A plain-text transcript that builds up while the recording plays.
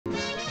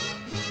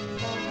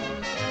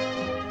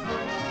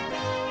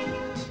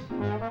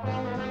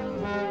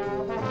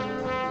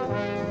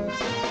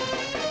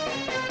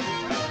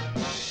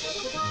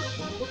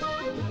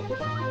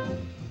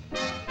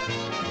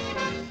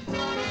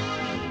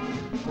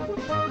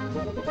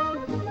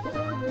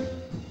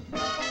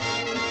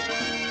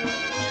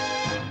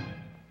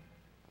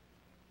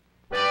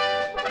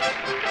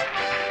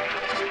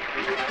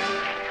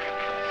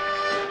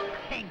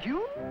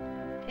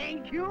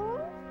Thank you.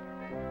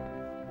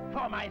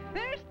 For my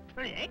first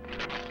trick...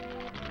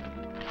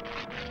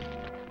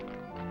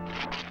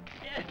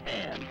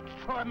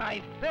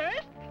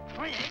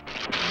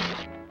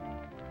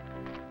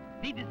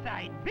 we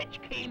decide which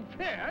came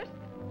first,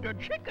 the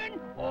chicken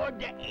or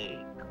the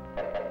egg.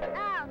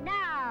 Oh,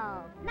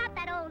 no. Not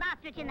that old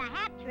ostrich in the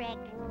hat trick.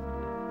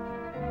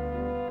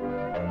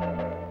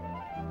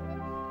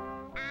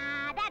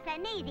 That's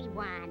an easy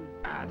one.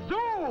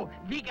 So,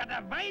 we got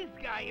a wise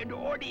guy in the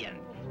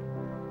audience.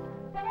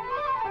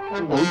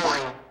 And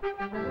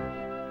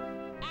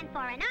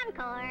for an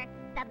encore,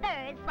 the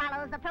bird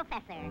swallows the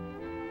professor.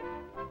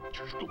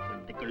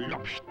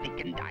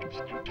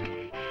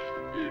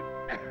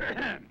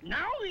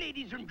 Now,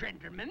 ladies and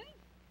gentlemen,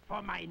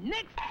 for my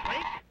next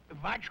trick,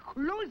 watch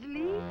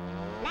closely.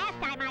 Last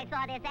time I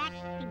saw this act,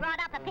 he brought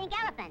up a pink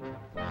elephant.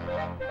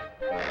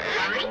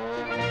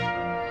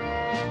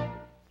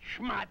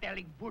 Smart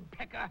Alec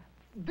Woodpecker,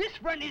 this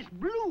one is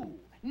blue,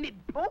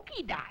 with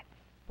polka dots.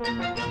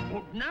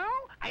 And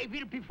now I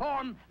will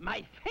perform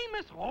my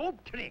famous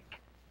rope trick.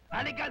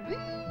 Alakazoo,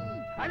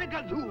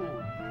 alakazoo.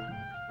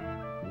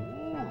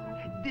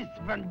 Oh, this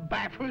one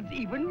baffles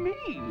even me.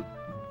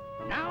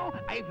 Now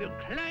I will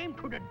climb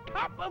to the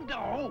top of the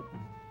rope.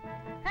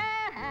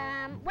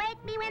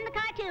 Wake me when the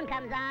cartoon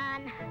comes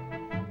on.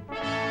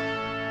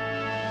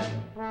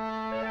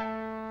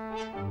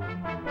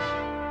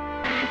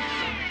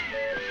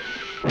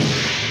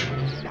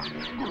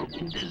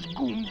 Das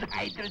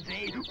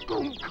Goomsheitersee,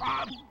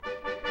 Goomkopf.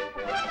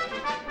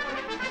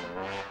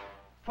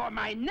 For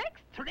my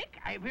next trick,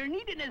 I will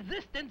need an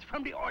assistance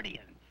from the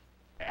audience.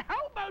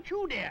 How about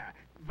you there,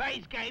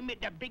 wise guy with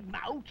the big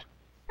mouth?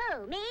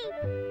 Who, me?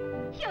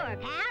 Sure,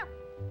 pal.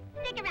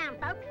 Stick around,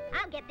 folks.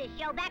 I'll get this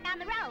show back on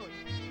the road.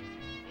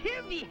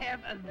 Here we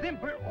have a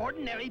simple,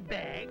 ordinary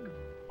bag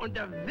and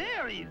a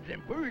very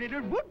simple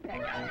little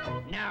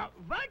woodpecker. Now,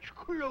 watch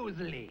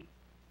closely.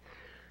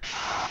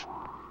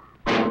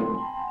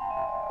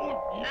 And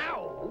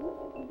now,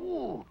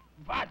 ooh,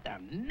 what a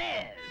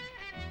mess.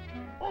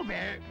 Oh,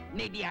 well,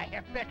 maybe I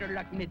have better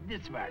luck with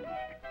this one.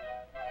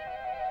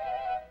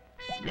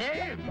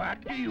 Well,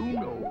 what do you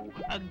know?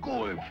 A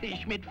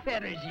goldfish with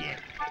feathers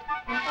yet.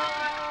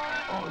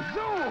 Oh,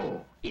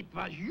 so, it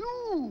was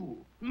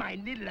you, my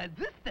little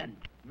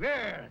assistant.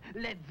 Well,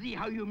 let's see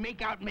how you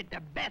make out with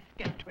the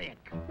basket trick.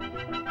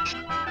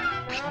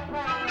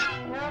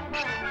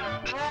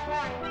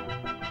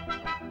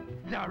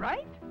 Is that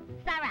right?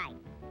 It's all right.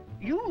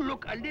 You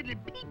look a little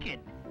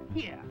peaked.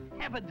 Here,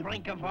 have a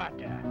drink of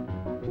water.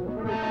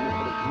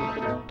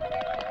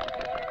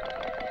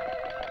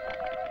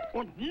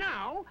 And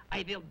now,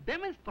 I will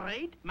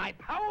demonstrate my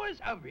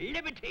powers of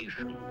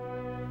levitation.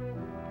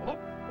 Up,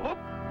 up,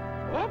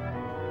 up.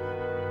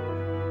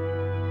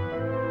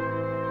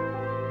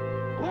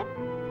 Up,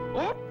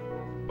 up,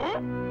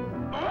 up,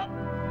 up.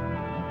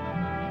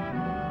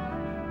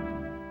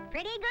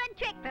 Pretty good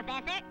trick,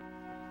 Professor.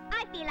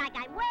 I feel like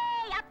I'm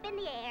way up in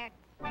the air.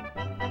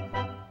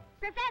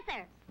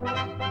 Professor!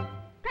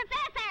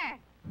 Professor!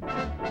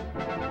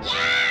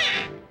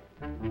 Yeah!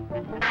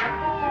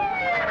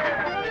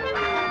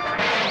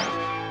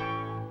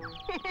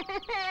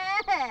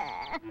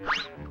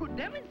 To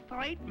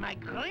demonstrate my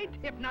great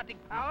hypnotic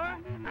power,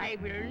 I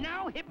will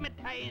now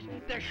hypnotize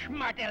the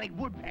smart Alec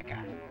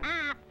Woodpecker.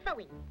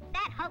 Phooey.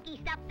 That hokey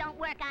stuff don't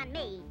work on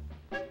me.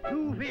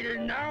 You will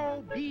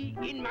now be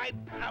in my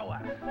power.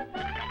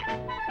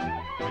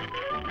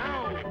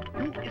 Now,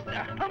 you is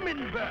a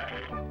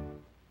hummingbird.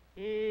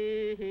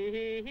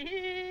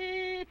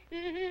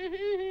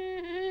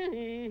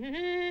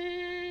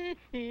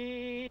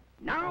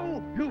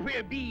 Now, you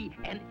will be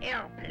an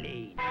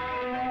airplane.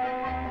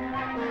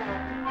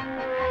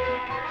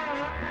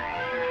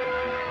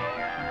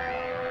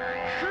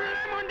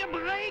 Slam on the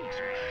brakes!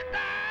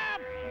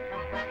 Stop!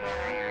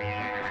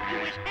 You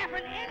must have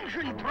an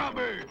engine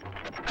trouble.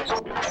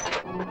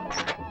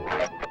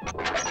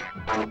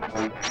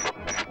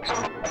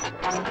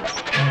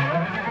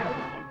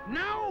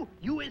 Now,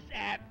 you is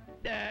at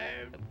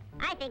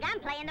I think I'm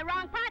playing the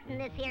wrong part in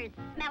this here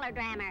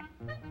melodrama.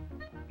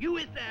 You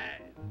is a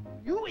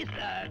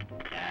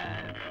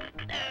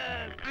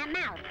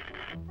mouse.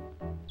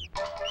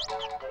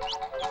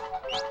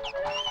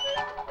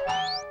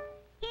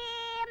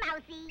 Here,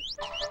 Mousie.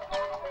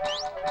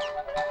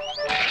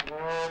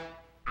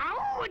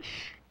 Ouch!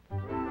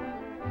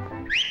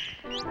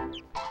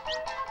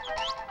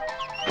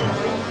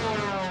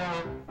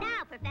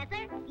 Now,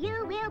 Professor,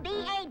 you will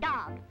be a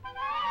dog.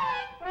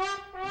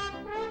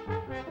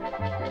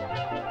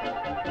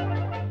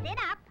 Sit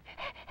up.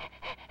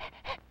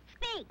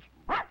 Speak.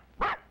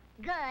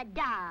 Good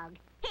dog.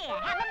 Here,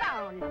 have a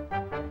bone.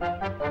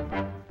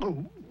 Oh.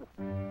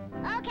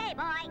 Okay,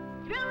 boy.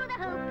 Through the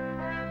hoop.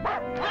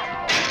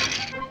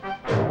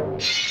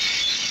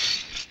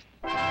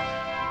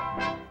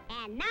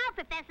 And now,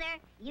 Professor,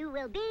 You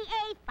will be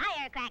a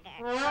firecracker.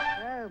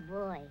 Oh,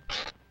 boy.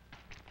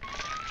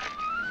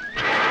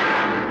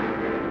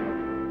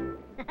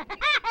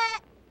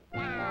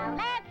 Now,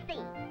 let's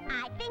see.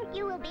 I think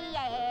you will be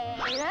a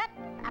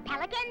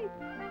pelican?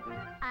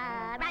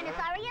 A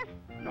rhinoceros?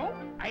 No,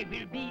 I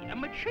will be a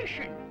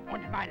magician.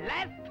 And my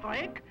last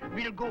trick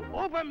will go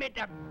over with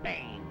a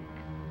bang.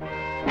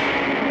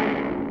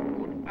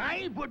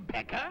 Goodbye,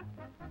 Woodpecker.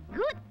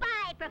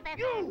 Goodbye, Professor.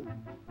 You!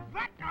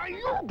 What are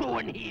you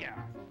doing here?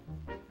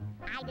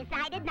 I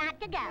decided not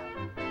to go.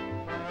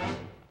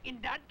 In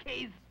that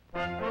case,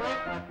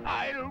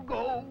 I'll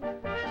go.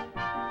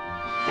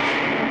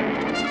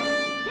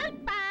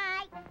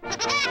 Goodbye.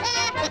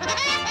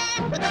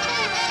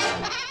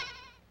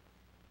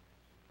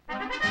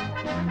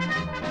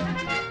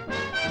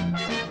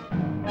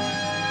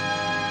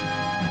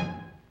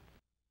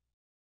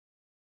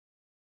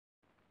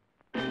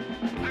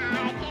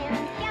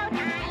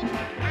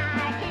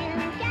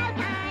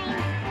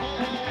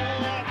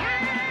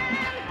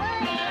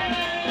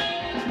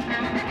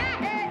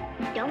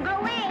 Don't go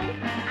away.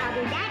 I'll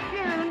be back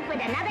soon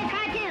with another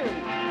cartoon.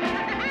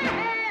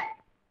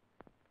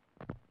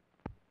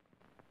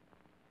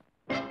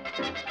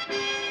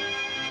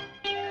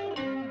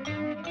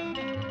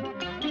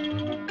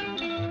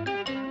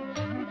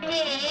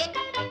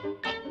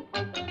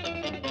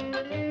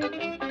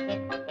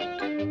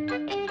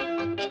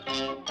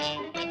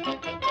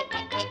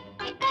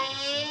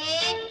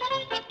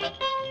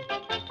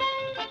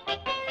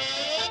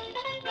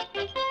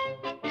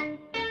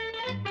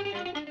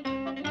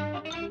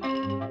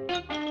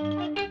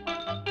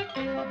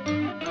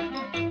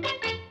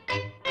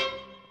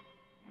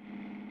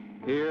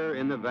 Here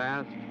in the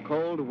vast,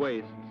 cold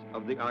wastes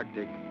of the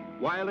Arctic,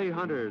 wily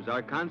hunters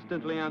are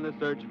constantly on the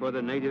search for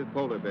the native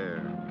polar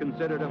bear,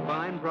 considered a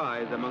fine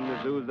prize among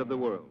the zoos of the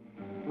world.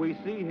 We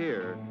see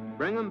here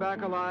Bring 'em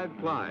Back Alive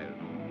Clive,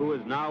 who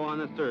is now on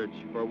the search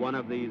for one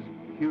of these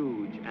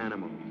huge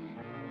animals.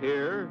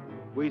 Here,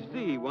 we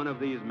see one of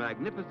these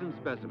magnificent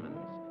specimens,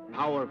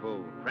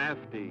 powerful,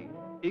 crafty,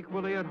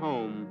 equally at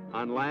home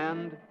on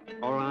land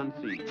or on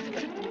sea.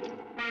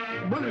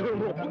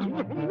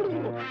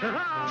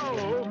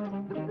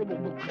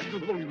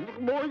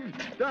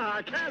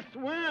 I can't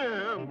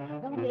swim.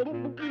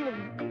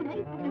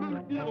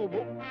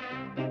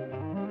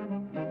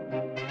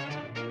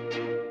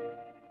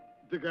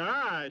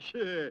 Gosh,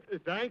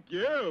 thank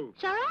you.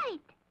 It's all right.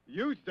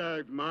 You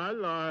saved my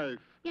life.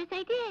 Yes,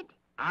 I did.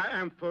 I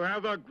am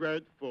forever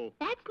grateful.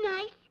 That's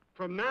nice.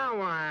 From now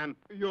on,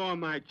 you're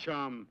my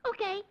chum.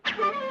 Okay.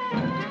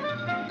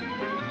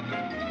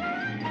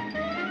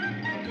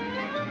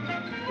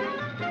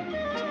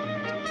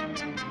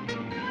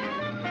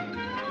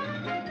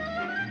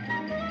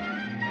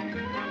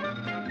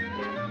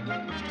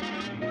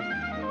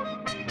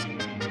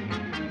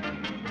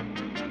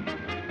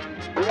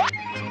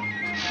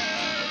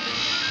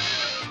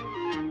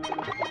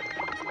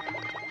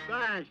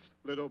 Thanks,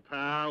 little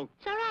pal.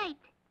 It's all right.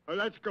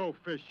 Let's go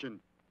fishing.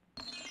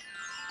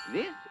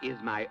 This is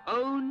my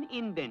own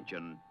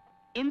invention,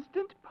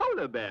 instant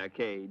polar bear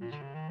cage.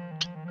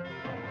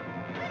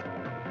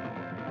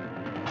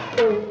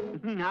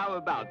 How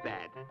about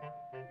that?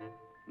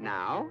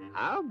 Now,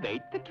 I'll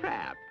bait the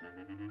trap.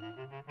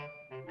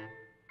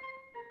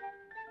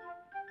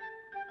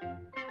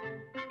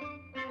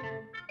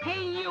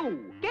 Hey,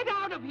 you! Get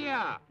out of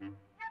here!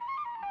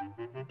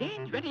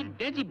 It's very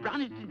dirty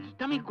Broniston's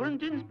stomach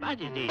grunting's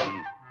buzzing.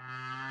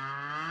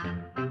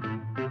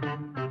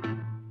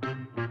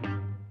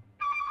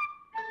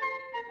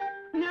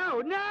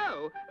 No,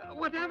 no!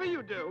 Whatever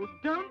you do,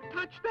 don't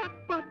touch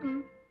that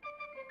button.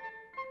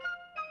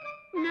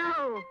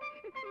 No!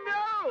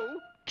 No!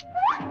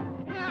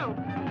 Help!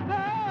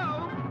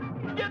 Help!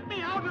 Get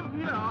me out of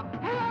here! Help!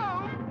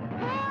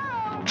 Help!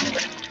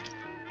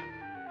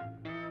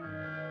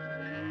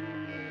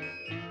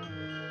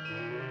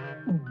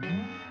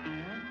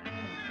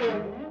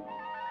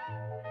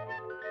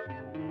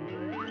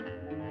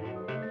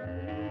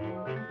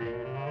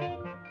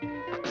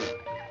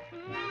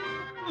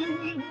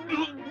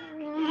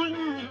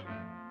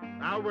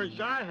 I wish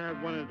I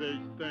had one of these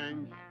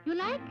things. You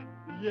like?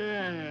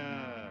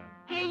 Yeah.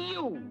 Hey,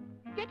 you!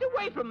 Get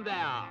away from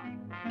there!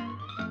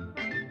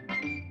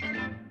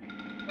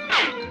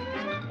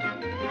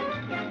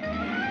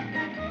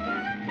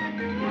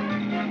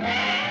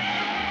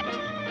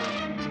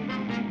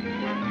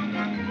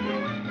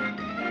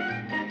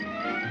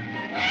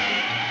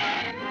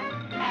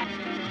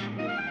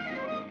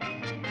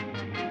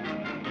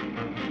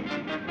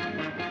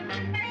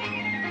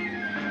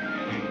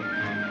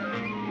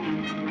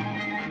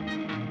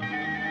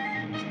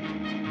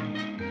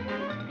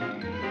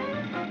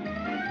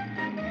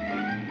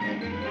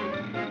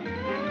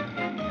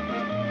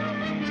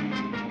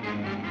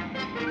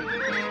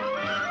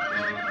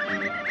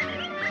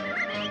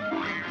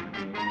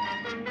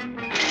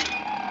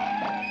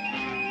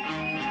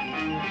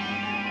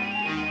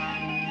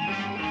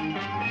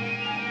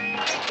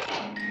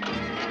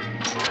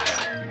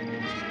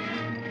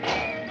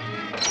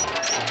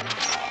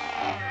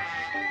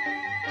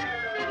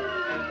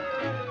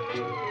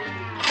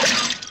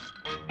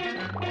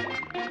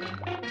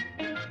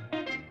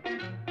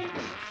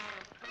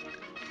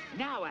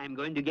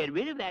 going to get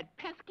rid of that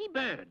pesky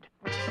bird.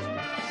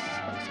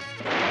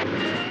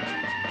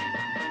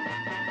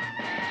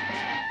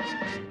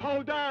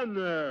 Hold on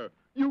there.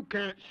 You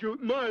can't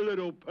shoot my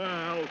little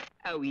pal.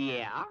 Oh,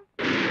 yeah?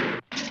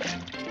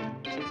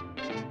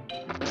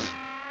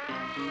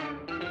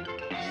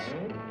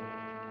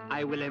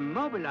 I will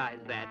immobilize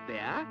that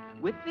bear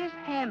with this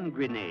hand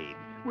grenade,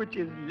 which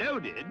is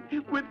loaded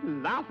with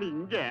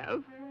laughing gas.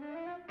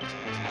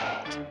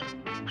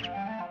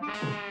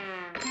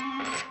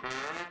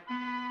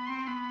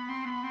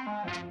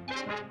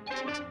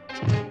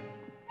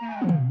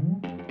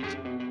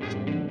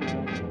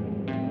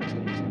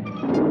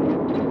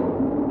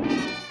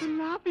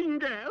 Laughing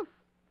gas?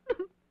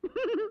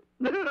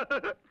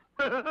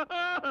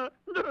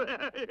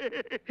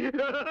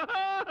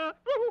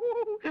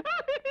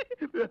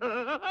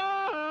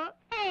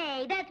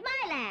 Hey, that's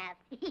my laugh.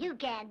 You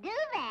can't do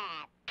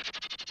that.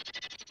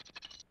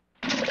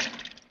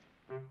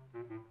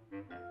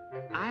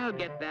 I'll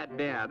get that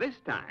bear this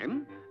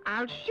time.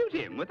 I'll shoot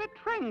him with a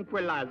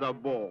tranquilizer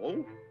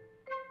ball.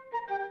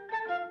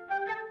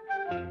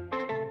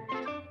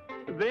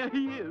 There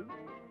he is,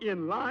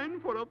 in line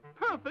for a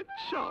perfect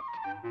shot.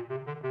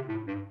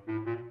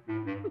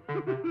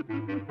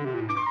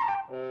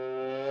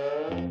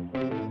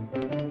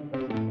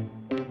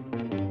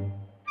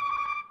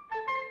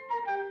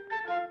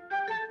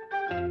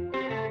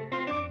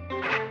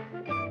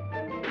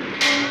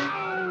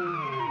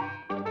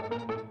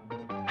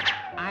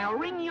 I'll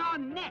wring your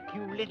neck,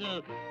 you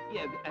little...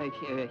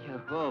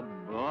 oh,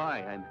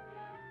 boy,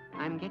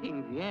 I'm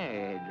getting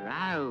very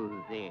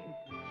drowsy.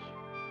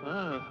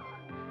 Oh.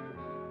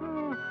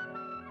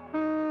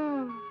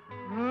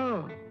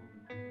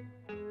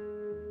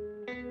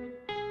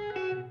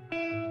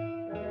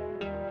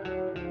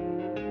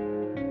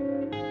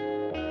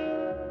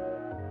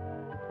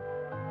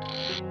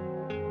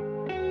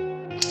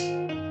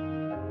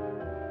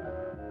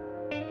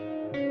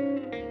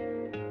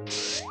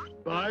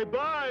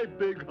 Bye-bye,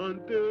 big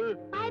hunter.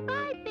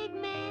 Bye-bye, big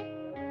man.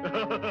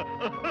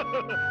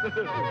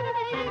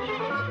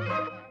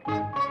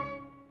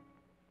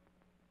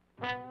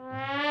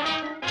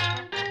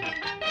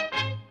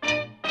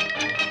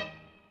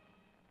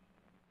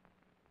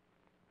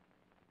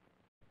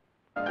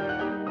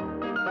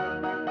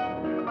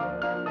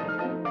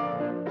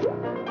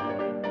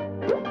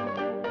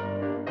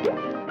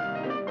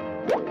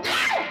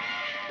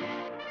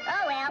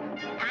 Oh, well,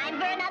 time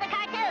for another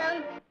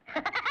cartoon.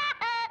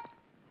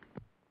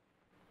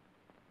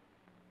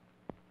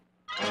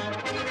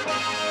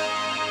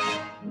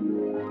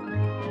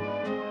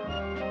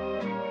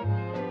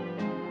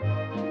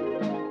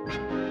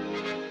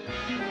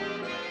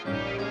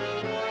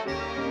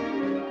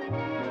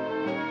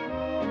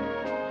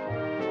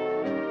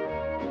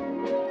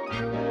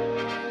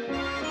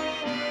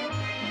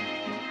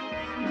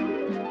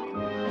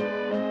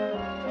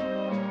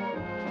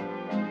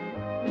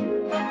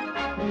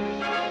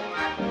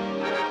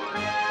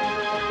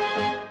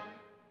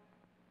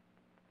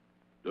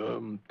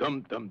 Dum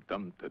dum dum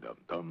dum dum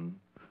dum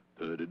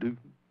da da do.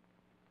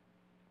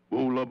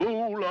 Boola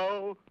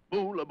boola,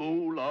 boola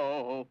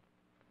boola.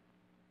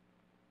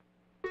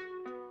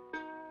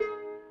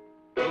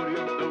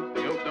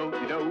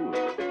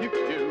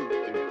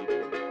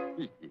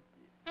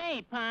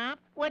 Hey, Pop,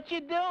 what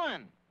you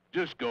doing?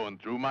 Just going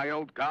through my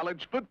old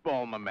college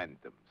football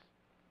mementos.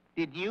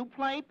 Did you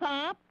play,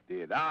 Pop?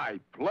 Did I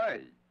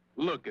play?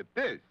 Look at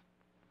this.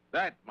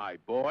 That, my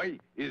boy,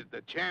 is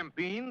the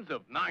champions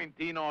of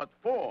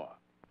 1904.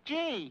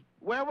 Gee,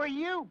 where were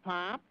you,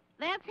 Pop?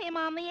 That's him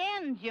on the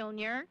end,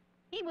 Junior.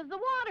 He was the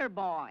water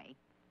boy.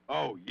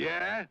 Oh,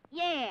 yeah?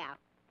 Yeah.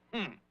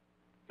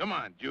 Come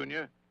on,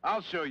 Junior.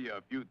 I'll show you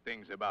a few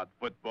things about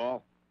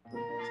football.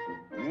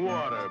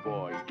 Water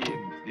boy,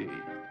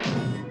 indeed.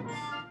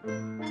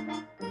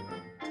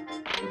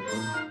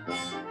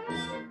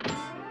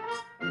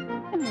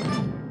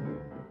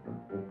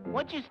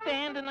 What you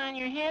standing on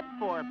your head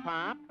for,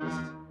 Pop?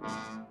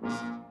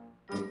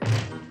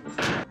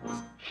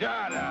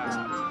 Shut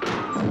up.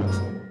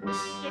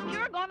 If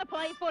you're gonna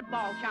play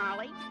football,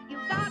 Charlie,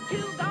 you've got to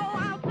go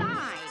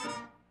outside.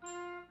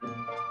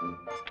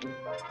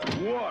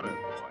 Water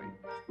boy,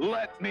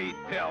 let me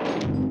tell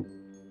you.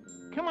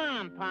 Come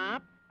on,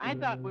 Pop. I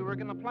thought we were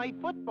gonna play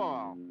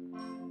football.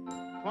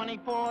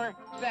 24,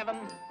 7,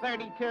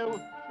 32,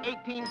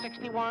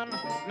 1861,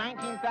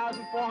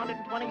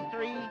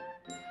 19,423,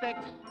 6,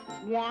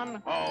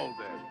 1. Hold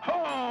it.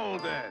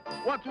 Hold it.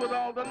 What's with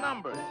all the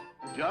numbers?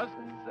 Just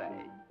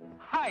say,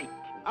 hike.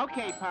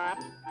 Okay, Pop.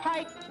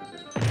 Hike.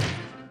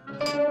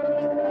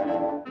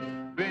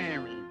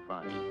 Very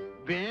funny.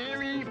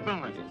 Very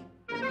funny.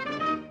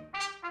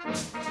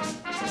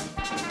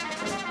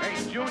 Hey,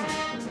 Junior,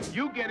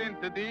 you get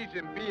into these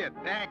and be a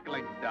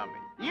tackling dummy.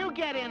 You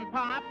get in,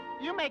 Pop.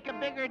 You make a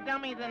bigger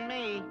dummy than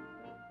me.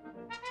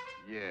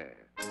 Yeah.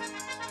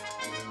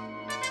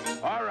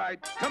 All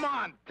right, come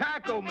on,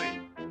 tackle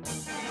me.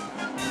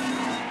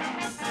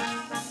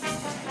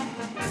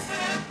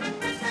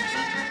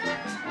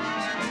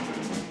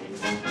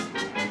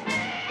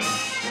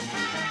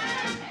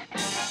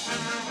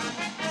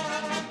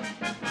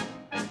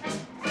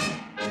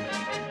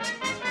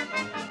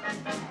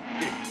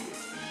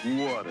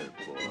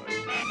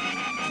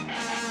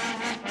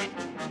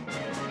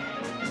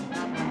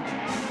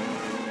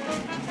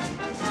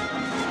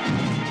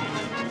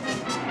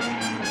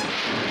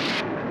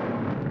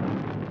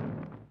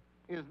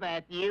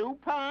 that you,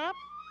 Pop?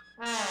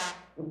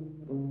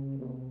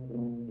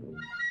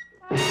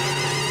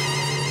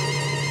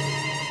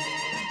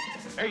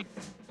 8,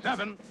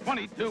 7,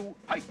 22,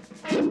 hike.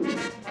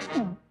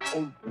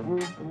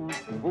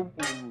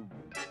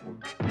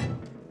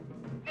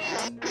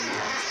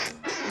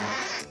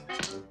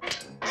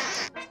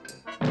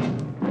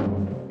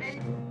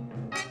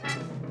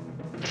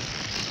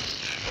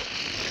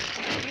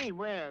 Gee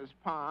whiz,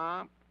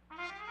 Pop.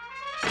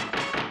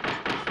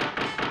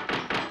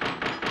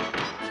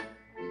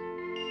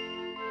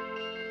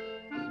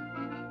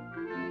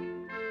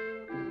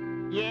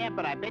 Yeah,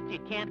 but I bet you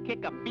can't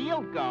kick a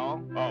field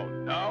goal. Oh,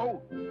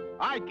 no?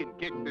 I can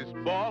kick this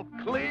ball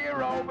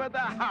clear over the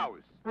house.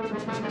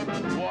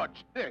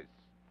 Watch this.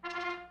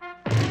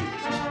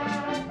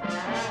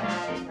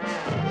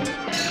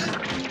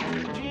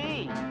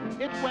 Gee,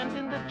 it went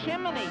in the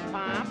chimney,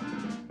 Pop.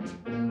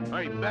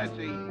 Hey,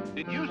 Bessie,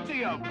 did you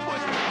see a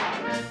foot?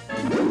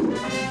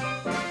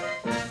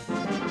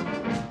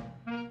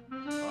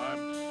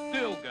 I'm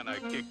still gonna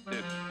kick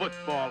this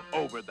football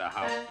over the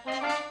house.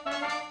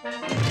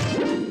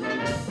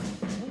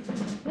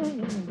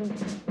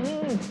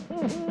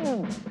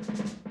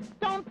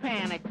 Don't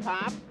panic,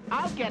 Pop.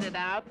 I'll get it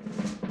out.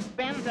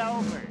 Bend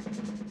over.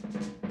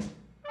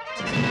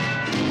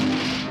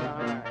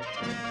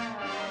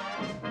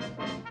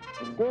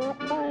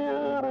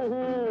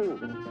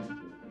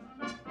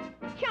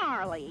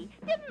 Charlie,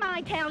 didn't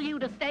I tell you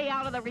to stay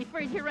out of the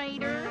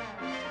refrigerator?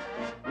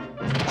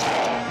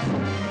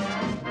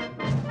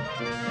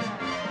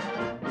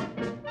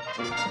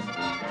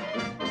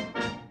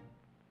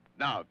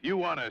 Now, if you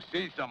want to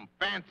see some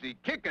fancy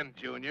kicking,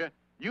 Junior,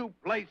 you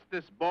place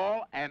this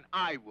ball and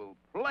I will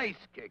place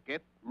kick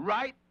it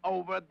right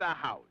over the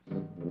house.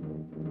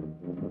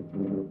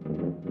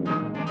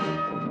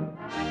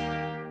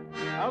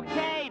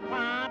 Okay,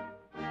 Pop.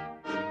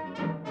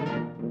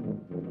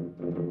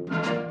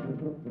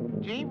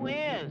 Gee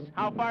whiz,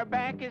 how far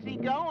back is he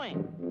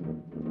going?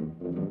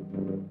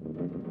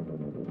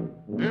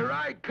 Here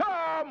I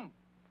come!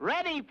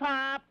 Ready,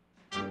 Pop.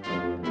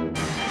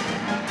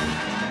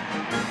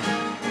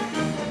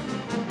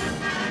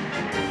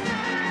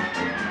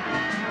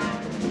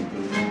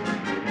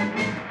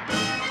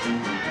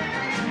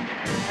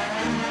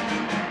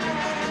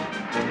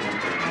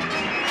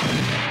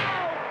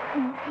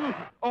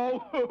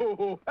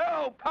 Oh,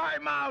 help!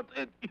 Time out!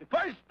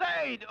 First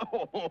aid!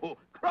 Oh,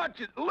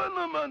 crutches,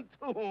 liniment!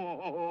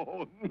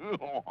 Oh.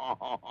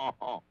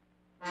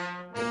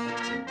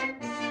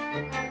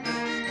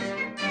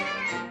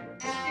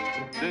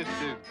 This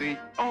is the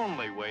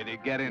only way to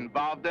get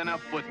involved in a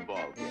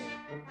football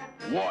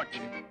game. Watch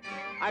it.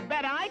 I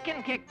bet I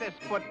can kick this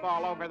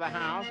football over the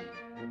house.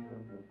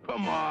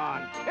 Come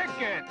on, kick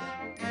it!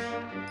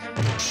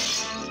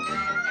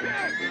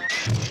 Kick!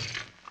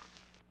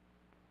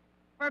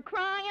 For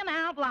crying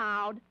out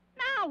loud.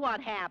 Now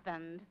what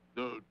happened?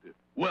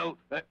 Well,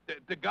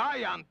 the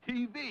guy on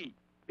TV,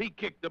 he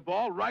kicked the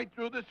ball right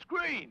through the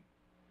screen.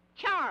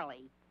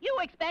 Charlie, you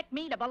expect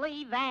me to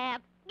believe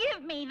that?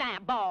 Give me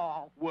that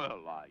ball. Well,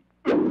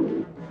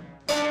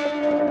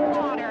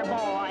 Water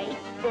boy.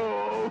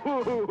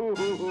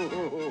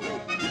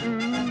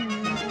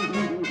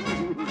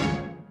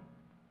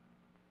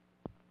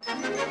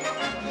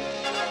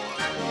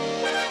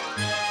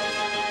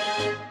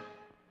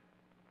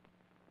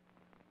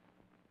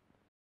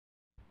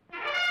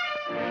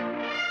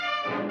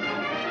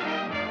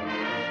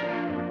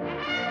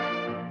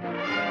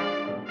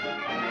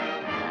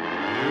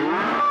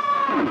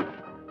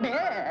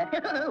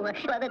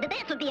 Well,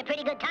 this would be a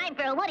pretty good time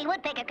for a Woody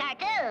Woodpecker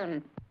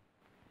cartoon.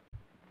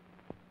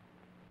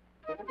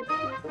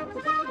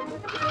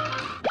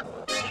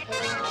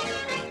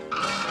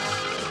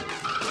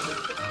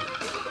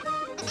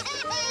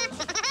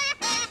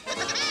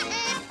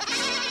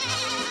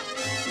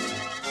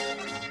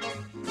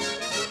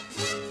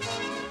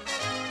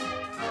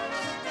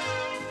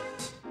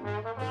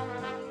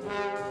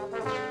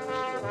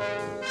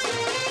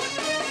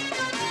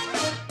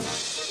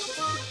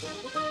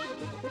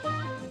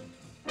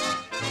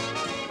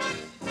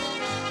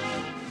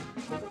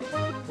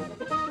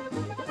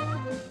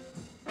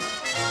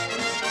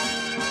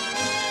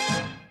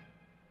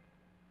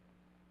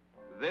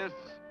 This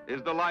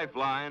is the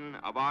lifeline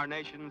of our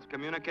nation's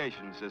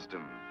communication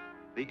system.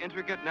 The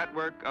intricate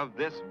network of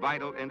this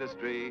vital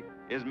industry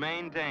is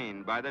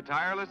maintained by the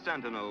tireless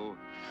sentinel,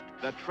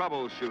 the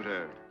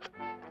troubleshooter.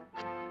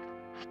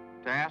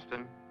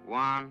 Testing.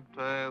 1,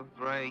 2,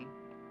 3.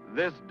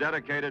 This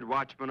dedicated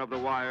watchman of the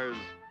wires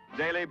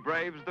daily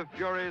braves the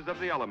furies of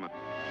the elements.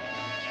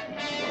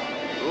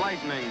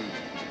 Lightning,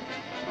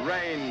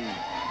 rain,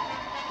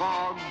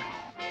 fog,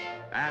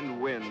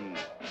 and wind.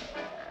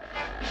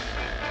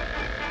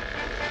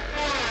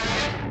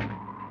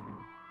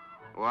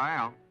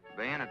 Well,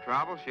 being a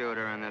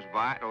troubleshooter in this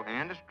vital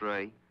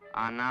industry,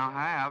 I now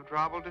have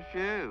trouble to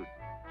shoot.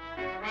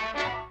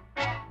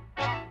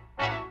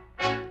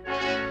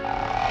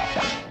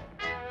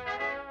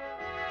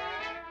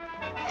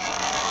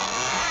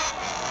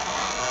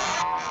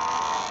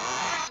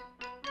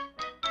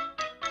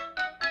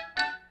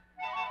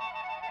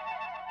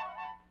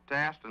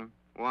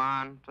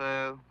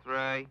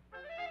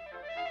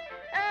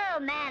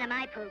 man, am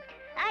I pooped.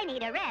 I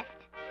need a rest.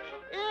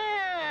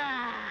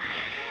 Ugh.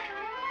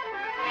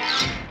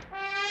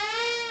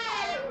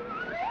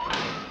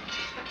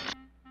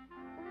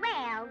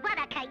 Well, what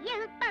a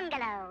cute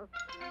bungalow.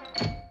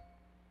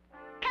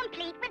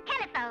 Complete with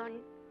telephone.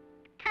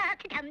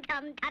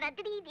 Ta-ta-tum-tum,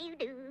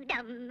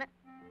 ta-da-dee-dee-doo-dum.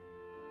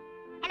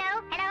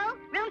 Hello, hello,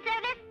 room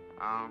service?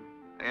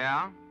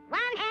 Yeah? 1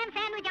 ham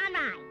sandwich on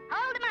rye.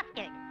 Hold the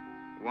mustard.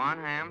 1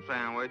 ham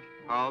sandwich,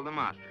 hold the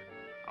mustard.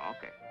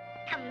 Okay.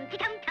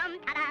 Tum-ti-tum-tum,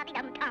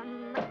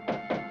 ta-da-dee-dum-tum.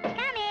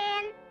 Come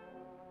in.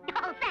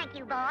 Oh, thank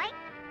you, boy.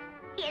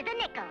 Here's a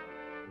nickel.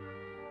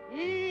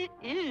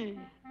 Mm-mm.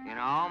 In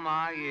all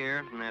my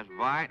years in this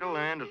vital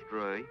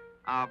industry,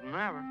 I've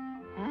never...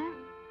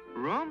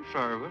 Room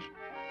service?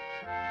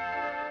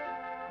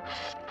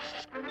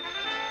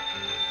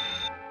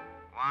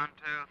 1,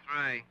 2,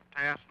 3,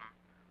 testing.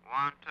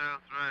 1, 2,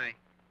 3.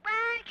 1,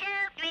 2,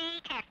 3,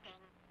 testing.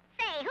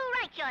 Say, who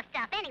writes your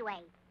stuff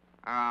anyway?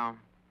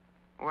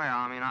 Well,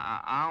 I mean,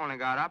 I only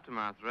got up to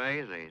my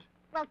threesies.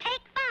 Well,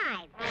 take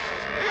 5.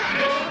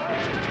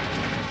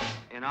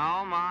 In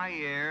all my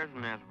years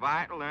in this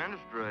vital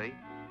industry,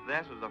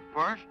 this is the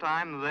first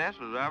time this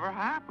has ever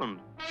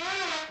happened.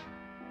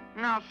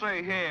 Now,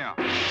 see here.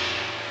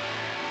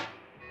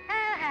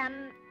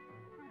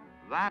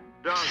 That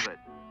does it.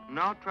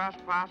 No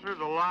trespassers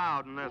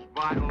allowed in this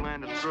vital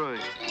industry.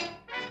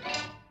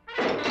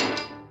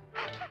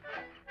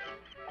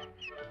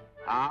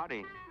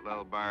 Howdy,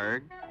 little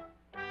bird.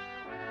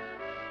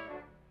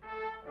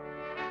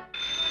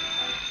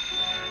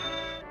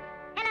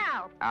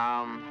 Hello.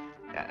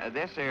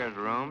 This here's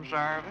room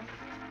service,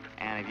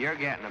 and if you're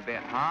getting a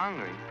bit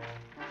hungry,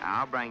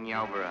 I'll bring you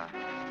over a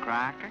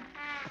cracker.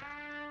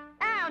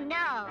 Oh,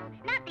 no.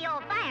 Not the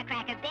old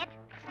firecracker bit.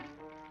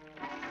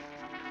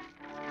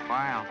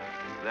 Well,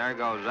 there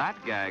goes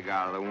that gag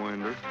out of the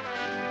window.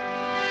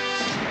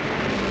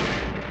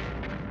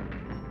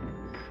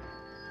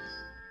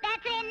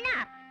 That's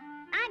enough.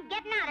 I'm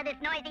getting out of this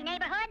noisy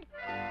neighborhood.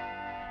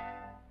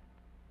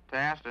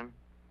 Testing.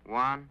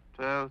 1,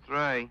 2,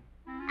 3.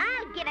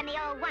 I'll give him the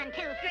old 1, 2,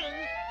 3.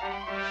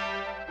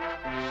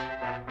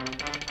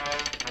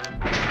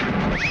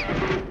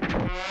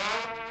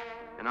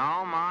 In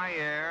all my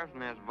years in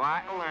this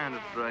vital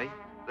industry,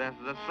 this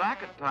is the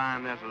second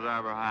time this has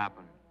ever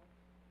happened.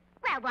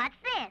 Well, what's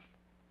this?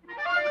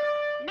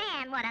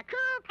 Man, what a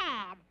cool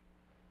pad.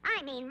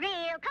 I mean,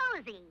 real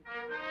cozy.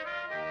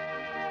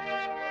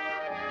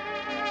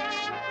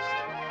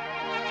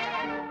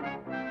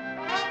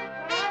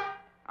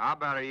 I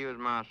better use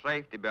my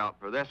safety belt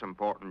for this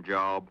important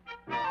job.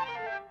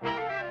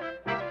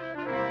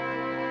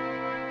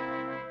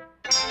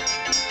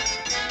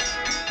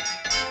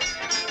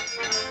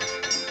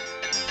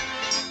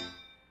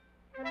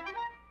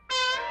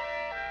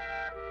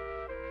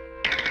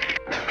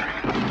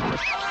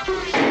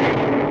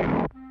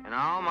 In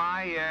all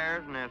my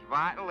years in this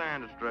vital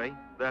industry,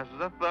 this is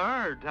the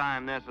third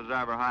time this has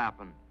ever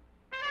happened.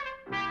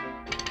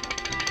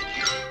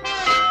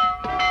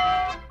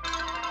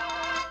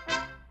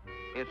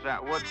 It's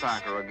that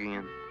woodpecker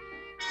again.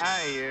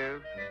 Hey,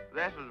 you.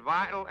 This is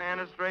vital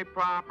industry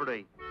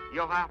property.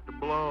 You'll have to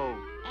blow.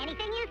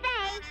 Anything you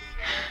say.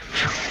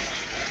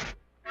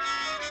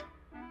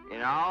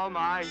 In all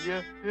my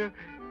yes, in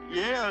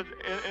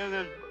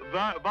this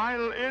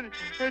vital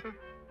industry.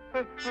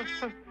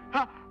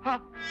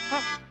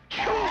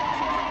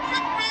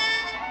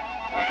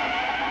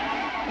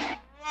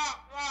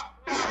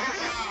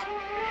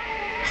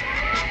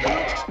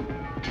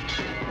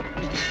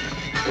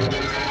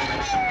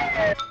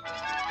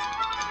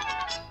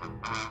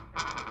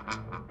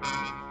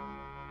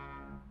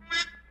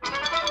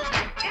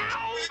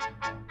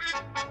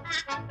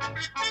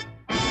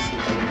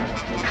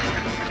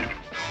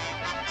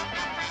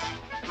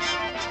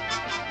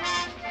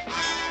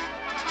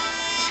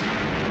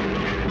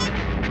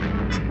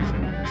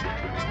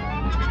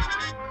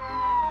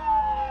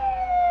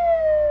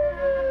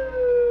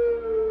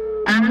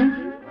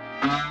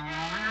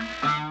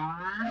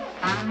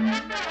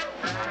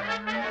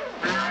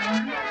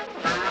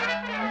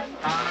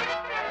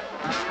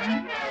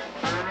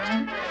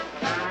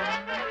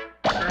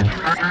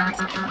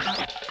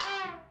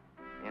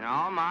 In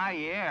all my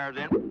years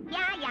in...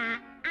 Yeah,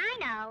 I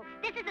know.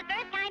 This is the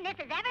first time this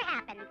has ever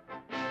happened.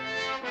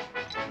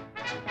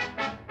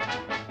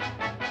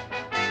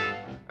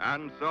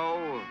 And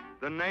so,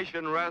 the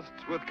nation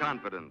rests with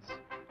confidence,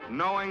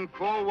 knowing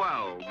full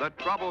well the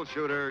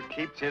troubleshooter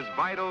keeps his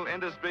vital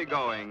industry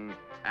going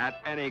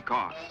at any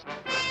cost.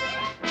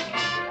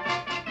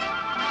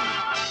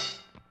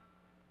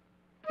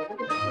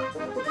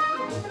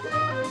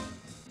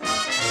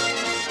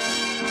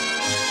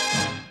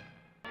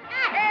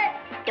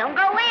 Don't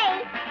go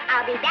away.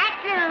 I'll be back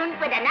soon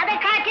with another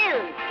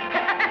cartoon.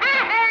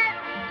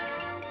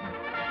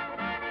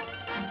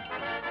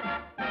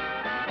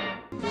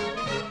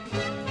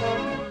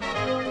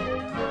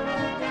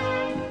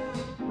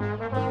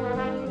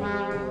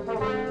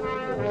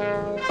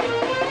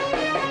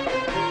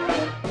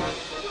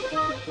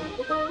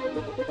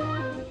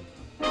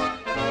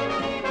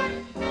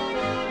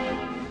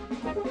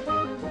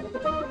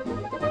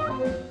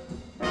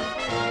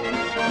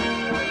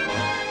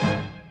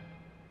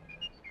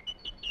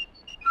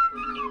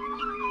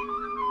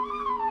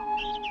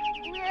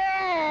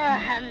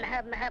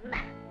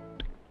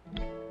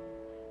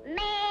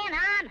 Man,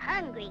 I'm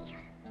hungry.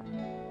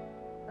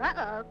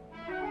 Uh-oh.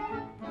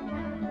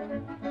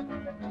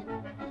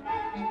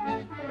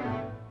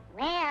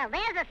 Well,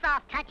 there's a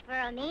soft touch for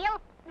a meal.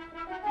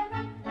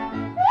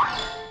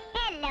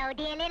 Hello,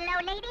 dear little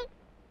old lady.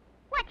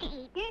 What you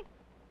eating?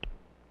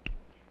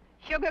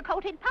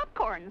 Sugar-coated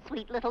popcorn,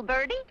 sweet little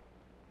birdie.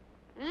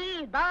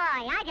 Boy,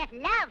 I just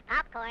love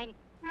popcorn.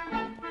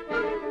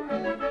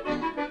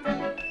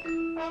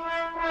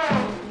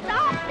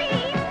 Stop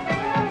thief!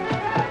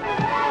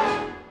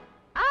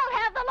 I'll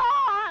have the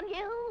law on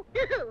you.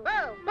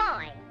 Oh,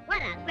 boy,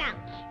 what a grouch.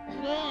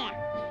 Yeah,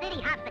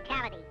 city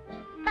hospitality.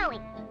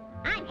 Phooey,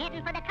 I'm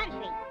heading for the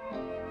country.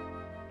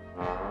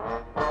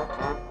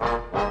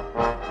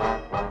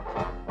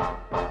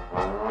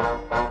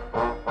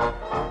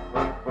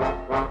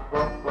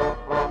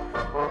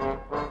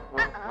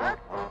 Uh-oh,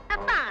 a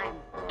farm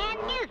and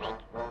music.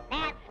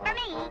 That's for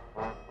me.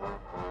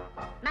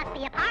 Must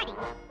be a party.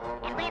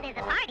 And where there's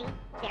a party,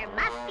 there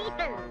must be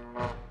food.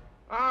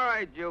 All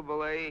right,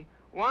 Jubilee.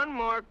 One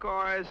more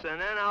chorus, and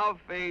then I'll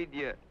feed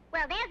you.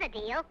 Well, there's a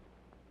deal.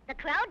 The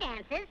crow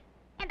dances,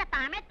 and the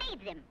farmer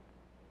feeds him.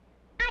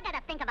 I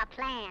gotta think of a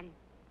plan.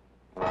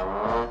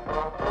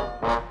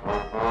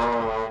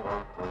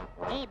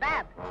 Hey,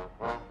 Bub,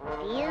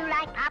 do you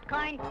like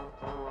popcorn?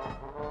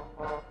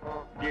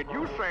 Did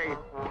you say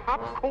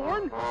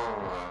popcorn?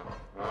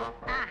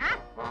 Uh-huh.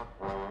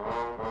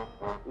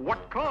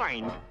 What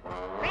kind?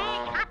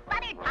 Fresh, hot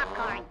buttered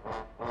popcorn.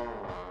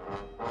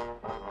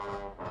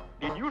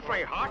 Did you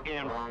say hot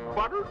and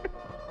buttered?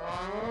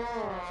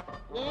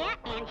 Yeah,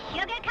 and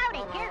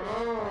sugar-coated, too.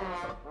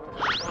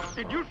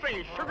 Did you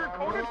say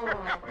sugar-coated?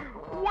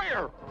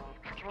 Where?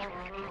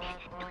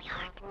 New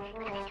York.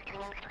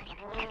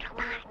 Central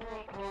Park.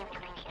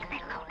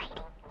 Little old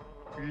lady.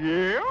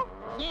 Yeah?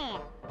 Yeah.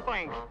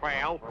 Thanks,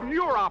 pal.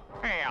 You're a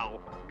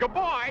pal.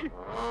 Goodbye,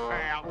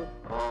 pal.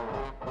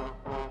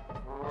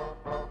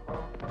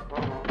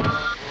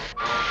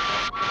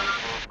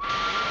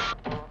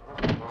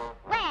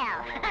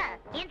 Well,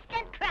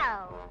 instant crow.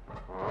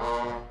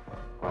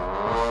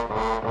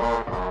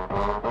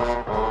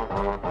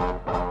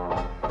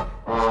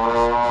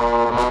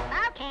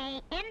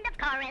 Okay, end of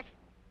chorus.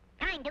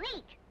 Time to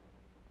eat.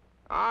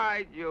 All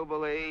right,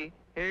 Jubilee.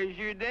 Here's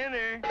your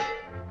dinner.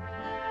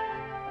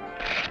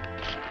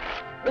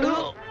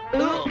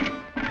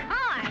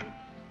 Corn.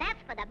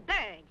 That's for the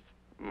birds.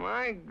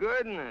 My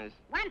goodness.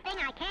 One thing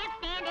I can't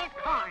stand is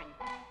corn.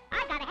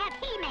 I gotta have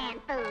He-Man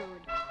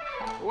food.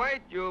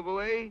 Wait,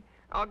 Jubilee.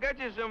 I'll get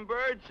you some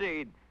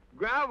birdseed.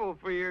 Gravel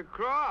for your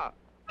craw.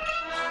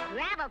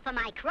 Gravel for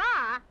my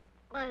craw?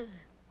 Ugh.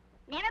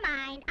 Never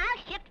mind. I'll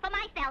shift for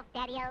myself,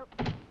 Daddy-O.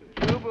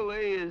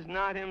 Jubilee is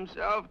not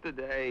himself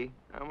today,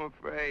 I'm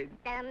afraid.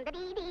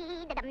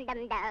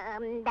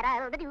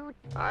 Dum-da-dee-dee-da-dum-dum-da-dum-da-doo.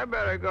 I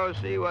better go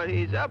see what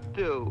he's up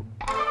to.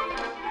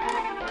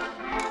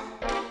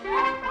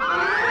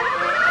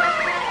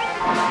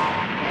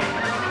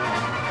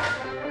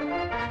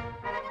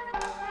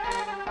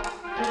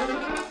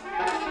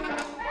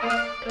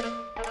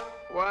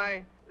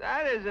 Why,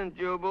 that isn't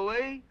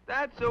Jubilee.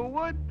 That's a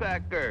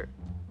woodpecker.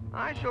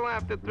 I shall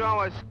have to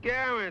throw a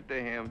scare into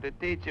him to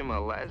teach him a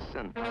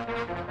lesson.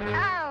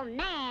 Oh,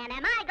 man,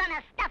 am I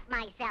gonna stuff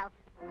myself?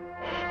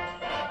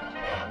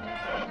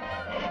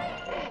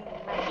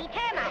 Must be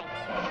termites.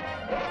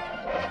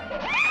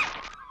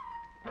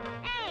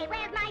 Hey,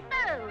 where's my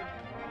food?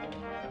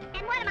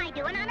 And what am I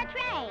doing on a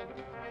tray?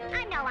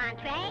 I'm no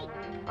entree.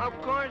 Of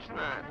course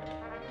not.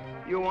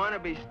 You want to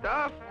be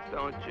stuffed,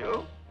 don't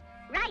you?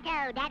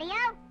 Righto,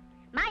 Daddy-O.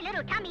 My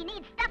little tummy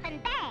needs stuffing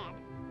bad.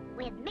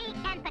 With meat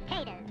and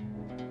potatoes.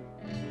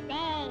 Say,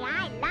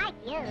 I like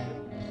you.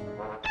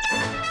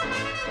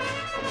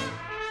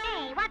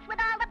 Hey, what's with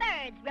all the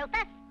birds,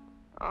 Rufus?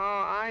 Oh,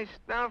 I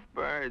stuff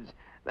birds.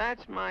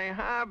 That's my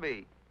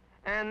hobby.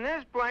 And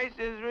this place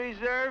is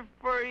reserved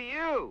for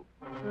you.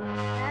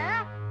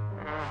 Huh?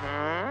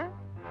 Uh-huh.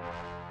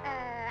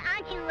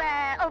 Aren't you,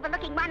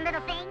 overlooking one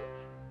little thing?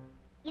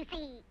 You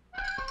see,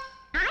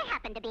 I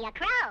happen to be a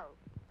crow.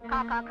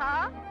 Caw, caw,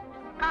 caw.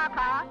 Caw,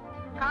 caw.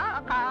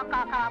 Caw, caw,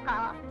 caw, caw,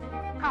 caw.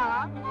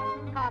 Caw,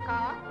 caw,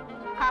 caw.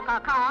 Caw, caw,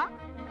 caw.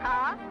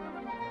 Caw,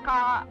 caw.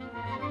 Caw.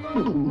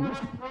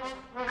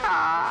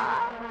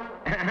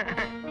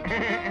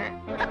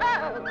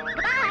 Oh,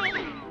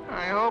 goodbye.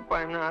 I hope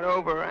I'm not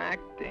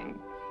overacting.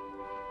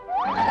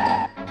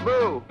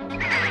 Boo! Boo!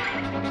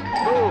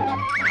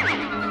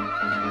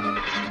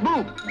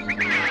 Boo!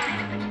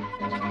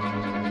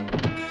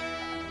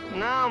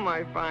 Now,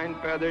 my fine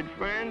feathered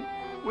friend,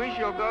 we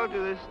shall go to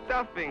the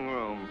stuffing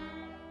room.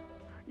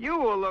 You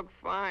will look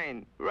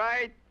fine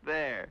right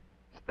there,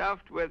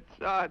 stuffed with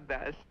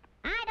sawdust.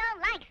 I don't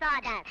like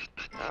sawdust.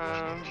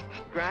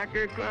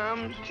 Cracker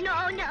crumbs? No,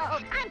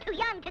 I'm too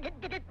young to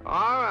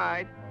All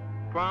right.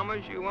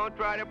 Promise you won't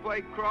try to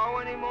play crow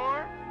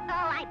anymore? Oh,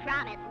 I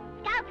promise.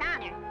 Scout's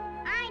honor.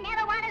 I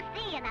never want to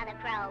see another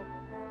crow.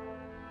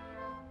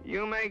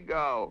 You may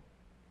go.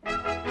 Oh,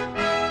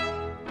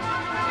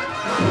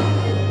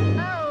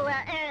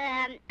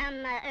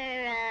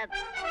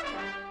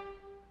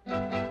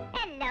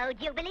 hello,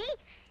 Hello, Jubilee.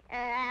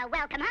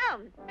 Welcome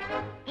home.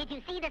 Did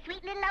you see the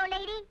sweet little old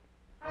lady?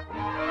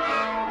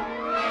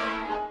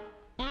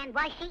 And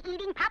was she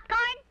eating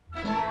popcorn?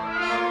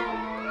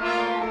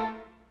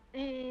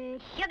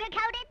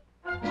 Sugar-coated?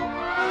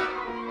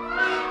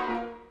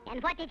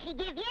 And what did she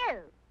give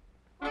you?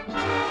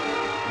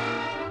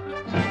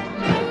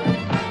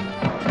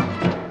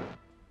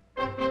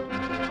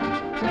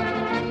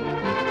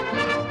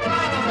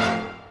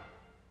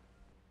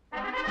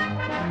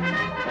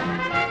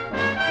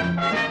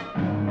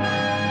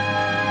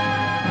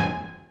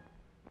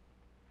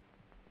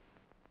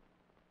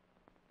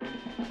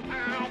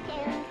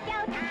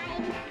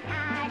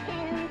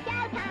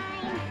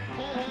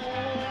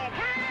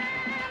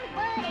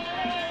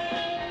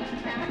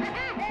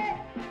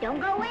 Don't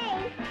go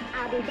away.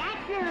 I'll be back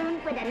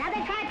soon with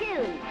another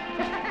cartoon.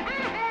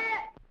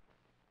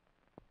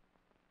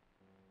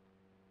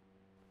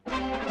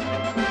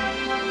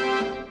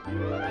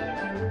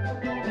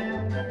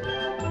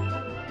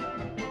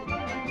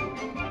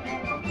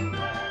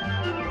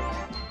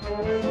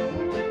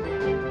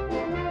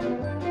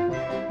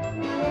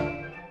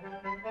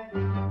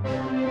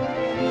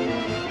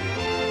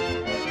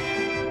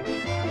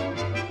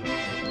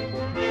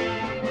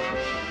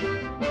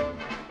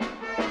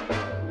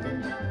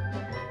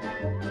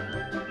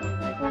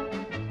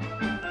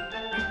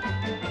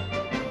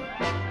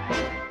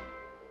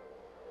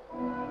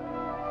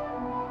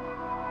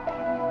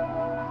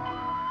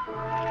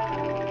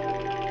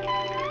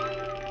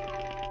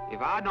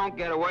 If I don't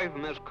get away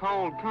from this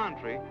cold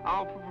country,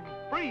 I'll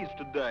freeze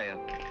to death.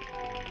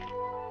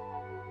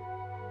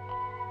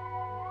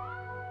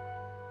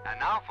 And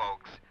now,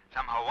 folks,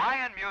 some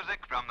Hawaiian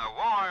music from the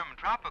warm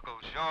tropical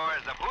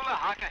shores of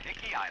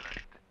Hula-Haka-Hiki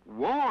Island.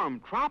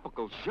 Warm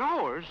tropical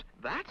shores?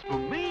 That's for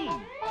me.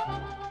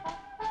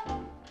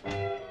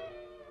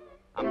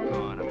 I'm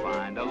gonna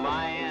find a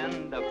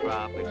land of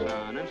tropic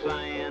sun and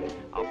sand.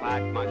 I'll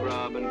pack my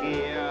grub and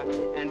gear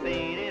and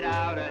beat it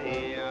out of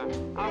here.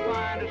 I'll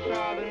find a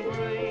southern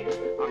breeze.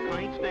 I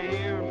can't stay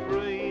here and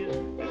freeze.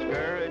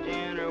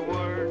 Discouraging her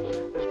words,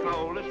 this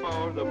cold is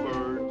for the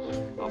birds.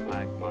 I'll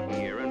pack my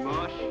gear and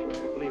mush,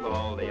 leave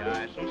all the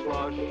ice and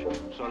slush.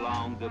 So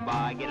long,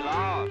 goodbye, get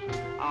lost.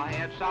 I'll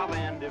head south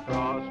and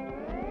defrost.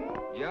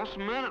 Just a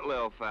minute,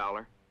 little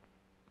feller.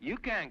 You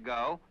can't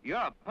go. You're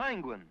a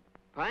penguin.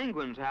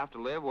 Penguins have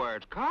to live where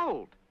it's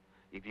cold.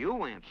 If you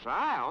went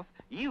south,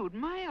 you'd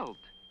melt.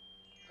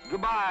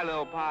 Goodbye,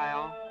 little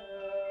pal.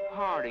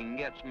 Parting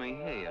gets me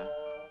here.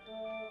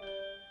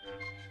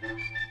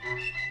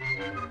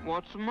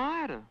 What's the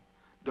matter?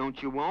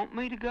 Don't you want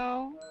me to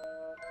go?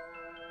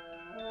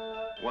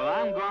 Well,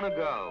 I'm gonna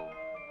go.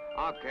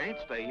 I can't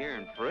stay here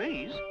and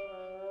freeze.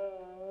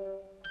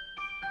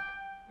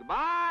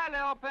 Goodbye,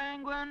 little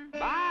penguin.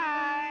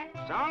 Bye.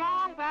 So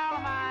long, pal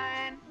of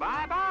mine.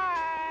 Bye-bye.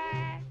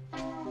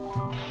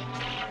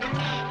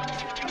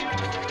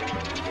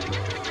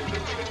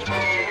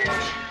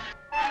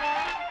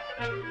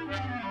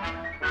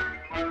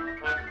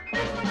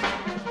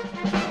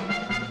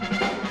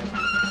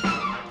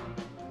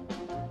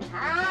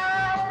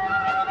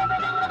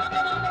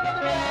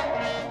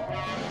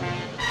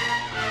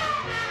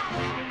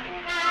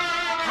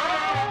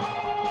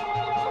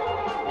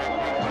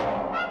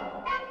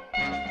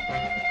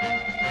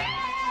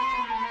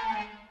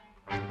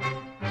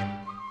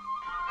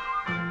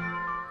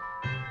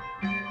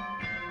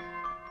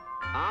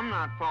 I'm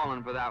not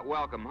falling for that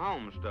welcome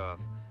home stuff.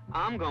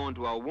 I'm going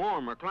to a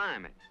warmer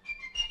climate.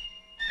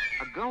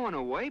 A going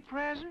away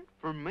present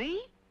for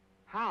me?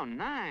 How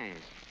nice.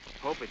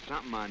 Hope it's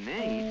something I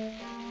need.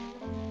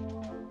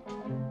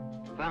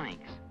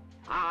 Thanks.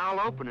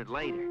 I'll open it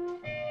later.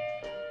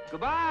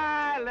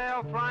 Goodbye,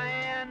 little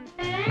friend.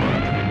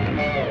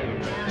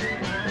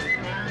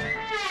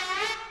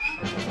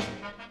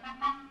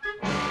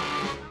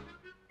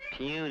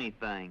 Puny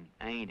thing,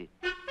 ain't it?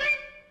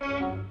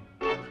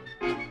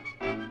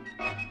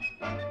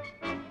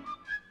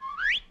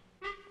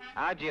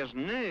 I just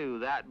knew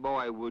that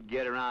boy would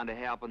get around to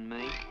helping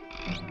me.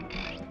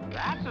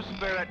 That's a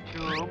spirit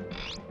to him.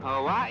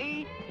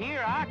 Hawaii,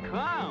 here I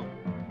come.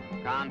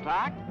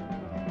 Contact.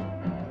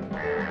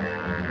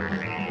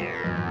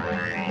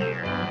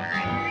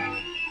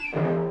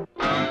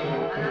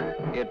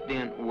 It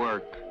didn't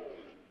work.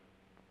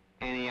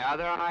 Any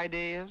other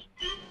ideas?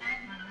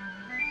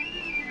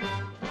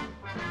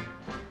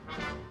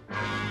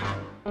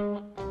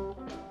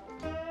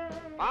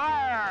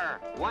 Fire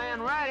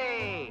when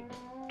ready.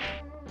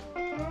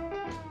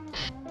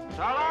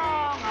 So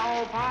long,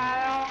 old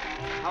pal.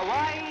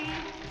 Hawaii,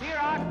 here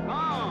I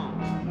come.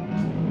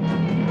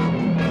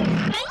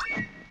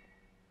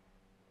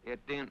 It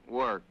didn't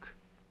work.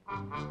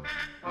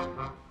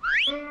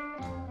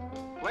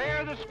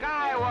 Clear the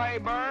skyway,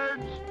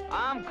 birds.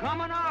 I'm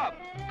coming up.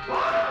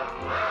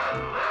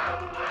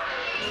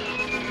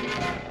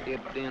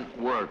 It didn't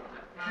work.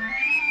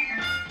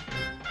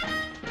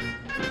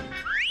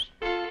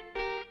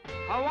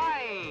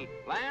 Hawaii,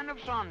 land of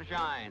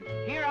sunshine,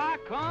 here I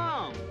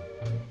come.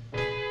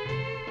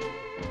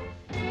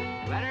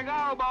 Let her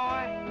go,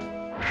 boy.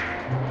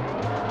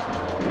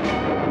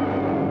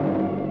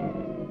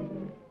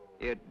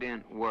 It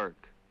didn't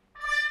work.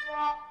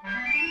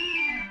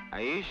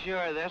 Are you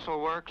sure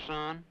this'll work,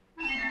 son?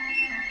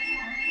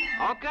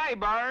 Okay,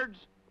 birds,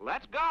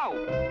 let's go.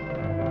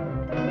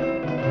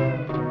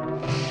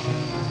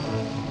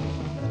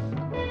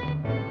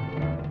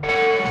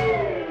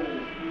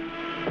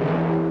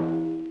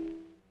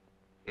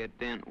 It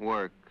didn't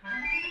work.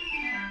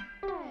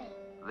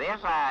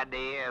 This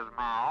idea is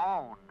my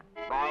own.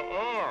 By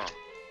air,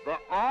 the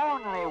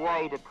only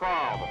way to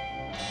travel.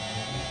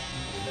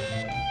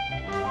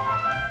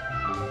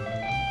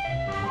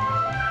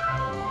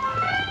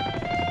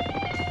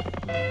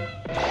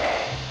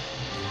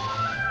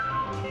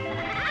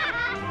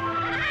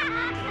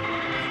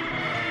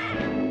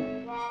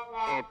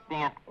 It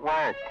didn't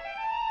work.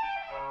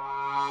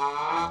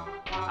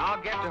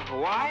 I'll get to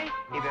Hawaii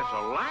if it's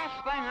the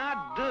last thing I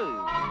do.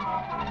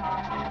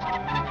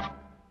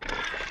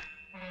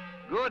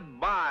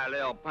 Goodbye,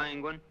 little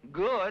penguin.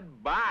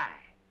 Goodbye.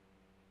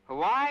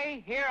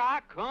 Hawaii, here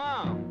I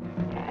come.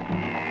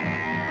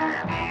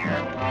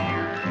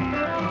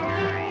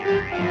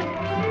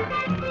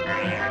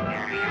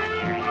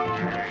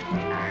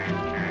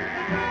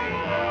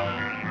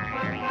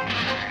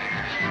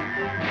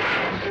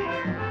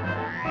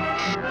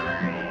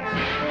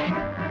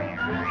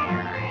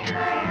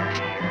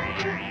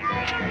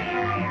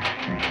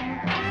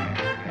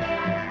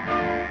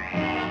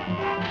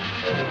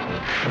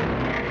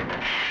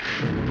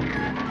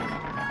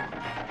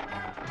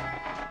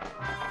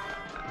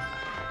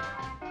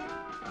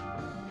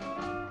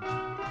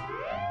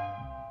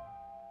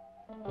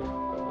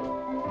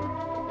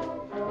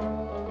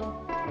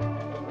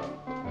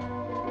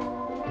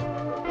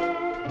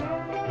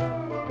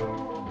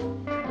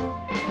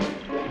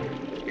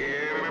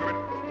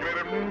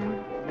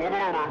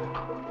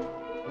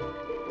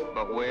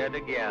 But we're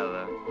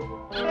together.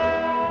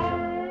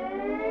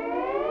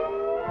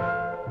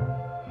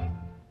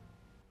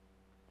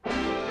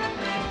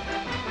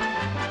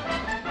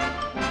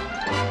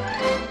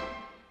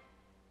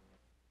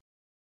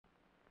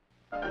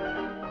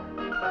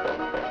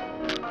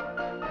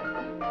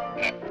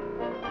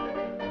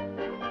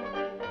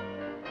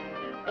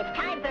 It's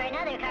time for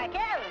another cartoon.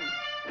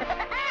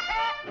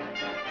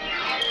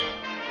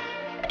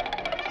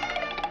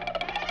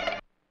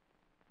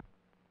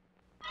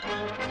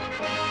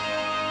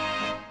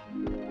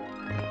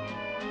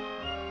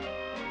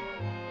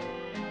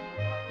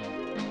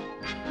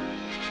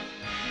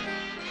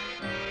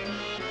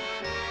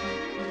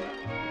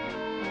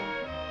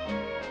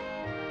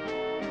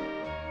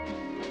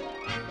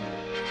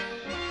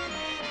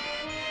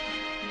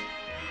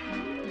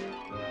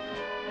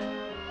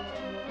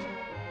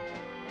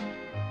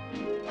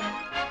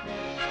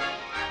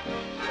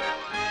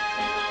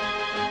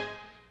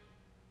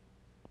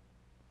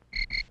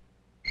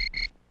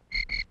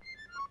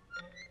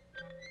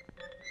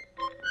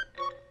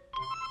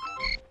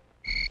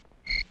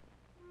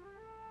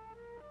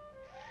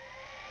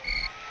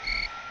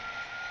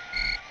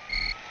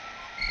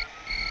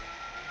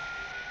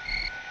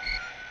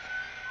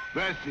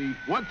 Bessie,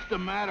 what's the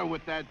matter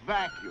with that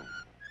vacuum?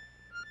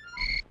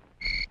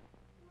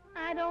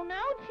 I don't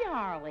know,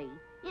 Charlie.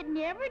 It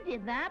never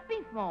did that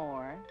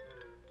before.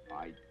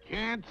 I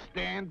can't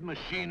stand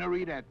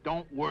machinery that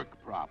don't work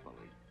properly.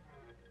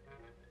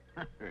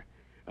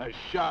 A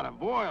shot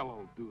of oil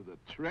will do the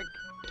trick.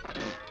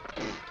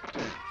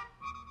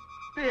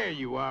 There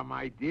you are,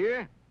 my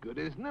dear. Good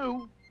as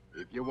new.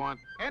 If you want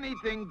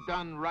anything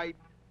done right,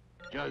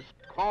 just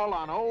call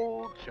on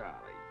old Charlie.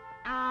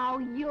 Oh,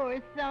 you're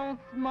so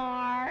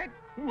smart.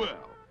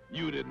 Well,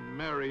 you didn't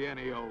marry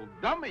any old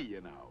dummy,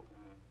 you know.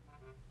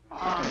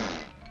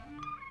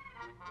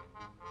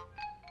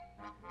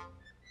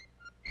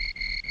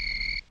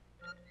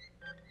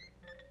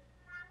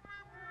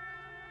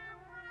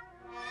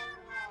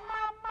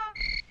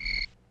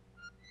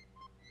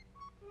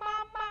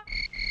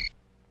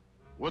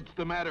 What's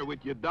the matter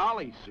with your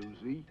dolly,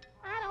 Susie?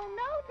 I don't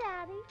know,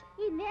 Daddy.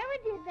 He never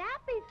did that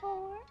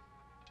before.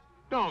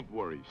 Don't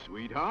worry,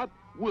 sweetheart.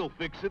 We'll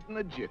fix it in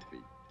a jiffy.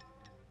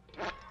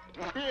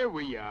 Here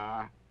we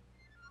are.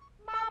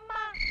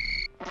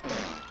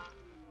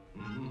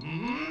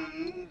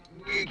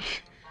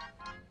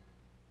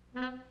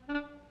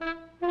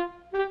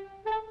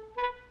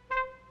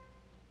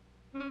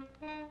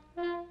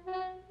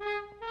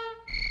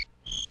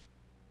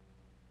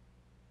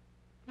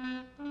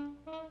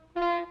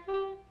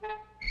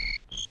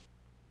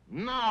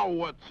 Now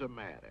what's the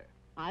matter?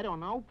 I don't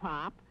know,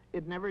 Pop.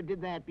 It never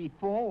did that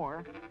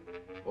before.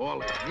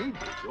 All it needs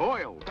is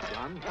oil,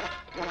 son.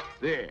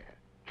 There,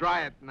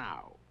 try it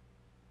now.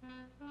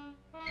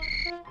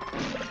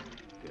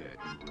 That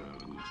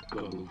rose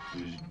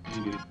gophers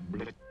did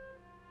it.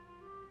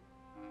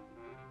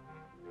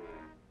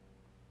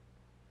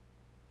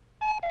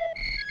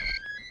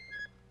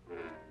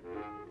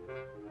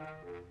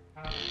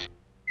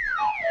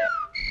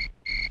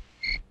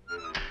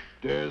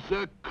 There's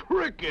a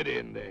cricket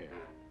in there.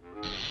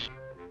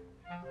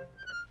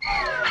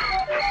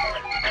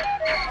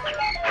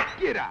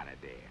 Get out of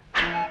there.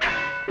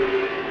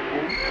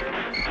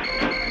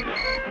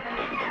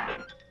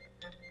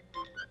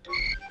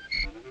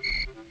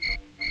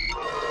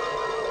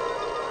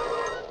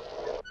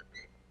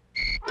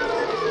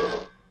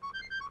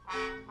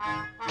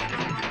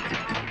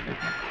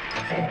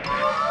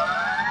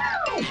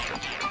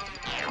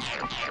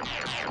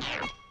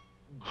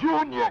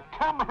 Junior,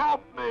 come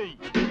help me.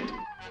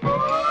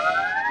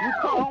 You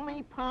call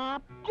me,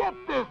 Pop? Get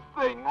this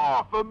thing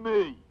off of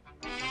me.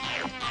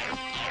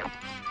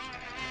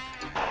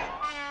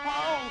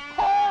 Oh,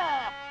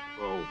 Pop!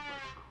 Oh,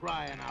 for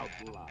crying out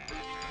loud.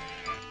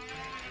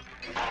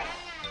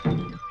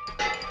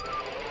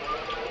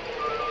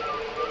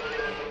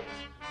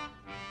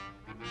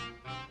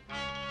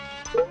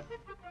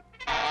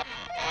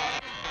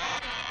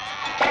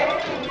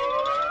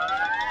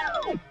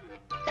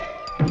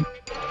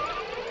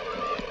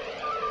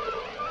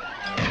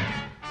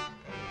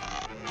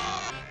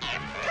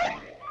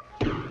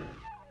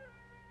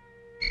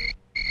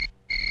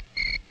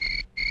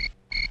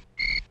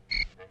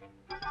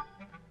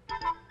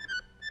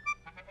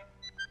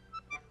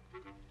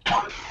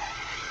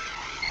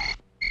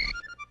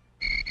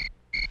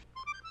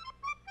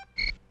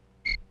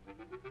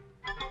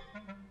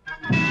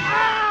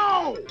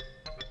 Ow!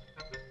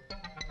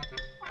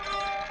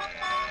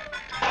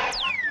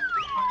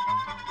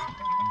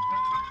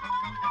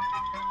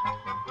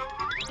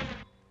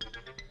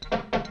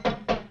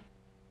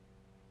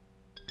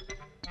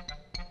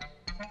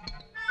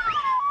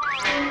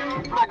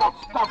 I got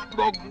stuffed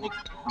leg, Nick.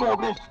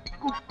 Flawless.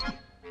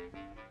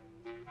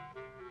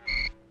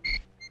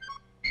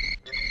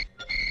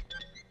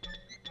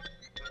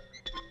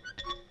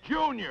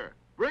 Junior,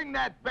 bring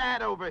that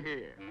bat over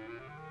here.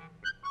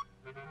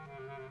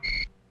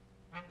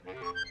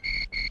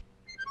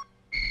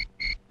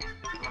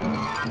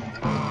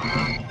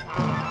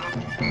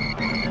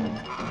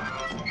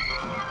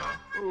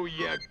 Oh,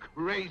 you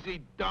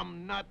crazy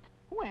dumb nut.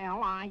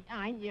 Well, I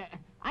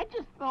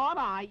just thought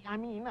I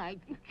mean,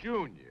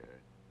 Junior,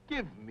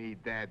 give me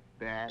that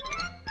bat.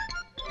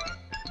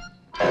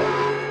 Get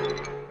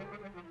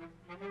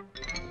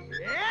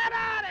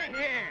out of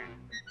here!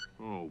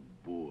 Oh,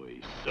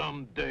 boy,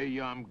 someday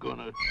I'm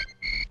gonna...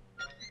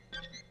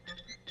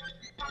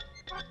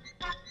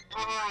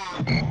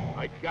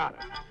 I got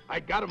him. I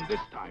got him this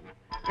time.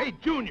 Hey,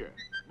 Junior,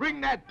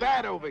 bring that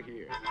bat over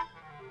here.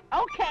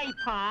 okay,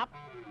 Pop.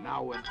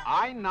 Now, when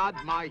I nod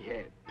my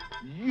head,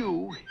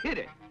 you hit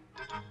it.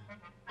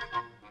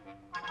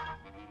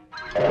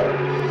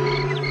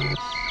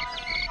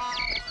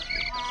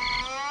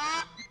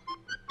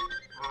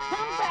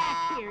 Come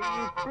back here,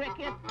 you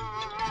cricket.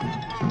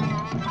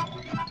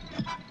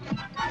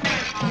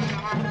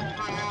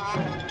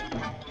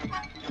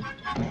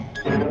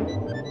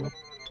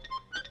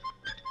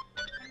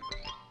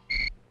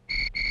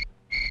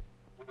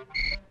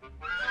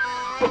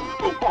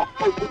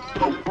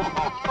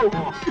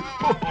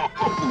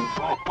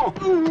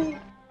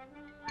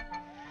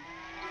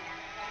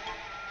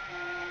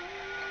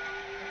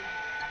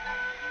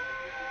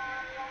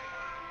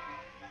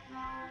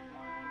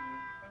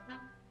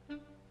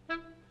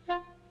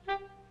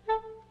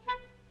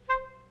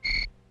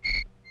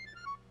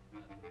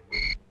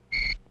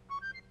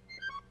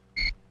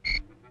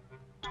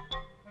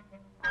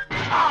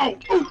 Ow!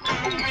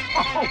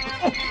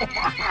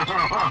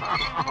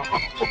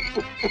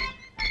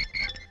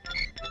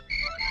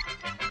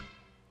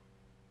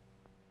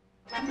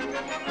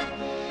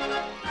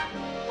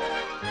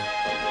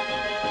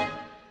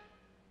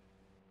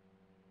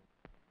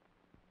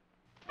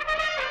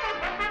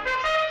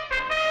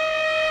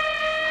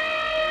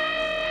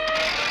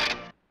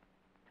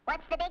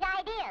 What's the big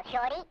idea,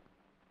 Shorty?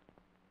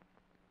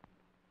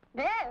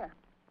 Boo!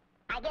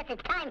 I guess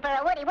it's time for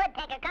a Woody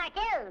Woodpecker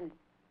cartoon.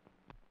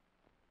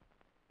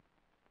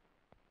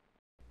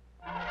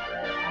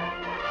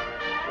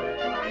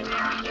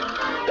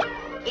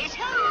 Guess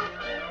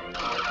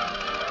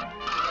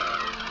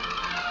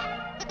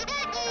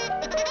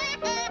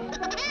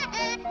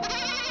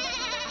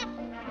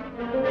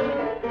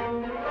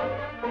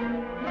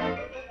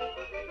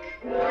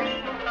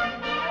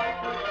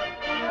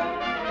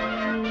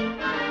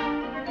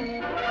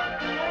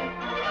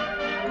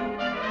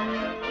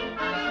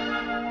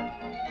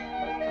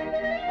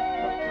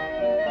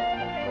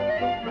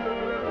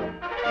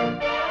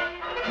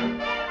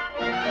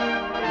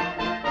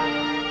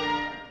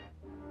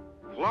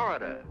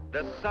Florida,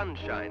 the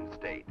Sunshine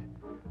State.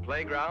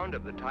 Playground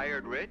of the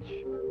tired rich,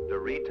 the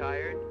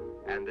retired,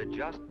 and the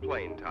just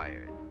plain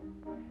tired.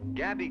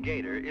 Gabby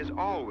Gator is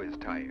always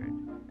tired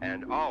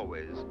and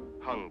always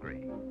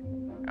hungry.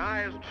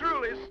 I is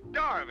truly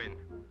starving.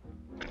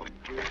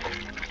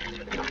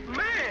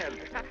 Man,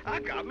 I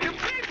got me a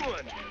big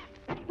one.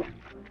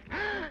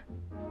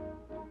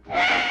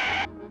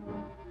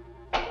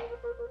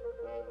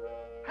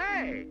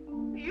 Hey,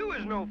 you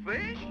is no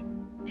fish.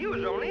 You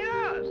is only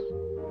us.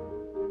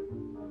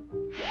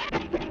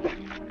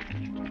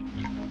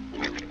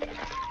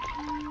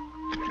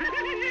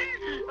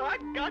 I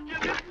got you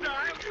this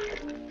time.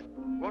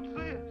 What's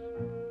this?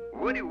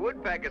 Woody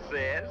Woodpecker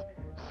says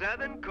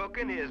Southern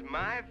cooking is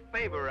my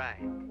favorite.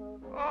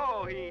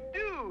 Oh, he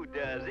do,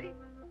 does he?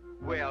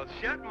 Well,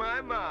 shut my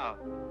mouth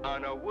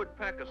on a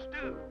woodpecker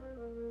stew.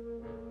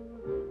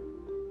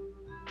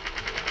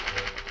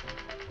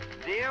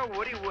 Dear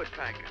Woody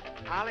Woodpecker,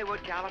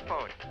 Hollywood,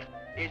 California,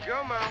 is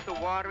your mouth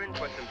a-watering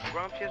for some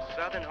scrumptious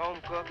Southern home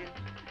cooking?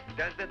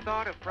 Does the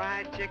thought of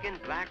fried chicken,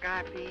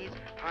 black-eyed peas,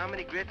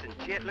 hominy grits, and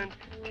chitlins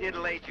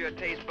titillate your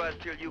taste buds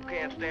till you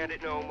can't stand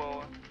it no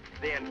more?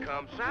 Then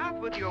come south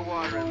with your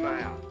watering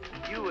mouth.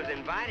 You was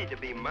invited to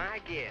be my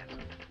guest.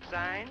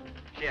 Signed,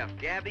 Chef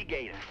Gabby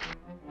Gator.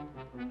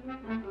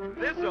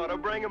 This ought to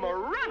bring him a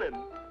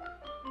running.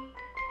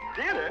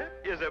 Dinner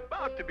is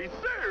about to be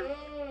served.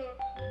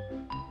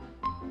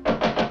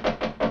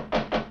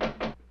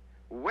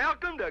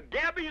 Welcome to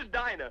Gabby's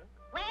Diner.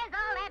 Where's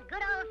all that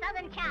good old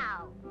Southern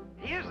chow?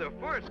 Here's the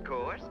first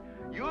course.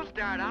 You'll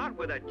start out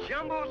with a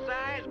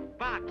jumbo-sized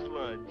box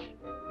lunch.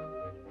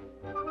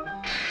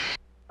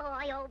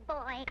 Boy, oh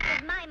boy,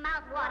 is my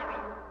mouth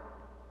watering.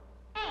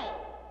 Hey,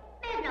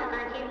 there's no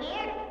lunch in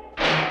here.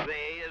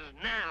 There is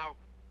now.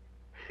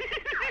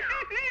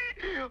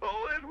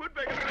 Oh, this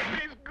woodpecker's gonna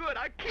taste good.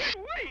 I can't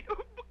wait.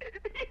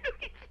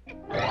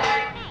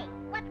 Hey,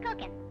 what's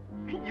cooking?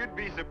 You'd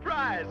be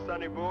surprised,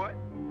 sonny boy.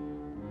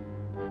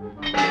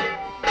 But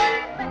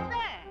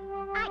sir,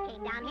 I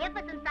came down here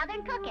for some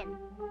Southern cooking.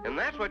 And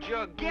that's what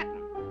you're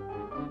getting.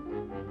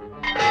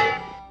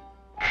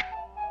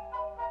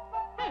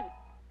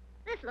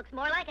 This looks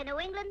more like a New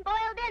England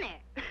boiled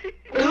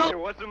dinner.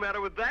 What's the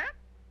matter with that?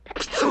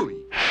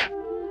 Phooey,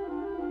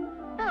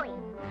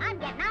 I'm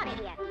getting out of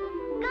here.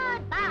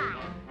 Goodbye.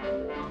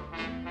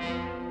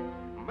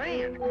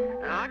 Man,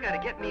 I gotta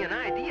get me an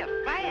idea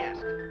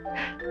fast.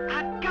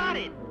 I got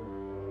it.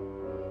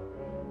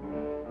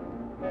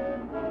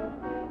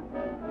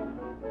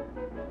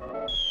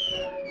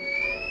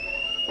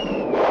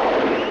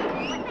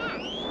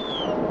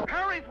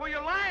 Hurry for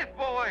your life,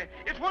 boy.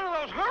 It's one of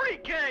those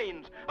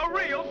hurricanes. A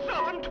real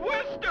Southern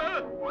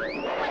twister. What'll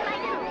I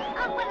do?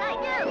 Oh, what'll I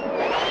do?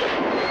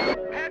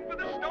 Head for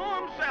the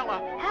storm cellar.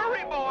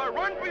 Hurry, boy.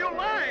 Run for your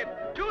life.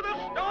 To the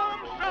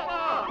storm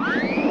cellar.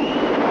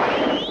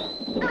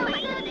 Oh, my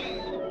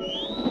goodness.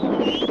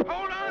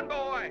 Hold on,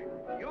 boy.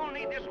 You'll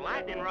need this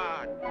lightning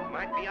rod.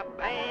 Might be a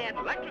bad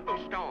electrical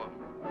storm.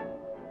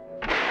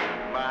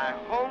 My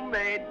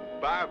homemade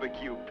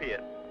barbecue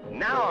pit.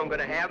 Now I'm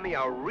gonna have me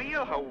a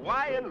real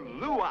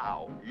Hawaiian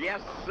luau.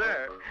 Yes,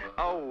 sir.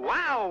 A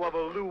wow of a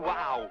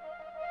luau.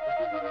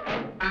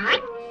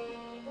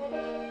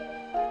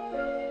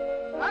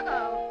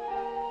 Uh-oh.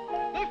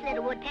 This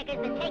little woodpecker's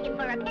been taken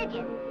for a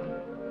pigeon.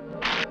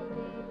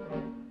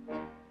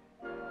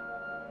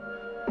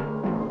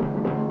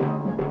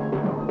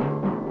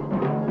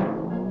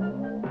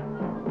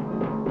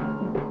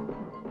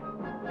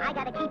 I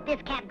gotta keep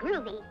this cat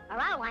groovy, or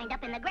I'll wind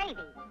up in the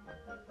gravy.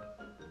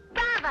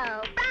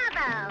 Bravo!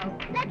 Bravo!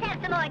 Let's have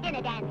some more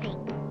dinner dancing.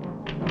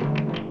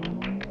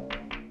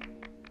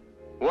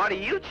 What are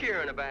you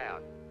cheering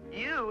about?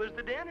 You is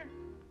the dinner.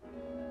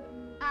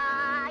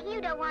 You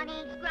don't want to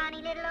eat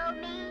scrawny little old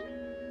me?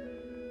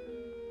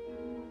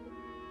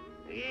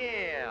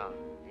 Yeah,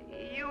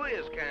 you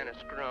is kind of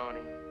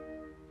scrawny.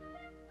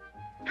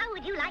 How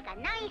would you like a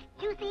nice,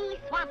 juicy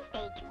swamp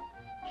steak?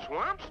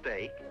 Swamp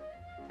steak?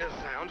 That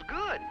sounds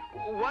good.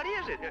 What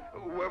is it?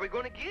 Where are we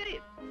going to get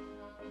it?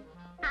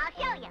 I'll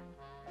show you.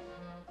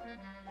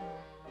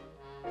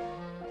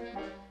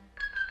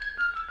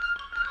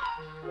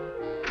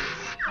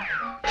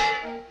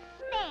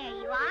 There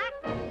you are.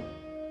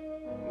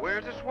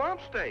 Where's the swamp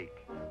steak?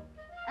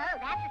 Oh,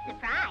 that's a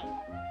surprise.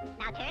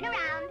 Now turn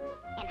around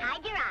and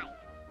hide your eyes.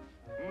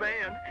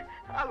 Man,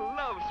 I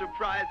love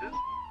surprises.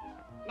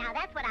 Now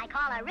that's what I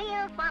call a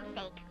real swamp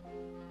steak.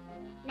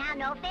 Now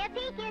no fair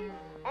peeking.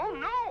 Oh,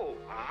 no,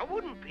 I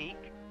wouldn't peek.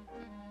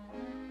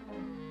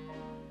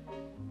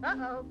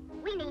 Uh-oh,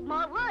 we need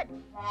more wood.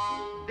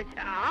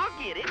 I'll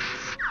get it.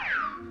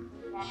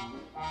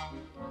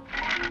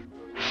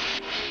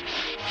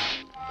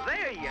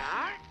 There you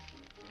are.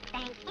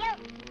 Thank you.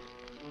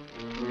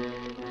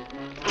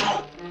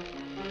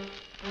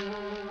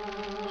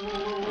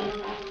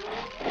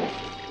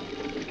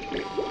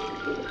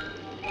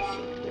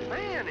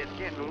 Man, it's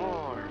getting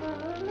warm.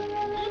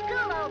 Keep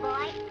cool, old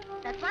boy.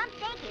 The swamp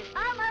steak is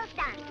almost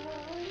done.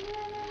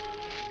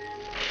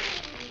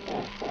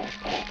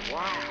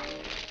 Wow,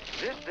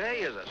 this day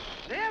is a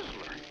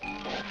sizzler.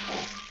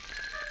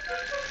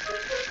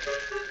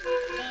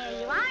 There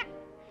you are.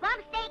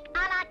 Swamp steak a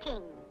la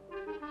king.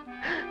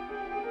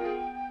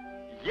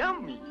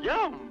 Yum,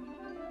 yum.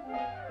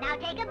 Now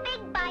take a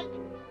big bite.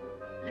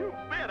 You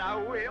bet I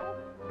will.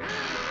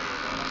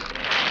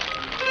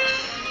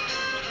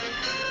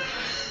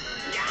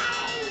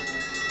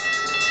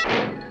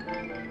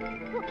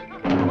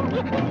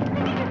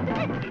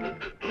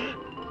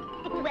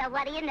 Well,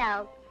 what do you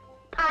know?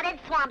 Potted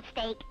swamp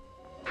steak.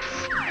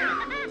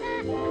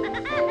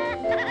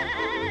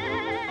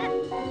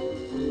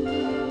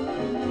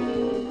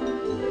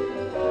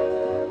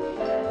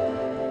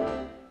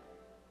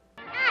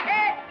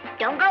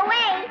 Don't go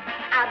away.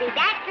 I'll be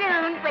back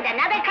soon with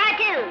another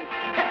cartoon.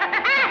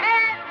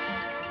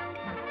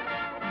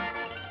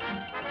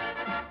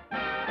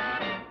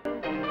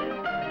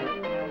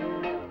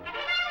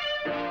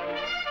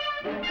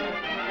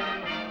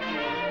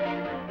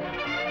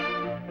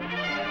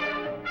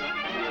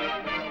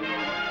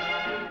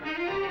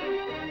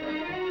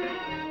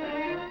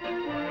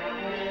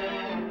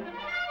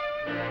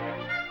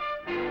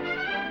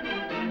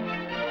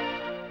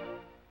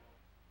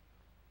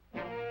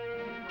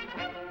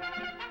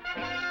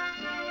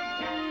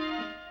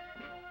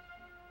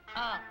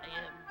 I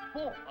am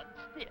bored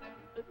still.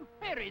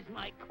 Where is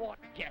my court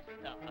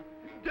jester?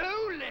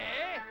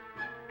 Dooley!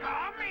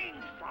 Coming,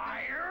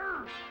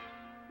 sire!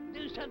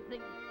 Do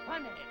something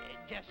funny,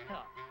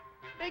 jester.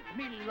 Make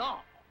me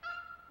laugh.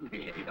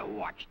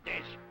 Watch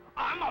this.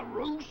 I'm a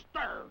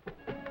rooster.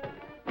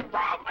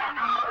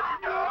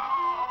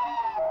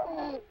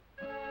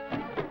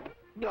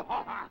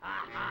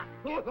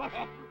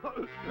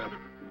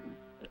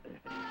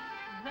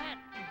 That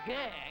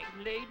gag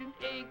laid an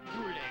egg,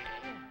 Dooley.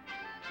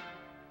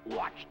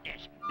 Watch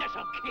this.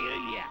 This'll kill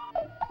you.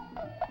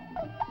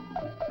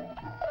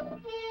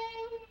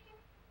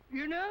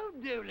 You know,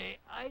 Dooley,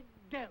 I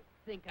don't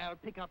think I'll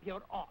pick up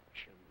your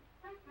auction.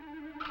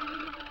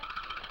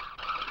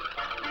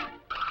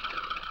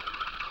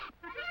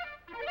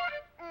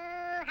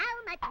 How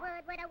much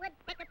wood would a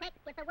woodpecker pick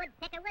if a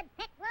woodpecker would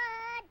pick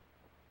wood?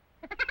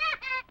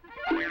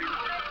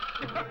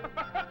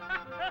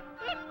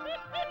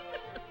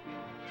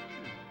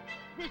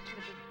 This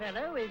little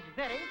fellow is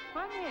very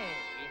funny.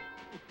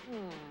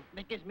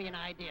 That gives me an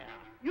idea.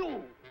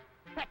 You,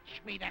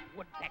 fetch me that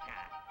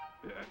woodpecker.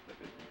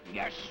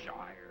 Yes,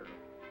 sire.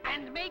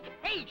 And make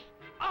haste,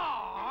 or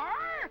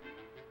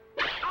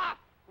off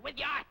with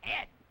your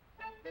head.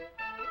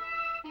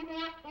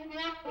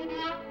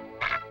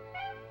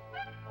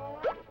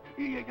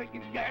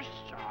 Yes,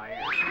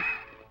 sire.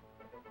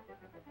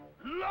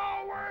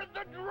 Lower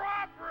the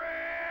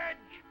drawbridge.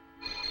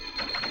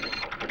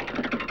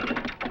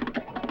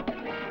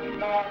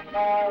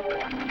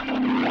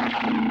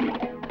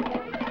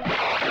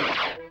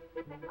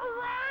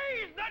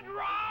 Raise the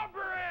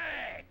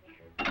drawbridge.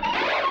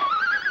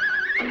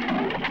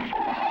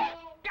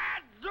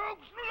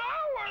 Gadzooks,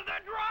 lower the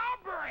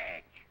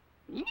drawbridge.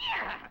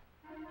 Yeah.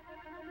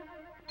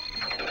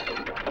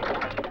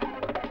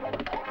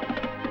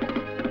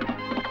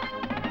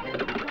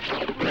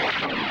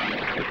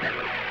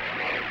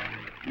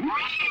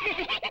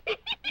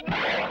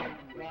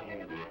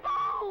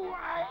 Oh,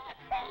 I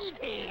hate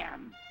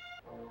him.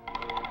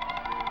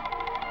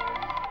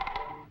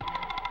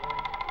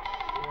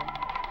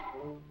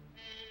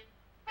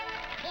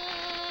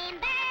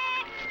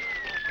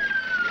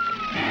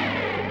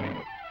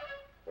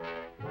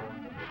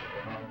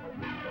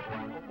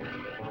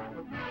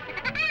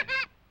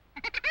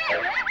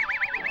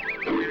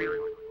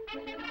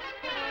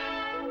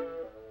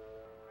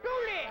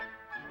 Dooley,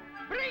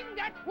 bring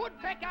that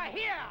woodpecker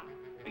here.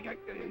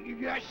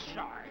 Yes,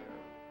 sire.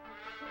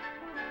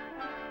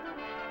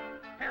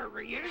 Here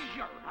he is,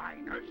 your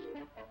highness.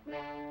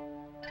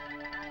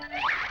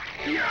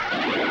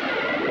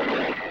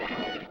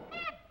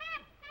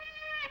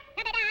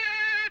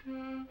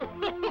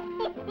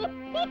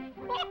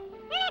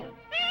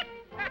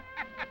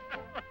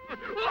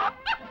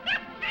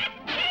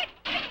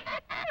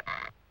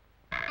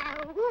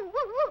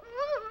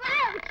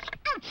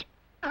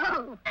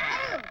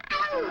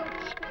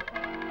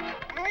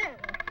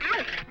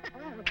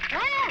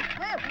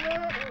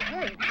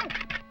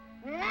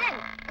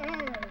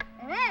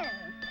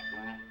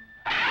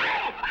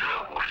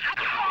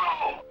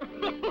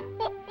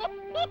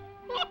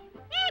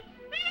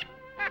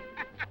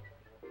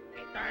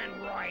 Stand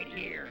right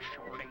here,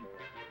 Shorty.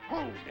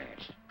 Hold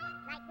this.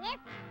 Like this?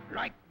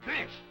 Like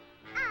this.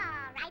 All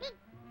righty.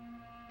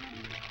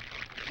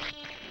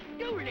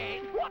 Dooley,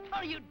 what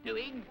are you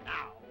doing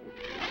now?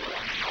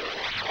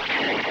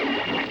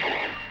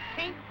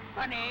 Ain't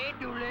funny,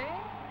 Dooley.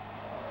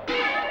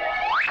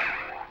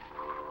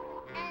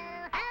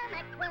 How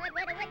much wood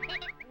would a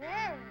woodpecker?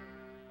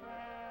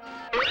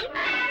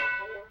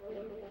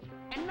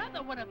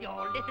 Another one of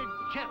your little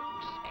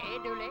jokes, eh,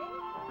 Dooley?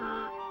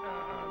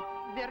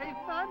 Very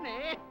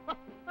funny.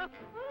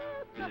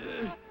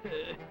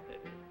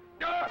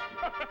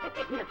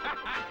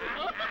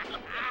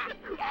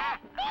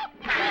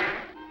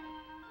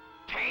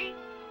 Tain't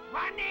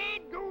funny,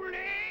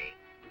 Dooley.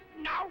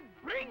 Now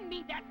bring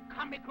me that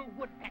comical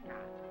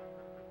woodpecker.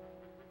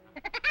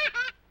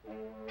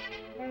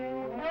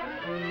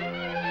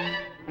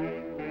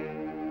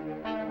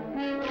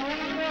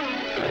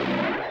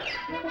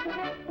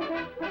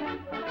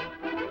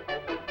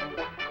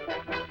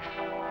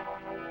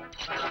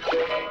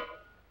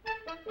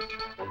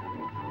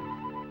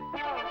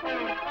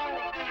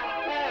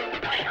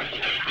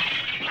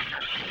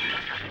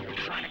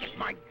 Trying to get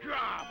my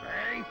job,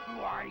 eh?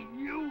 Why,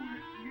 you...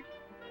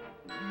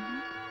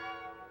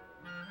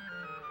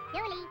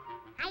 Dooley,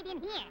 hide in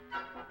here.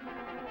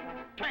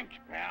 Thanks,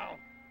 pal.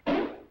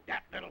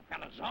 That little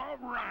fella's all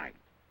right.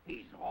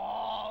 He's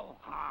all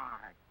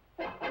hard.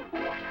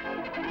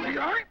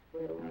 Yoink!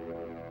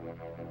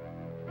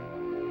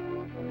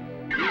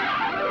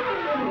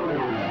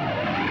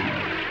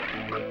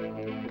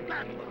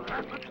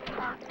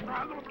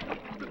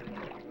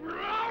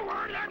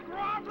 Lower the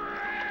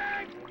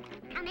drawbridge!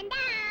 Coming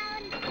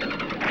down.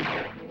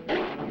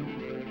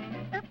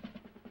 Oops,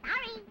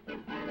 sorry.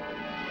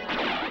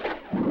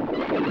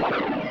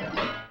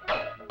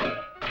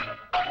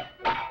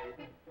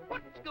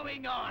 What's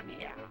going on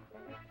here?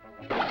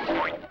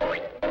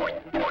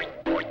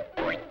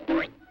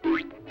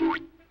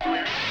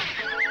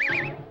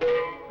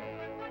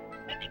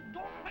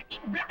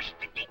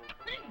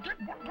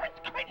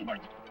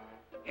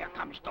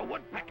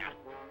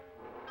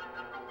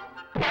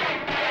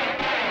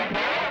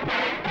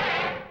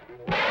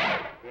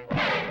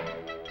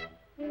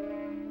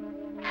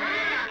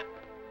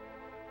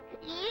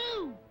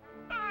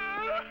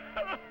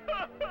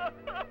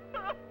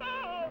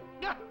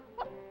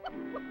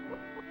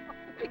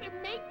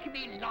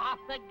 off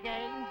the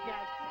game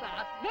just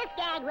This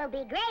gag will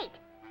be great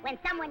when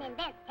someone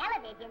invents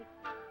television.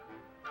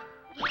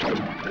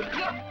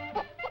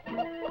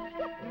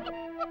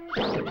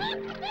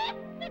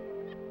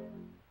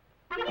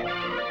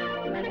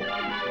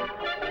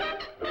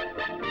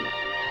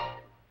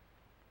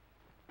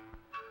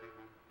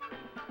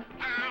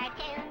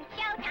 Cartoon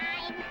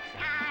showtime!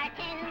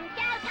 Cartoon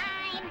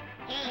showtime!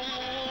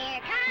 Here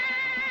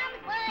comes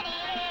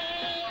Woody!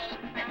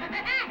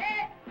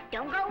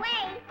 Don't go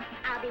away.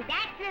 I'll be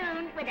back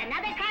soon with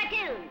another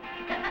cartoon.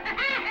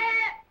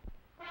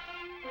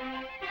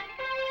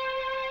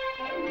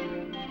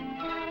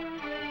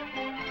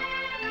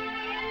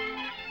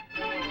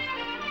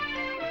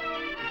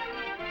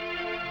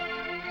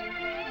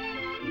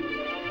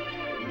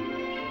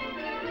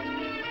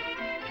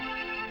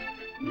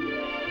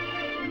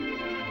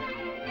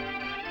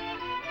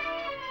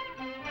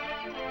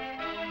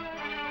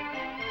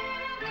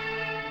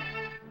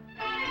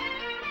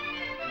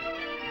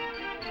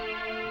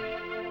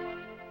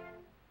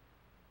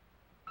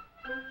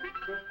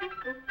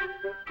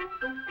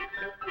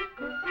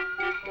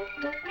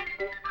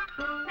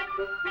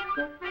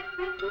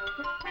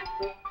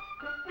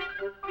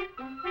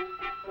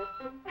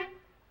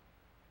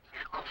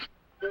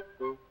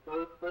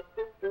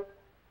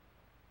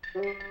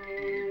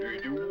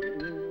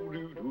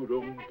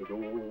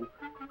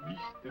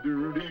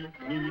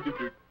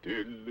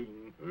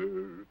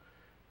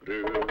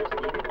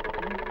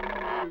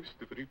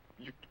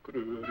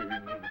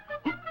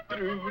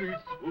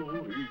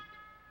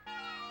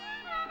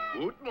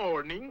 Good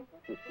morning.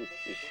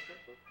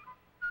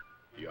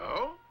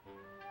 Yeah?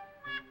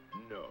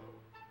 No.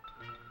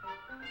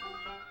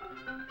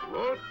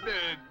 What the...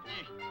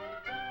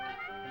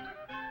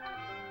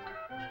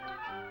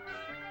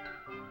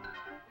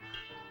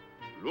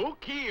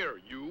 Look here,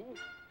 you.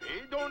 I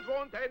don't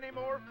want any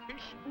more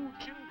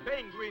fish-booching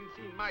penguins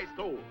in my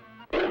store.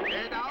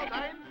 Get out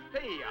and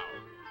stay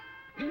out.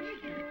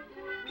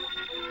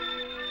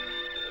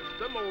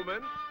 Just a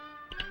moment.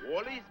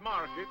 Wally's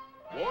Market.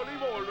 Wally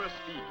Walrus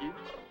speaking.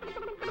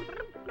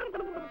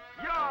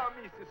 Yeah,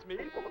 Mrs.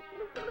 Smith.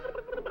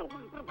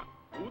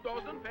 2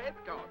 dozen fat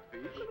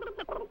codfish.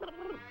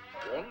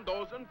 1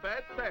 dozen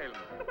fat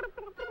salmon.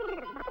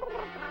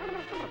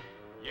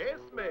 Yes,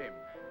 ma'am.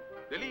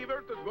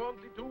 Delivered to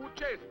 22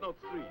 Chestnut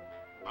Street.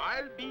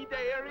 I'll be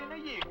there in a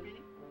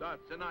jiffy.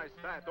 That's a nice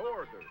fat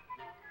order.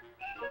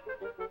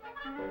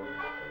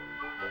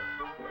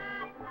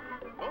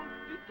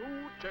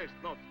 22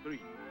 Chestnut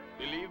Street.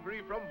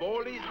 Delivery from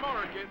Wally's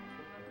Market.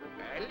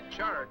 I'll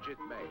charge it,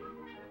 ma'am.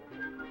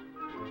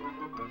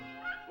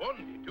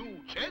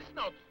 22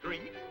 Chestnut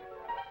Street?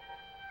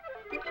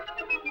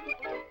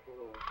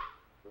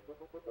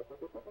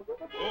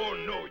 Oh,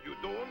 no, you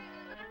don't.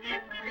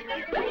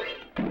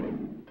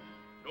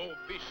 No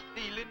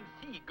fish-stealing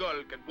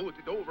seagull can put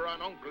it over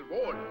on Uncle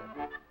Wally.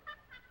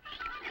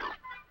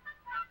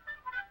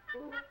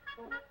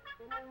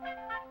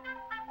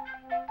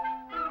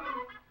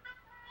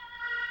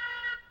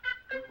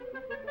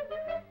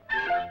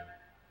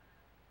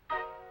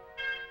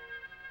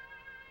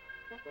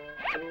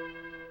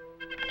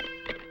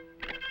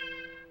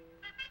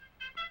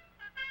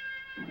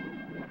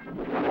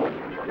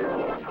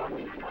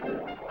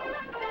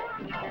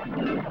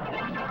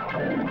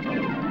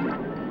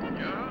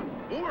 Yeah,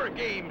 more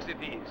games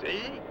it is,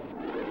 eh?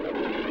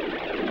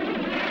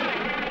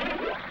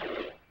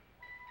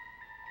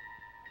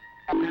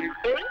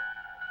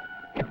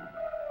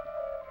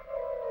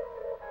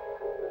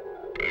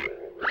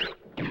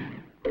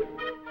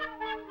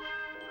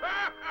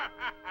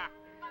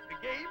 The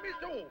game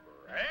is over,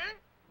 eh?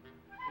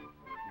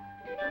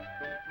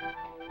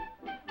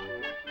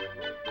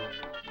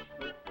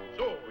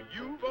 So,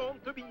 you want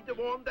to be the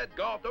one that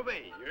got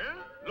away, eh?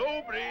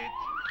 Low bridge.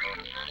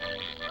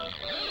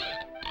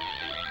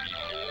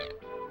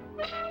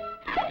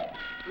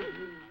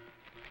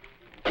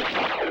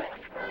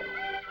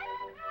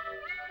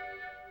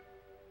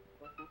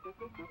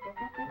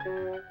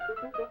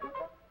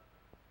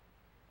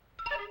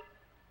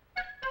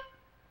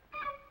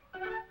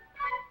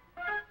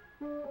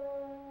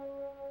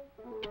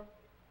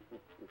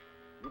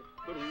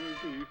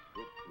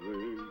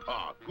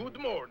 Ah, good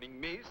morning,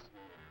 miss.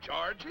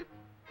 Charge it?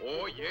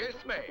 Oh, yes,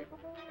 ma'am.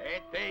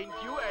 Thank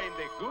you and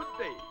a good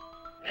day.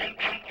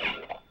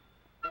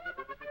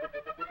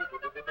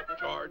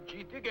 Charge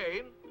it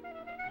again?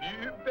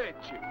 You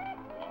betcha.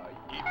 Why,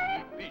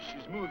 the fish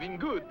is moving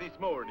good this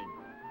morning.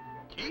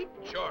 Keep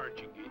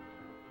charging it.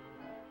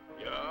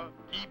 Yeah,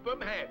 keep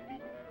 'em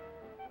happy.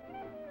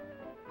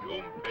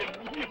 Don't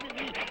believe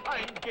me,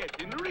 I'm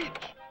getting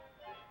rich.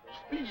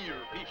 Spear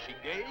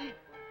fishing, eh?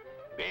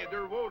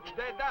 Better watch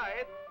that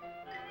diet.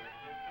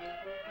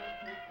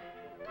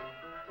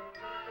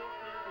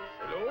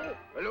 Hello?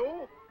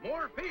 Hello?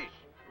 More fish!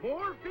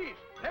 More fish!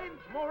 10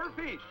 more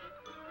fish!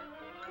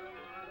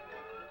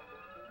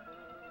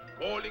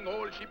 Calling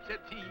all ships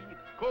at sea!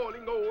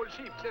 Calling all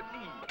ships at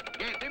sea!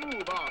 Get a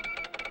move on!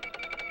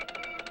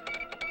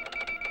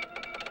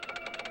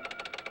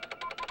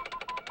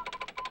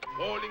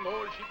 Calling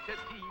all ships at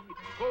sea,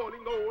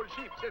 calling all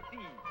ships at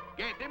sea.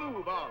 Get a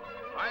move on.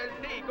 I'll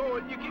take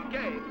all you can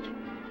catch.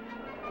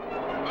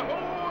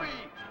 Ahoy!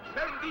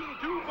 Sending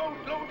 2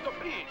 boatloads of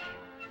fish.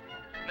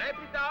 Snap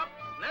it up,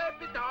 snap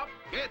it up.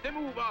 Get a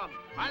move on.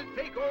 I'll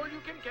take all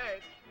you can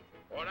catch.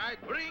 All right,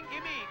 bring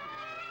him in.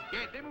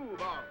 Get a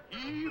move on.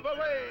 Heave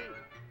away.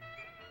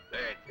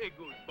 That's a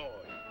good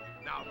boy.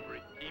 Now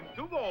bring him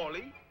to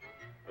Wally.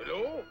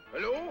 Hello?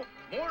 Hello?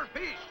 More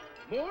fish.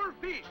 More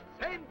fish.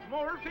 Send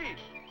more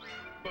fish.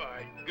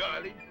 By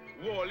golly,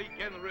 Wally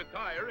can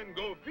retire and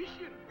go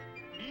fishing.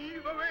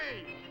 Heave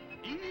away.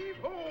 Heave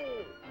ho.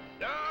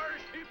 There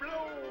she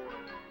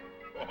blows.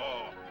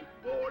 Oh,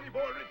 Wally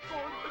Wallet's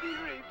going to be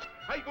rich.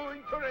 I'm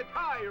going to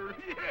retire.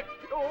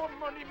 Oh,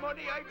 money,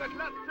 money. I got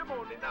lots of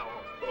money now.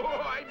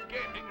 Oh, I'm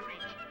getting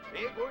rich.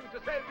 They're going to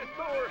sell the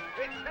store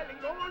and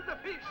selling all the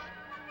fish.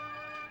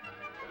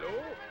 Hello?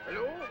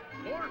 Hello?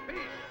 More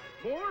fish.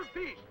 More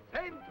fish.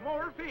 Send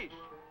more fish.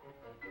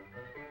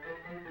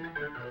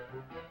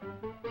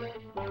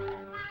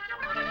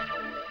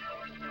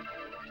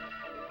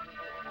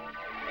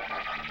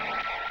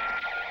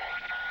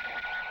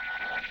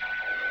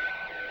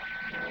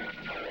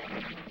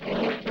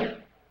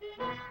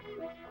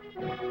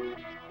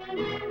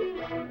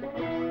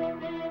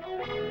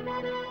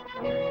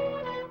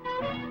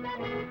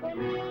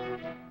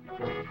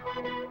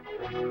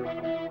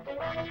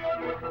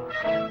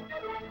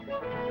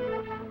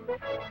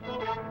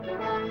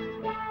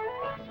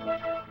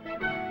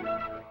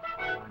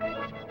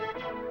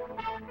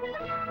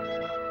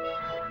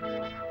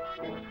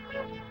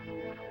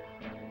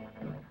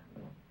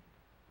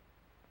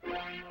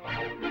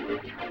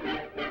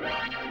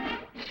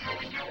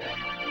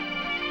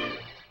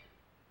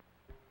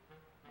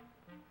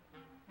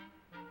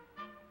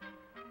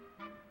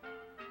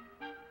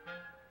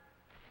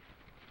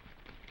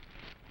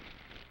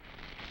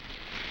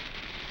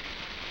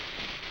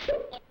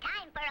 It's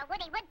time for a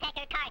Woody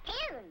Woodpecker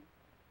cartoon.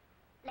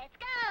 Let's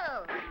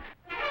go.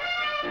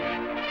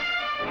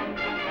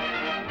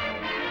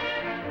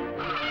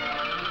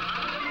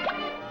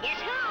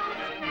 Guess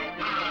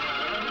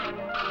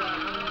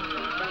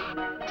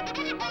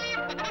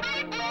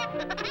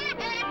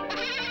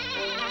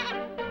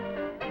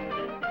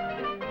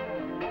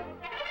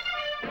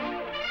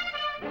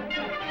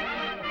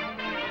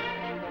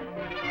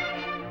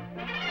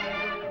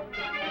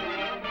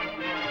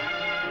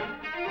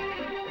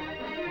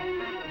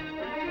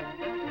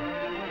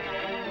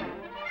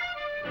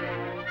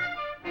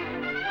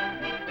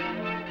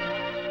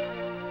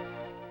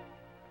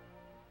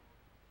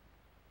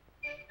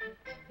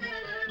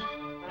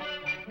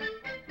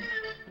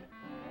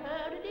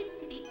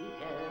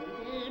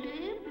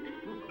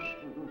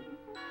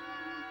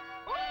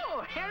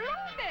Oh, hello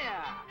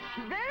there.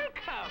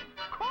 Welcome.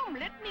 Come,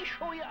 let me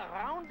show you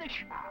around the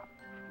shop.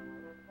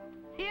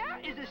 Here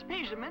is a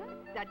specimen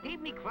that gave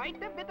me quite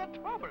a bit of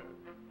trouble.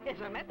 As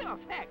a matter of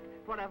fact,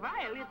 for a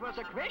while it was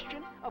a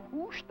question of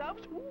who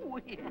stuffs who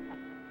here.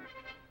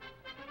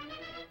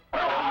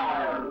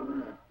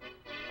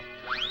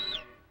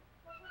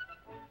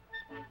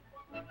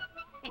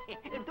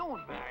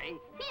 Don't worry,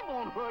 he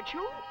won't hurt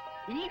you.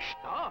 He's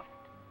stuffed.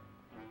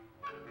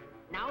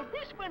 Now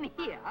this one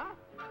here,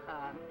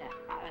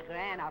 I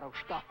ran out of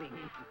stuffing.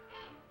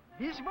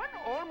 This one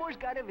almost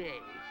got away.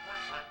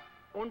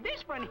 On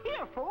this one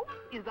here, folks,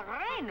 is a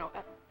rhino.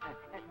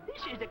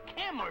 This is a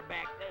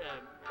camelback,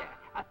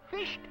 a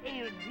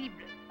fish-tail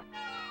zebra.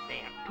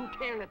 There, to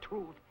tell the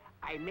truth,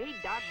 I made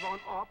that one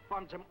up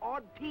from some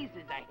odd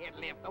pieces I had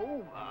left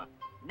over.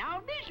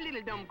 Now this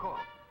little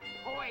dumbcock,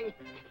 boy,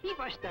 he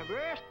was the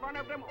worst one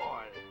of them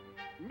all.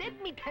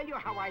 Let me tell you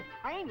how I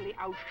finally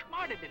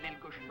outsmarted the little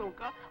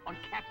gestunker and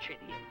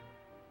captured him.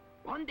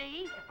 One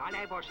day, while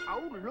I was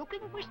out looking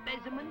for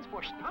specimens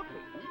for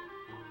stuffing...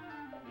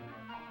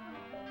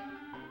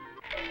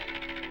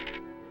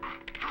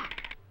 Aha!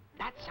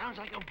 That sounds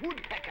like a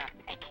woodpecker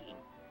pecking.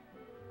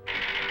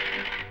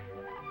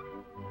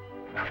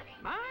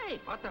 My,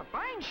 what a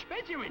fine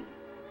specimen!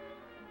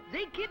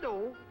 Say,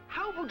 kiddo,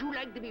 how would you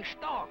like to be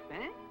stuffed,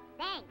 eh?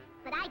 Thanks,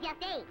 but I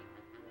just ate.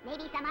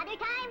 Maybe some other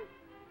time?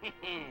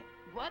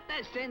 What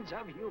a sense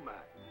of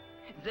humor.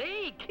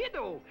 Say,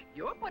 kiddo,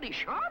 you're pretty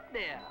sharp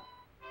there.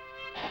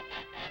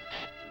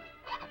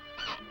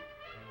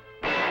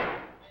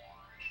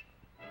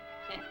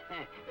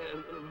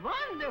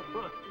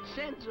 Wonderful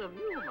sense of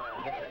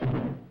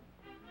humor.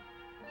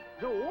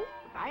 So,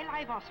 while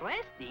I was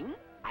resting,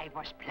 I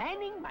was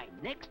planning my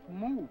next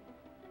move.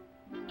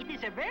 It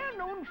is a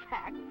well-known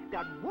fact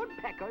that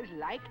woodpeckers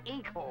like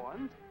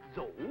acorns,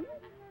 so...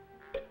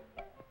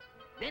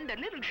 Then the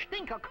little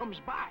stinker comes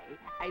by,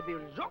 I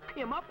will zuck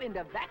him up in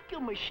the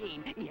vacuum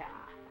machine. Yeah.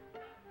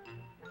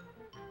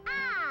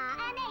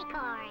 Ah, an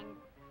acorn.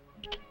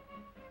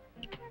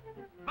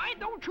 Why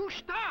don't you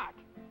start?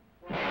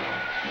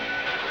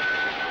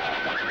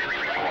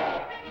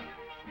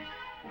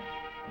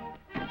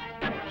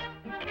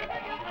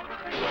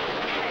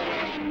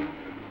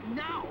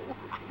 Now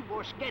I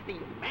was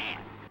getting mad.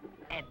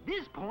 At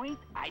this point,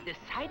 I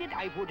decided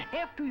I would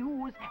have to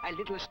use a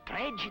little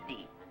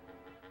strategy.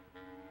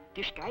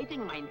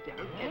 Disguising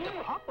myself as a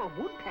proper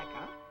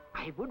woodpecker,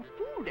 I would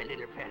fool the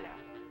little fella.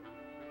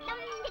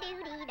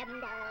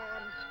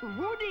 Dum-de-doo-dee-dum-dum.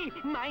 Woody,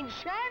 my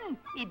son,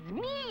 it's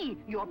me,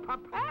 your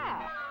papa.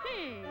 I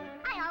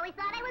always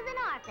thought I was an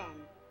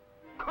orphan.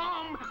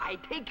 Come, I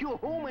take you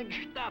home and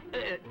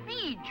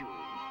feed you.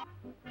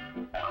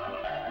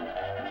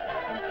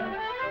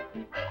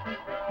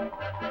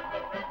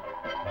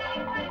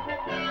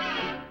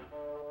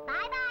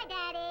 Bye-bye,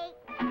 Daddy.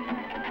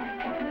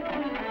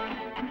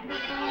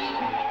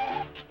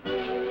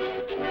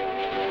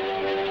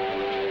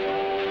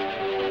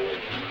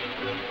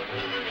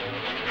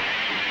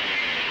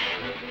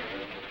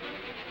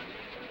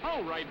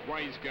 All right,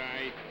 wise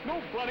guy.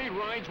 Nobody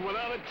rides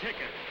without a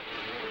ticket.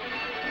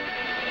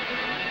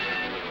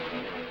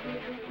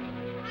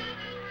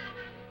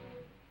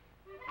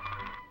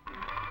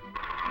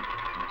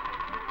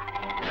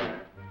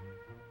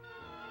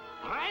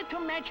 Try to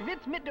match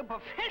wits with the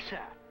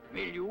professor, will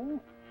you?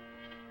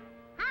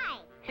 Hi.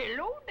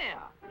 Hello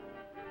there.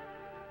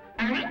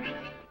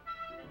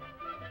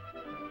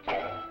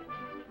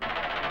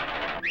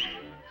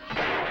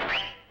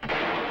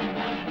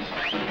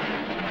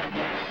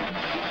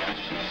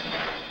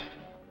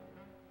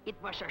 It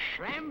was a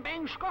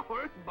slam-bang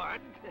score,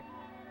 but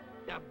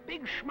the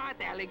big smart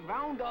aleck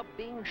wound up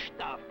being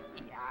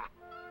stuffed, yeah.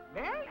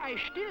 Well, I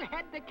still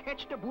had to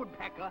catch the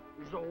woodpecker,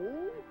 so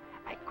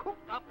I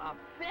cooked up a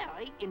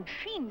very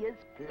ingenious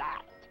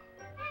plot.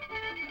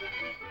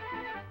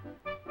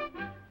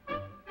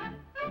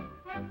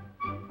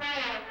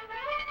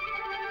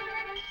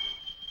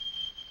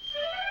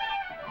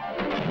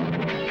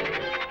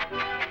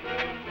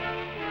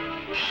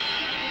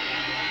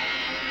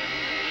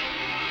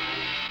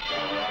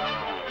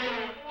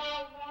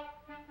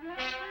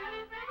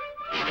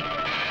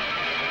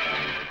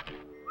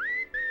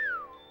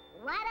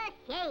 What a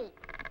shape.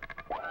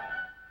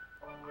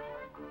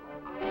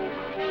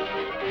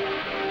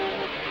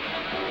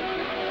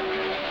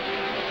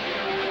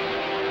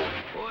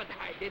 But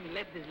I didn't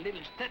let this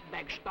little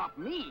setback stop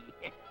me.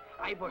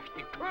 I was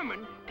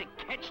determined to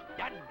catch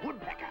that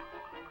woodpecker.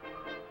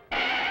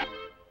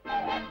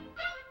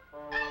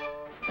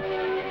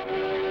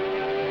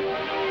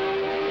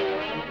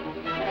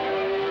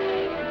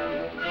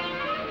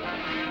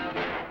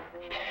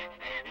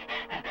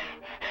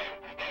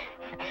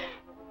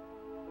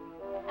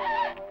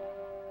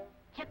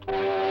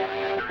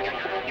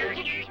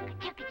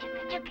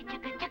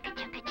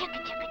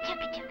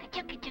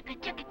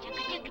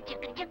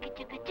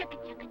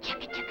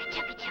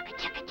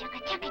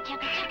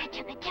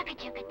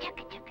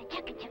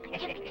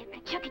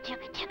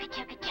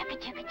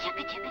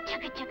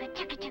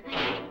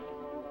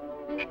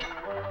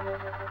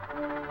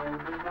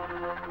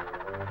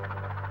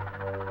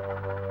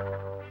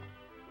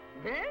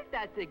 Well,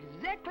 that's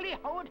exactly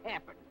how it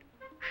happened.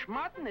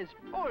 Smartness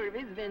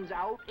always wins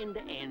out in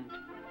the end.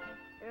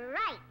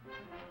 Right.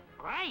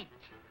 Right.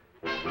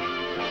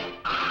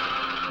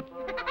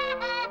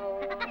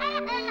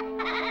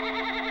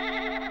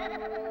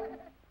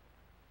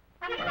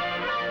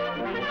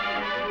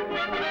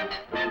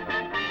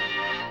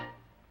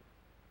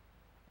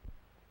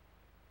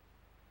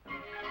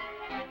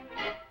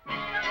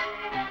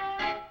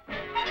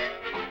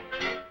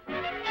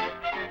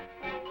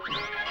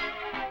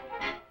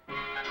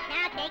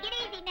 Now take it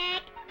easy,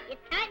 Mac.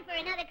 It's time for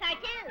another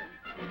cartoon.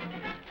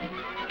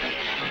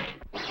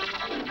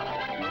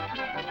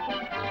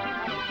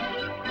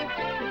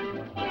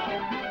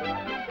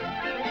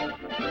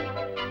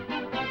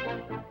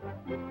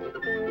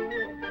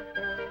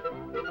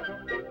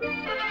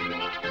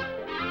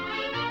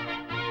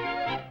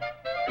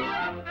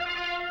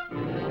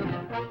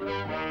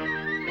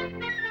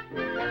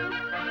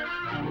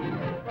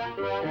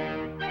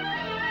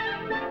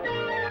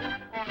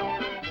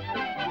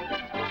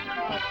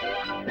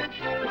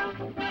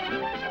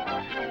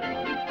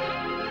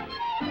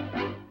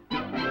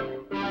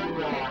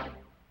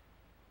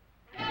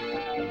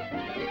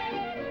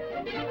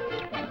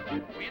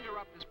 We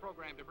interrupt this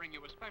program to bring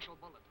you a special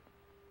bulletin.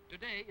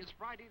 Today is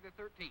Friday the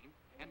 13th,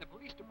 and the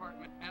police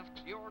department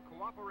asks your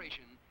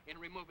cooperation in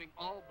removing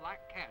all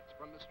black cats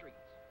from the streets.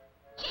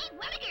 Gee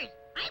willikers,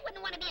 I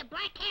wouldn't want to be a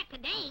black cat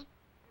today.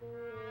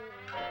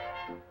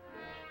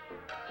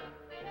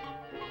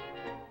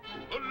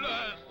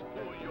 Alas,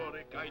 poor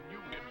Yorick, I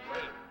knew him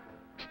well.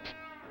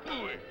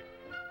 Phooey,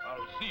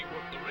 I'll see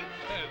what the Ritz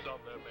has on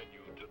their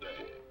menu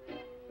today.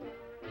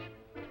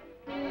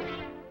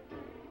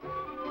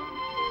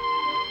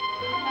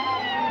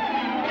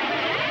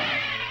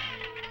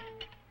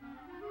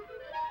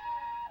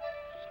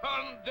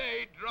 Sunday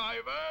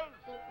drivers,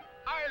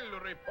 I'll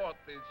report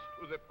this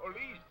to the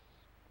police.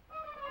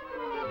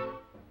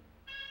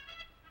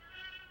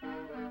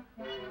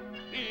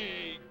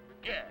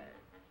 Egad,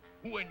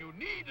 when you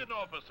need an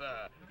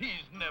officer,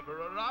 he's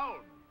never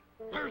around.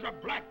 There's a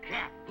black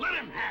cat. Let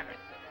him have it.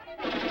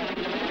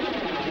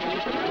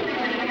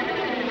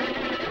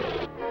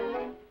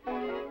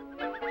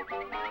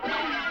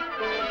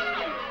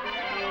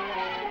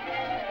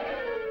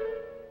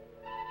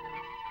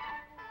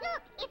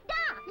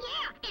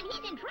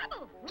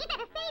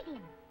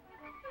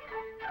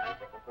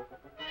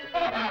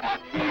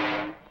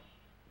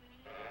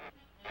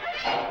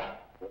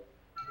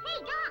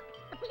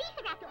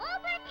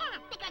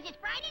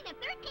 Friday the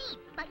 13th,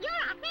 but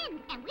you're our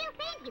friends, and we'll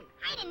save you.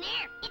 Hide in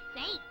there. It's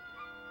safe.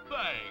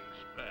 Thanks,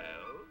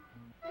 pal.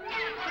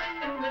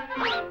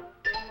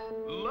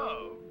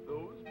 Love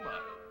those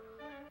mice.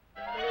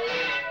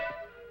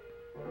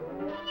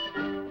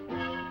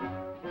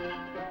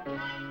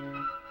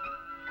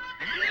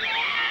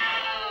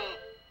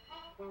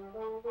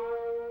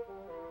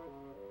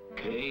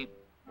 Keep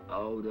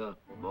out of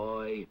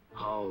my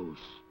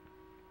house.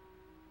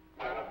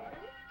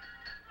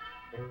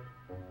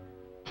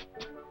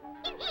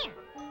 In here.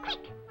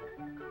 Quick.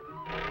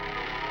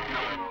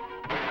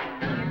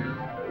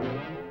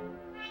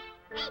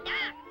 Hey,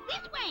 Doc.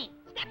 This way.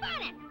 Step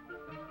on it.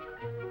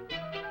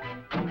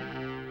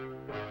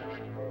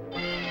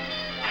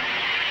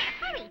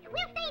 Hurry.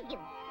 We'll save you.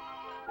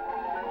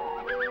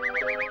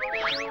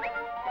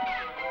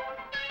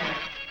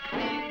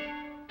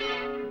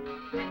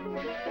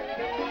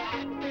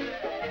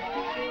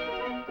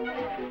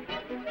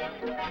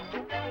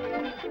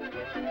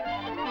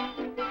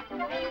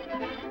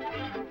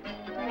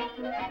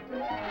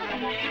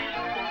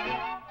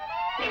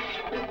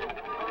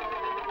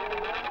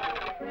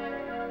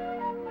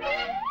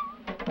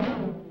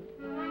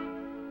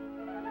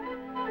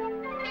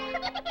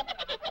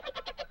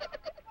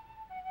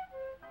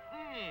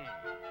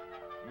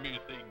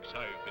 Methinks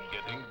I've been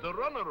getting the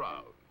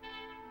runaround.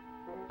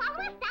 Follow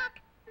us, Doc.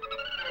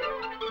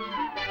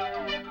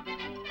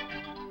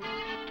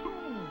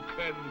 Two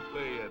can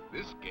play at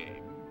this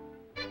game.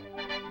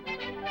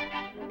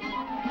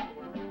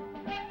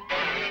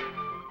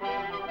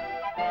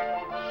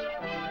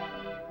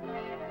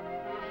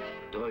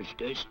 Does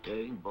this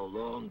thing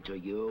belong to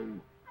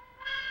you?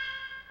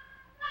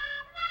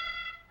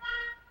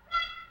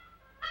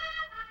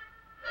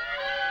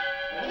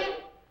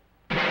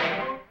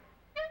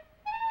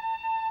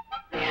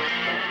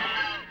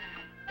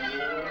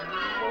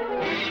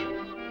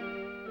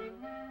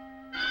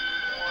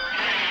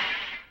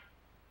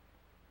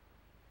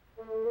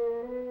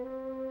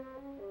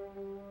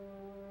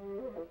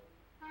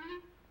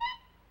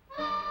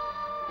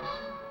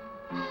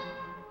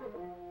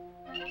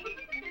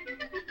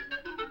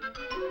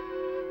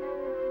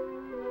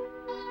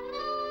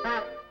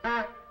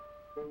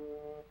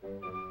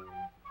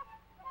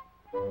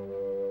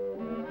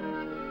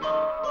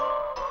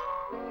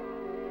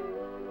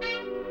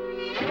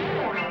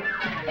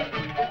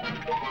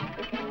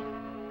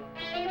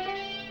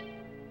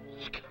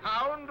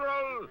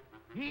 Scoundrel!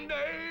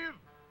 Knave!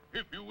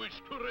 If you wish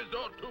to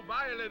resort to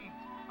violence,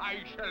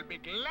 I shall be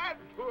glad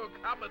to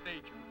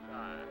accommodate you,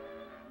 sire.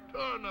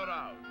 Turn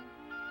around.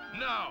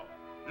 Now,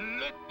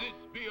 let this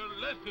be a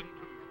lesson to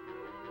you.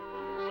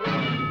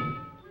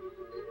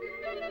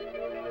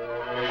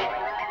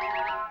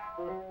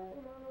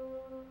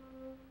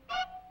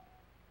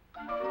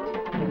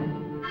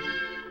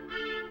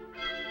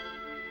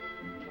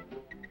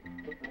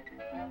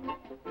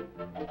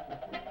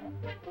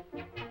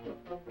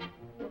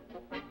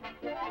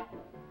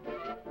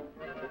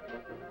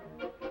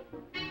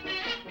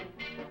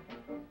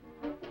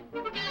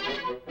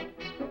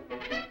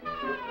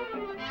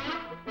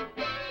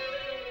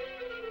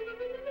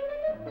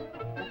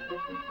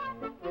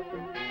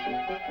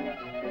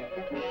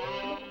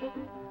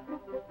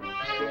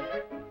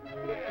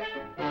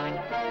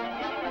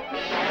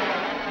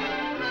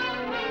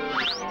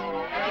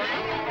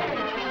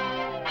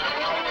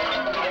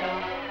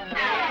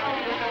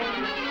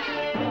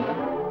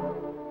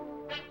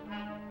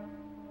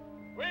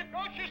 We've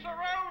got you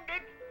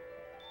surrounded.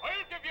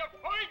 I'll give you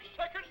 5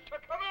 seconds to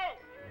come out.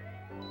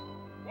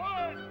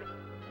 1,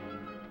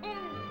 2,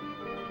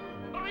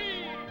 3,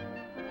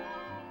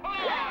 4,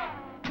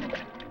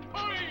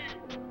 5.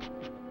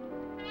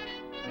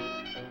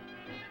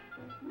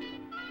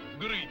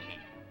 Greetings,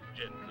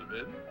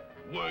 gentlemen.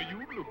 Were you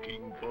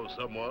looking for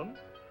someone?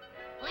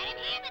 Let him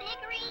have it,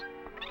 Hickory.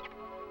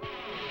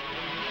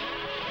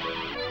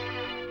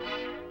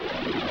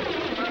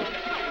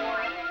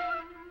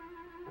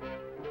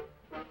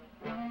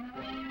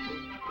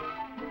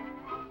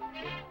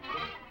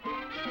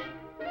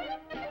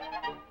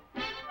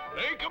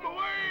 Take him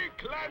away,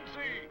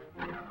 Clancy!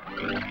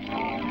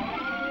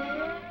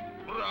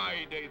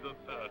 Friday the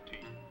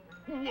 13th.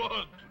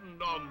 What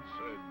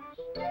nonsense!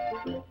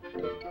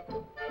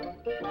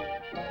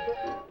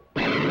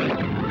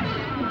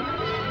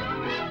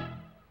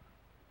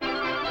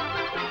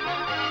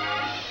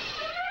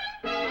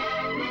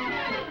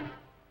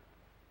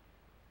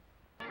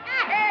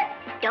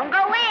 Don't go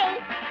away.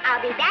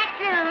 I'll be back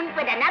soon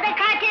with another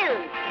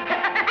cartoon.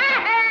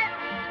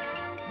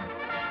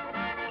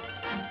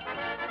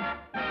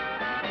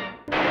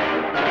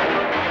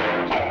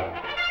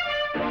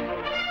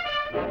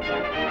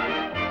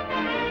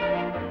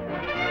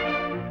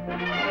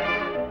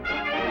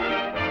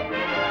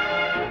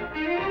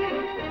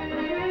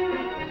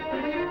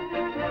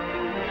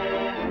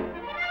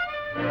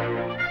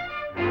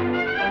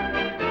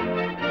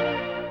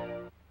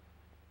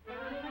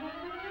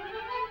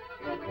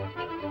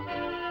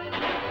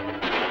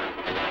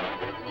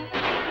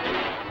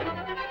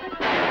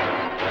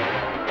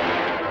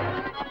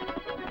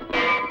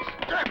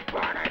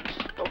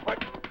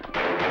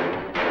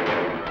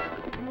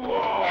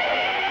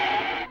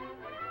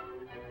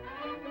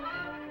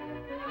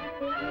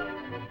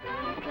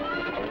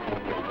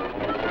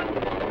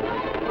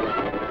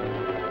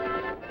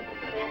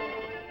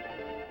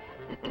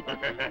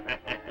 Yahoo!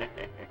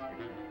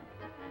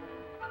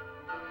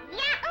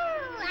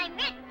 I'm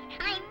rich!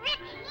 I'm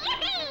rich!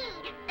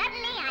 Yippee!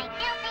 Suddenly I'm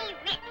filthy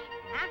rich!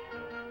 Huh?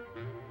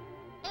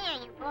 Here,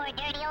 you poor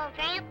dirty old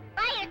tramp.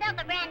 Buy yourself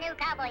a brand new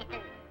cowboy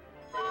suit.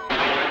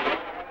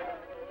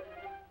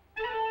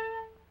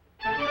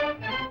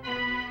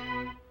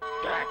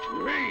 That's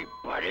me,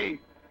 buddy.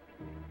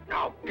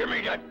 Now give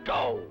me the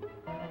dough.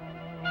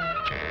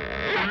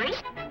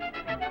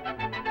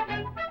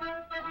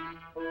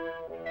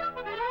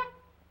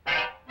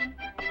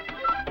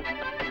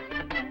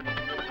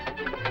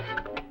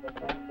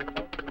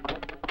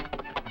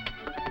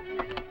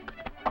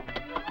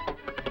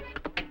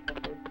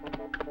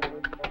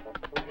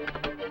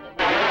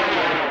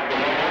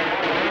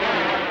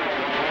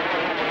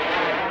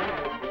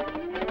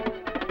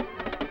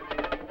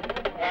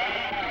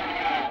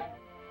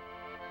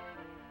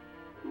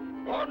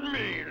 Pardon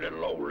me,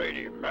 little old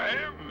lady,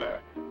 ma'am.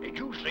 Did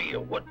you see a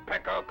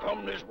woodpecker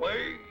come this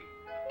way?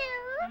 No.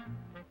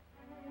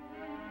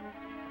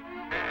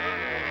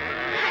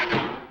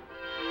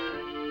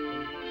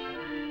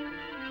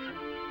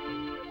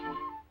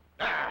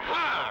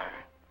 Aha!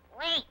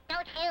 Wait,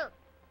 don't shoot.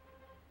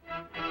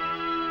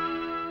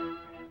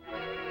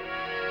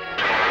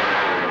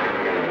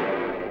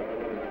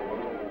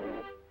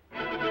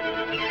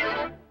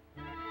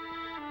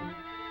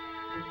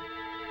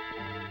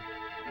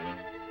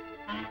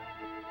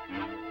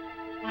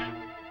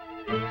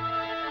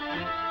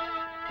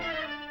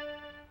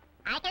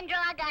 I can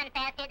draw a gun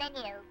faster than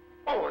you.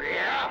 Oh,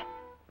 yeah?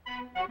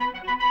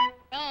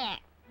 There.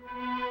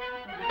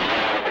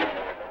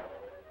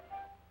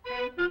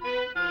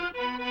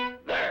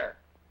 There.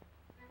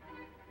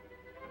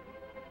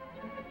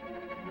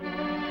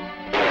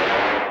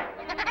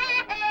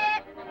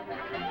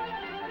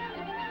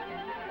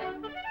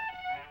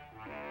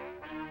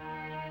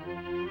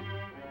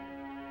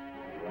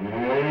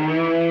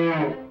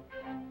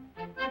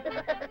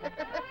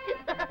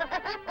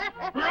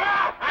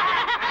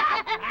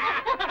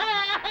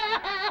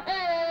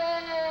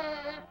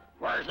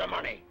 Where's the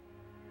money?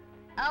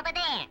 Over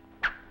there.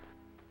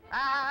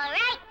 All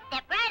right,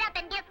 step right up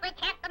and guess which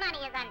hat the money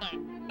is under.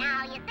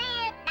 Now you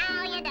see it,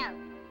 now you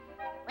don't.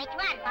 Which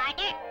one,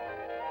 partner?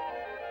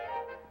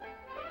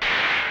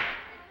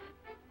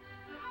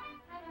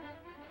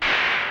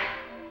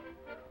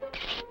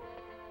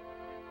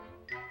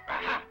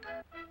 Aha!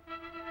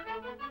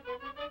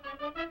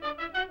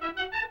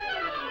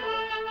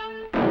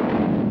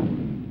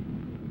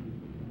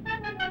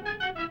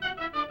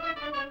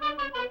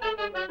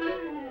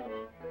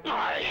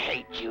 I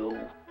hate you.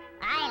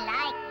 I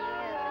like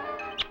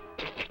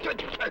you.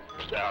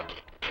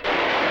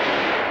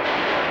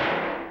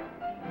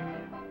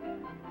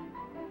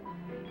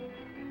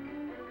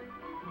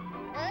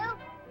 Who?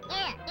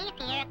 Yeah, he's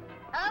here.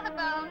 Hold the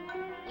phone.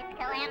 It's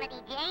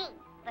Calamity Jane.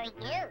 For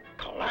you.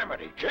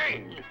 Calamity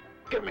Jane?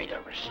 Give me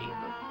the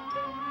receiver.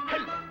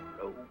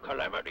 Hello,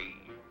 Calamity.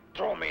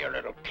 Throw me a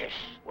little kiss,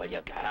 will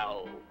you,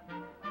 gal?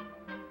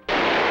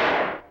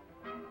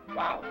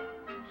 Wow,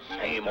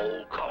 same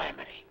old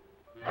Calamity.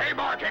 Hey,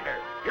 bartender,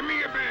 give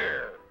me a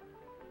beer.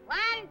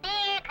 One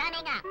beer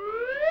coming up.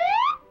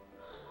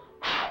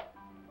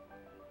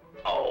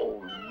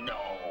 Oh,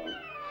 no.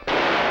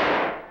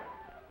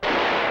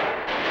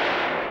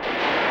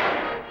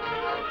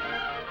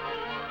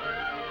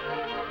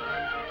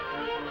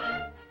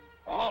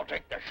 I'll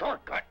take the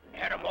shortcut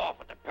and head him off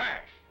at the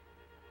pass.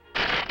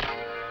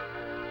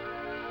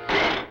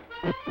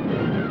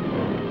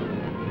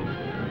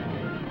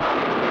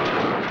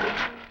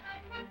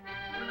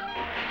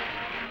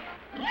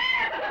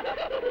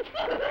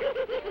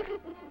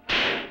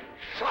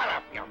 Shut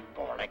up, you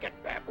four-legged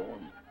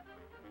baboon.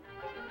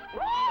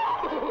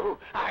 Woo!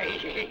 I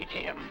hate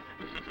him.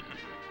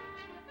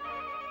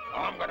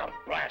 I'm gonna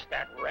blast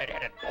that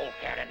red-headed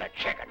polecat in the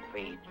chicken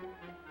feed.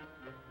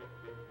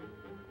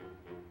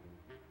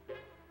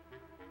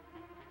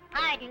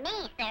 Pardon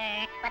me,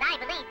 sir, but I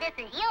believe this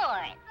is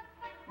yours.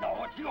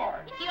 No, it's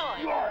yours. It's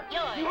yours. Yours.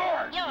 Yours.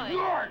 Yours. Yours.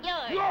 Yours.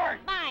 Yours. Yours.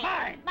 Mine.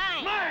 Mine.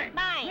 Mine. Mine.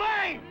 Mine.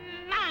 Mine.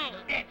 Mine.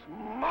 It's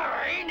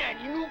mine, and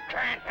you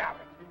can't have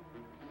it.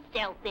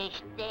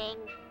 Selfish thing.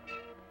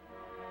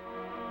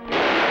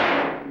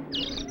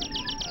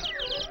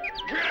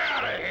 Get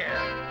out of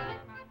here.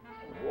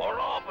 What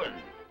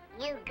happened?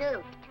 You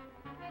goofed.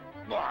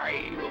 Why,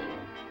 you?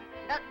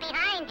 Look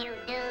behind you,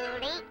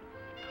 duty.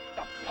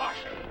 The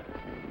posse.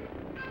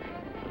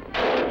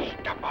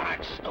 Step on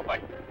it,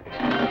 stupid.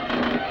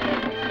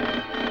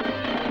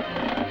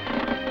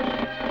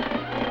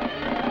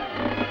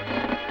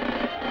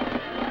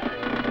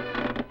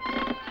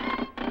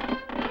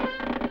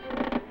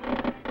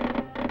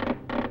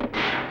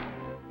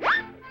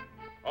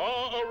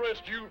 I'll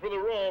arrest you for the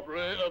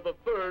robbery of the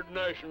Third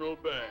National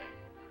Bank.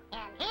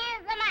 And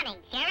here's the money,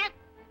 Sheriff.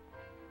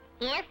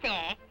 Here,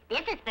 sir.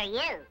 This is for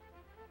you.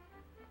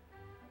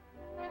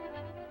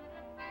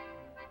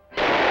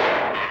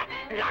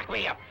 Lock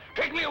me up.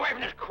 Take me away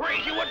from this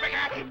crazy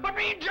woodpecker. Put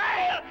me in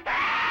jail.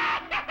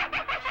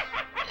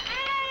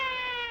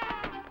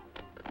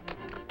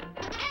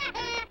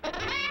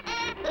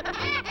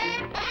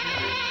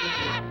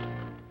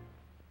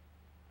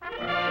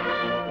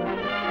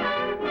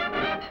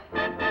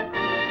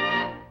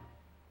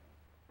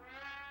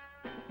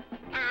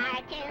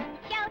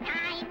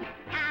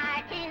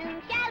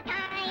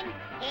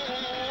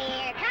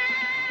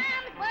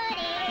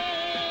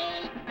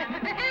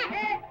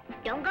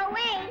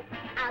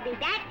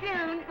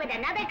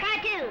 another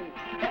cartoon.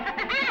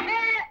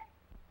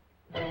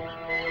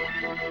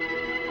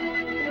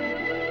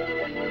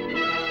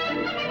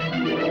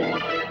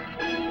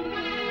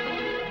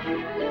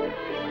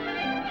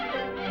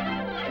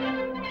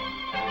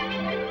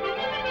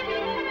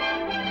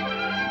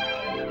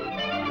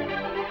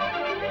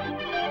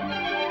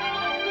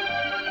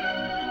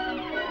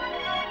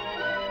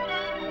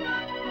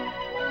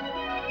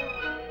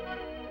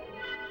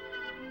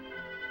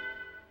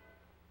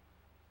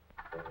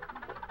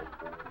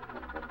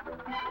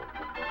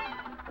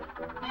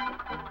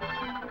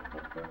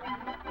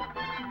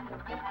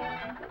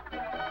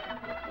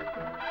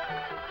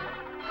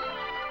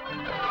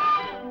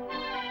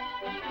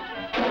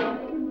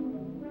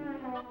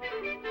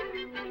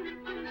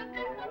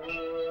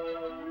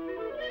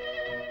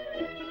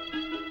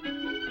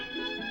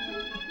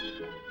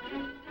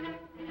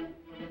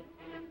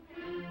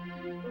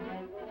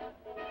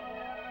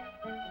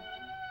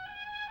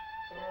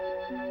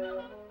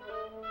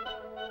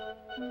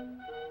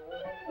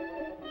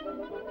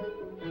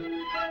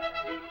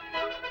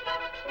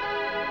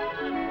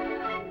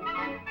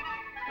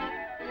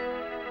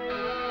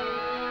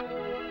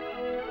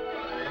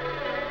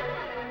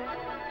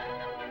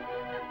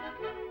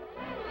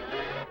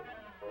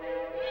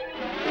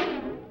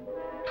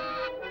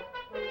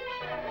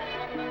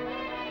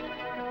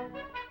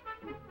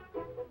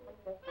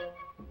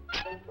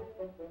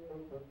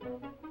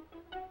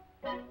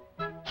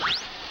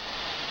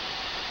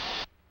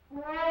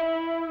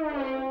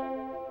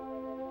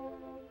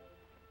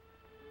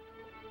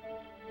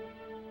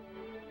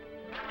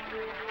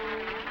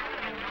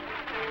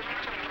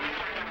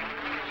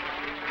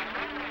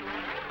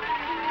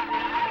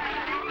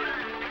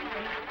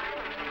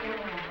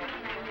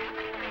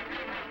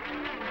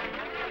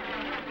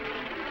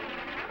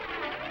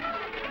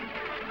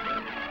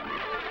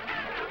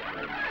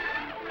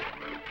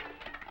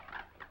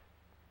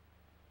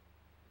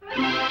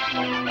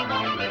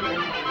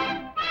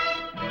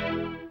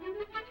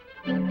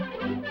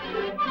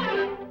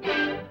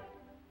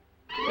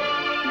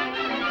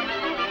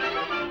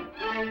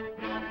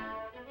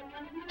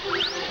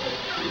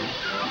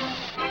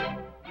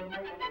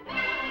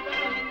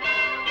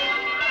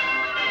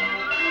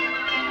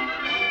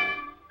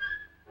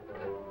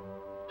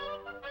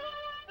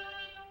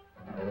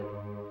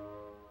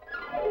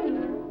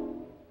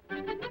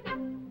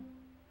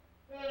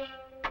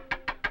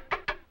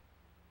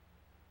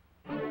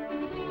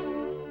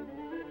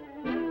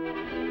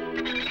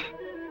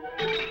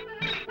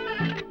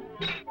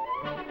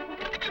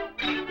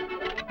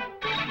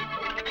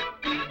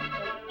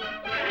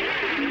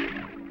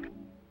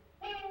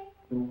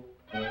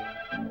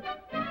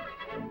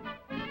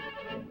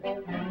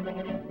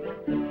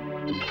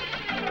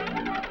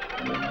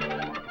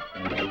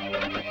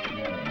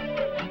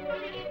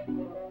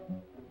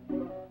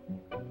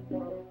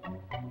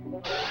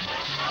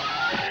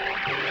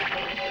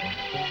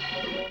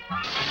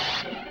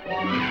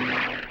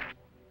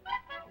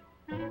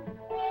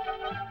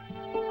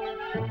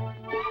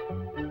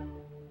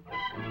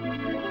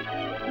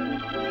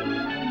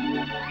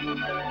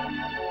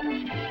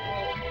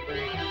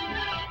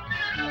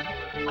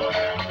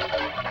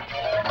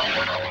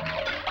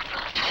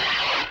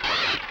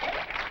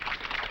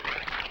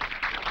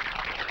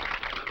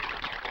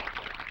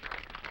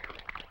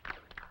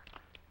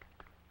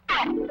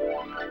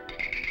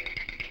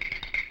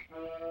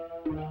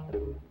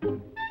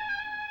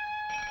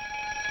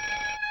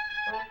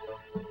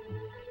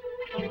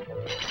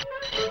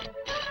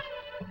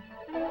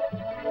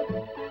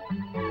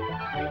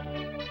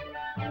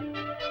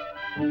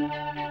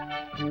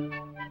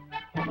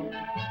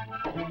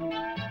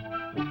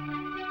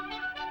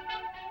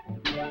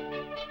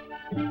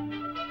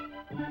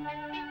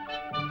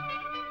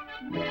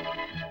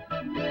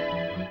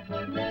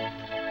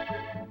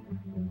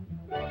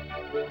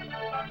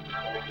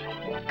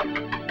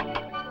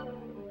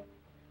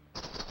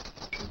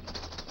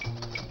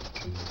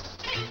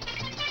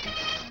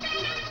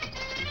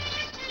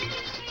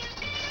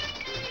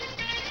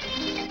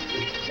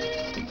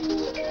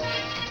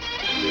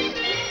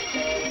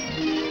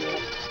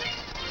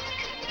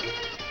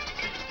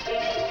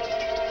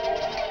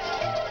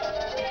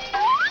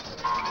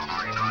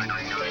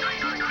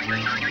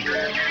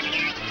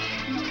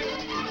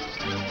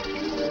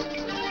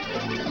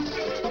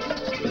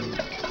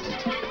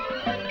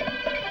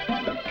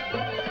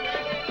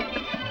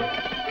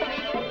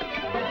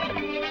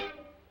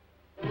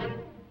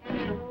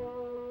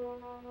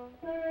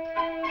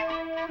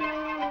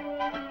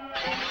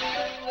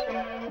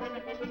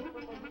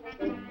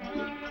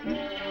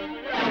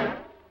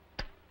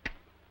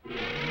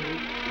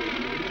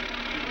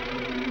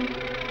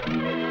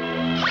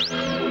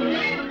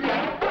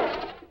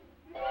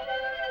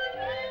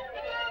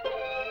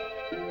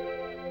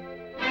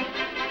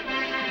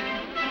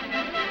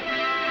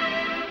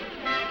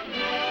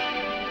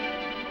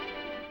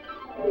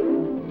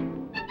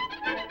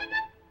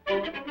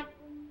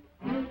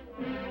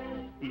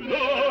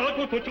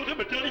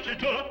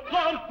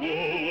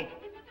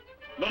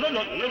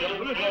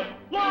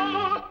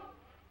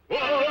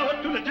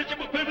 Oh, to the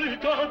ditchable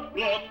piblita,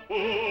 la,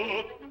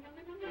 oh.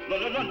 La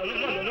la la la la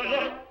la la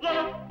la la.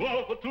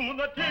 Oh, to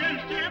the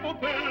ditchable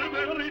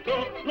piblita,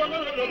 la la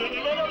la la la la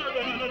la la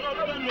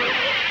la la la.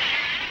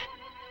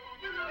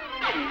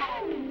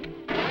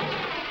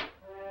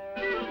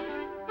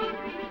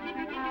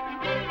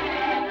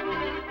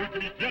 Tutti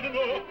mi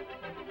chiedono,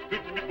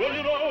 tutti mi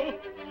vogliono,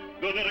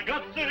 dove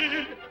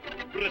ragazzi,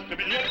 presto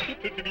biglietto,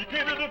 tutti mi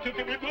chiedono,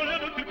 tutti mi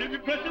vogliono, tutti mi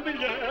presto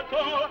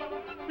biglietto.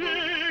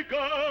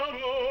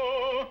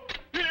 Figaro,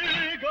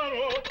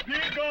 Figaro,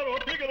 Figaro,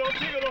 Figaro,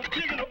 Figaro,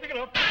 Figaro,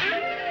 Figaro,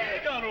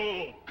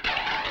 Figaro.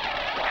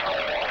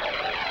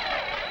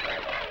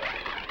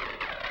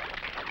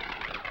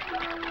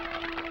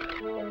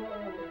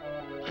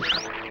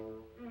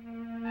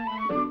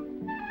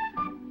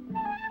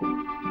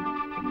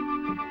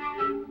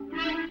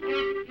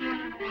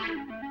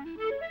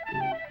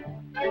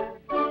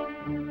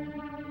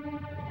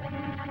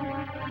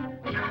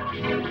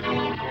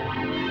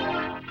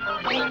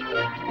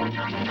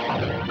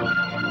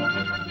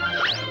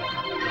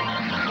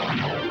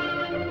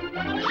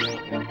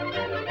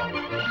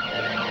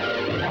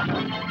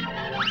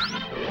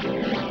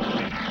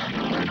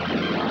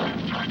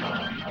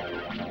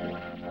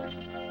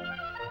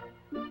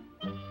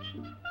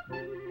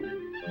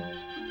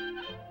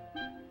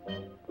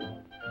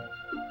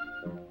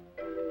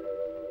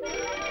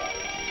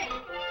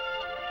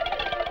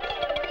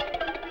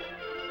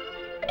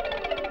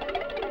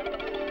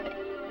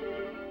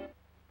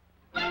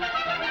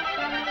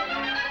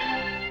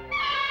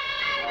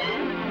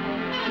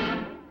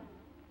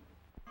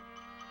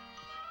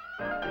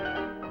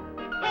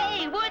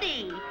 Hey,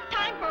 Woody!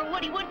 Time for a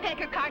Woody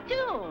Woodpecker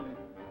cartoon.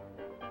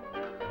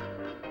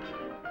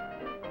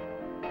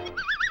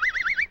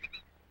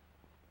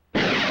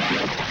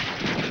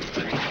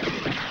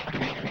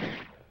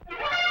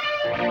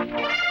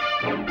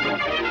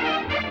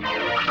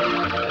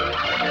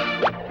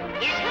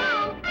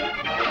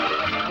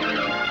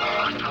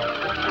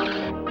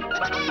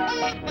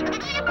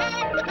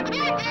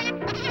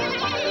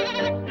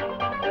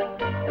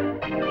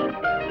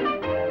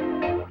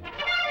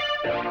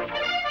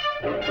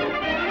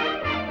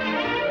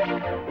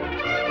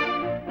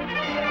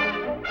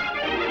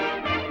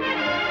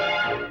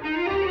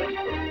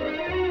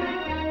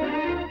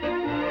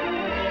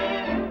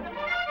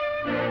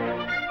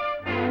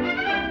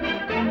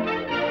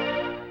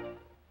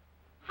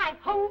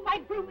 Hi-ho, my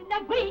broom, and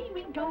away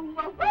we go,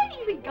 away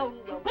we go,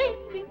 away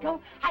we go.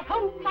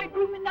 Hi-ho, my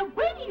broom, and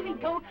away we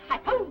go.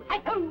 Hi-ho,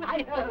 hi-ho,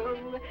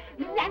 hi-ho.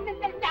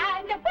 La-la-la-la,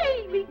 and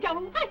away we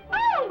go.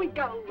 Hi-ho, we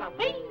go,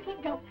 away we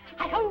go.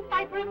 Hi-ho,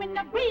 my broom, and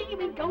away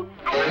we go.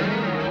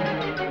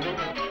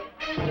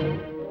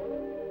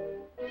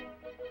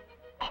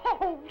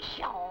 Oh,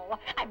 Shaw,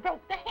 I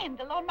broke the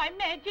handle on my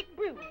magic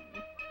broom.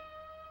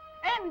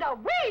 And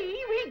away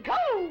we go.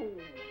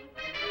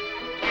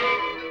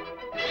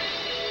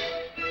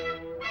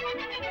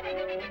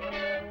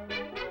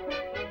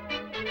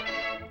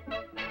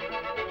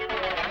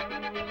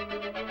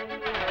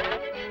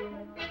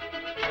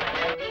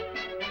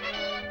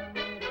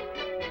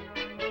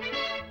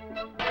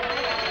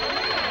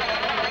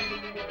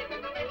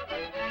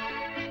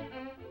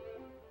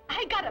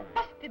 I got a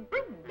busted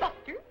broom,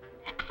 Buster.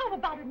 How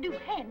about a new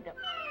handle?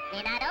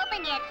 You're not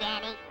open yet,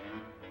 Danny.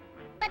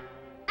 But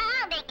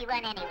I'll make you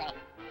one anyway.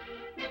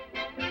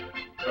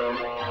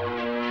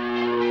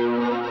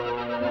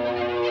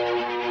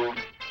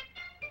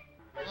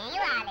 Here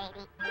you are,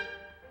 lady.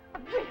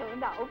 Well,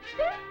 now,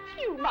 thank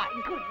you, my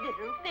good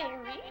little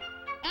fairy.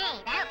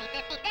 Hey, that'll be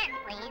 50 cents,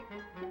 please.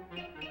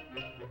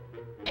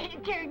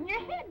 Turn your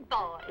head,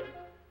 boy.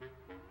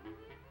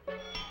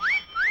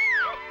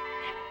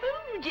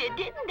 Fooled you,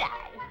 didn't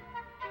I?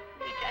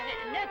 Wish I had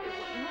another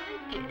one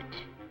like it.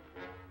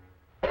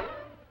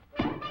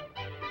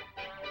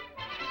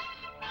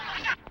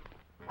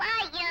 Why,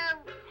 you...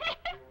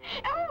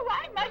 Oh,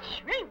 I'm a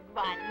shrewd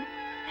one.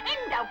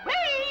 And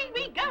away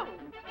we go.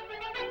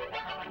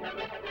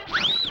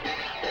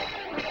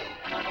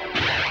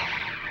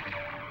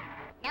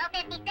 No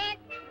 50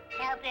 cents,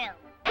 no broom.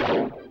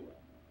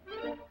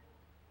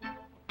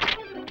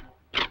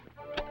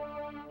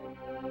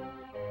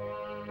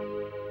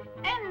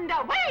 And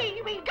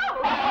away we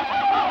go.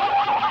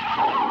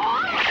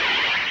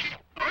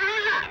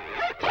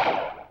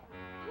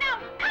 Now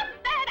cut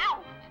that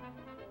out.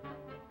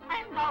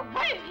 And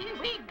away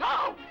we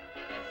go.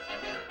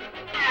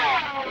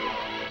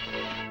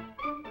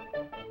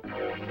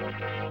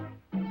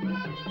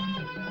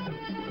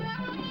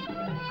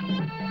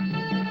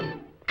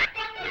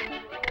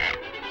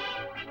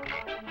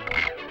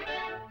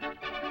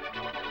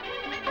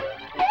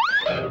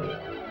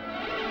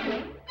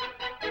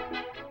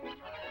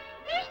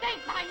 This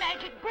ain't my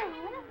magic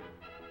broom.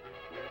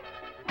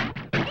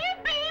 Give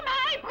me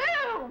my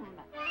broom.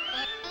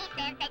 50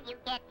 cents and you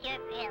get your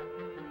broom.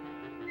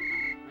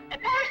 A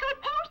parcel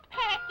post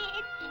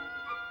package.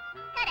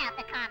 Cut out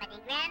the comedy,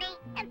 Granny,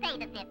 and pay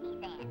the 50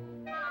 cents.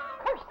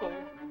 Curses.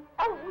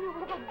 Oh, you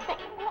little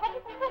thing.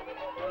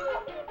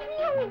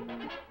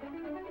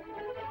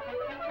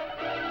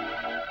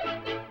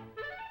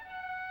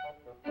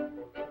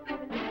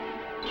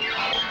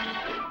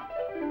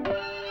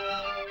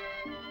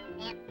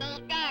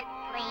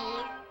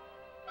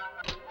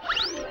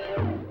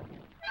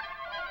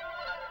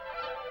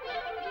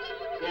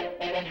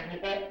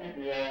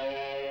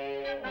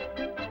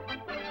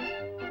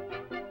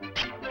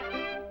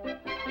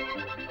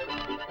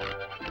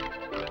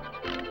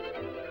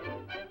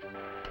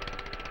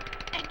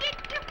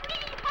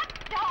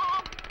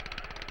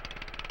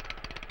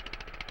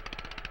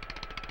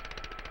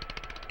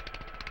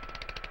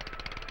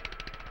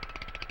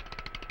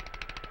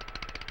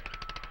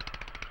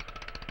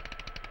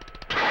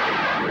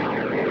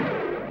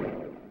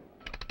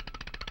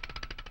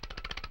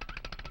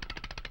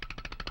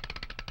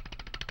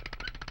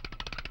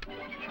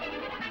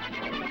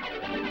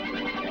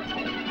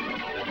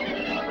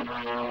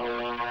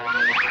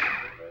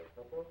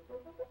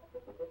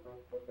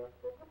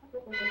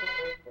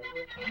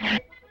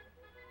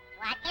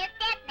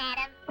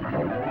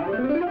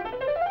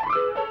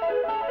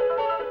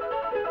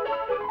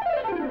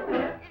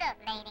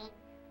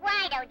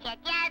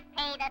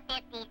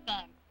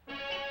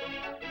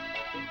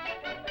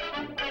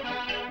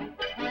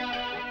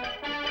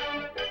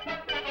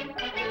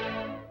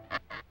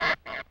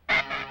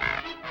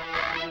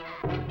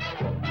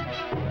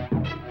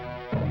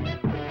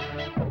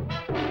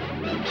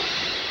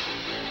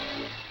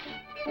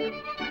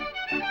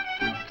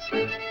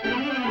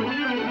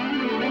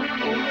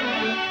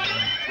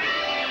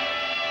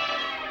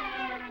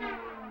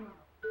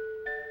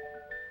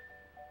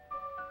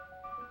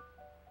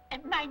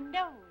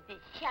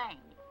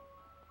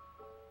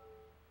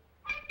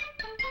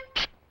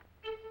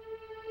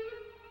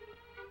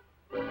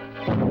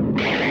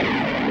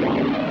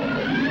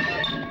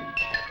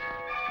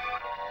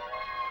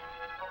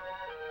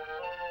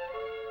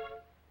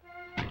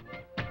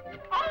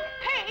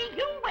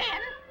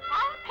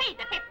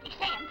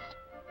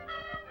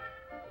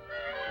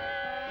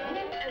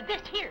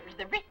 This here's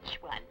the rich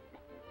one.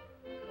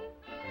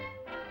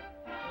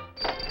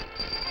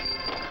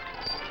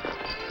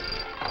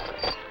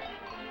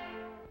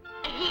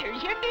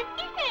 Here's your 50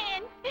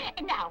 cents.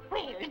 Now,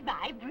 where's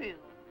my broom?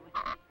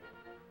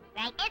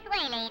 Right this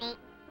way, lady.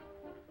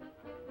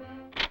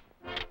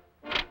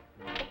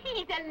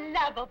 He's a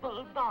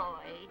lovable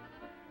boy.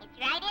 It's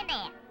right in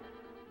there.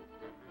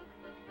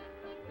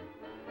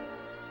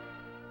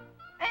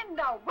 And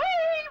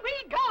away we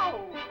go.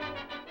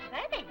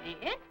 That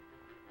ain't it.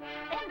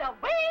 And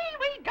away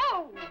we go.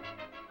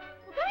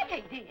 That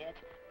ain't it.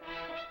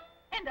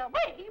 And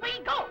away we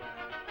go.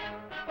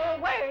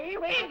 Away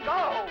we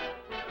go.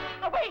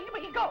 Away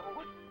we go.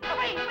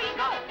 Away we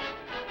go.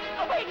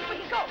 Away we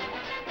go.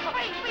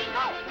 Away we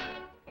go.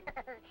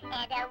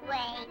 And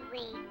away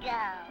we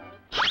go.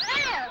 Oh!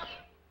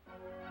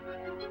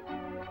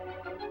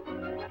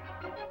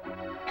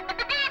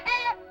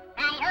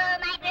 Hi-ho,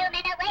 my broom,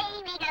 and away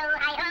we go.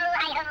 Hi-ho,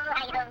 hi-ho,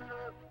 hi-ho.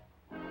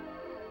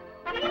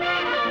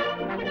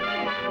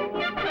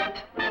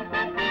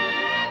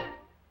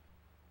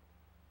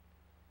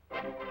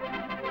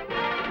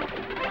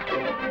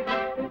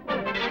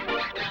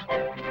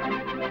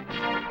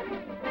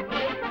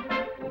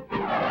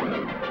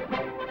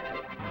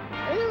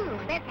 Ooh,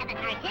 let's have a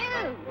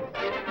cartoon.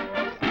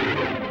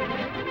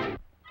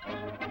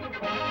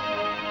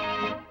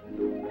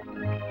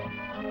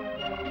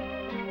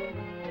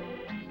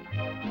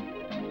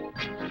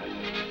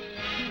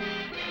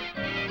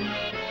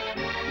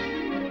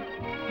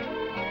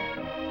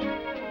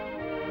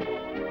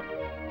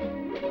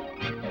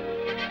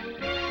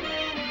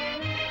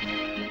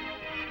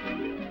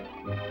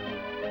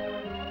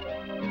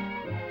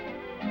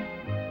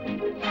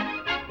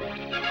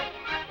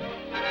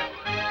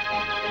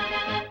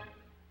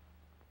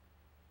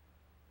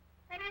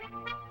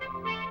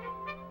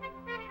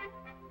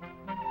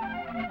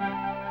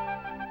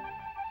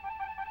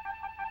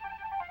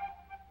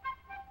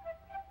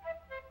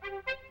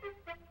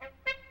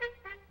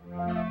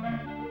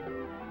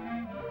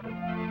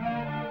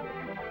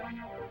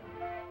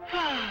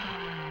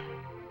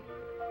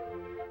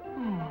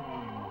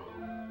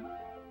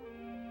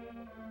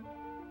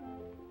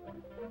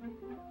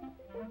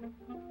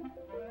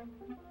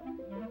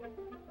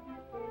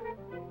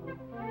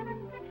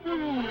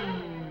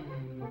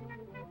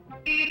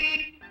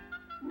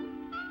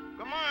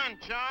 Come on,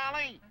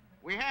 Charlie.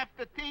 We have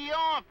to tee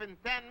off in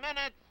 10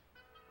 minutes.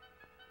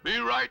 Be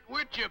right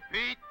with you,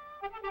 Pete.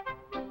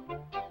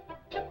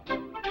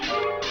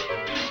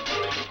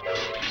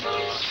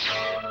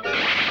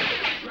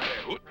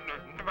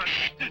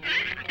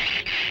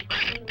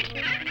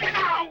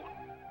 Ow!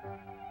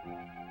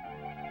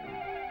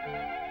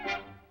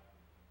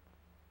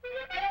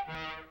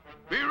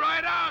 Be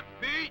right out,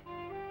 Pete.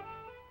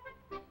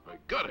 I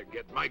gotta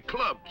get my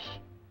clubs.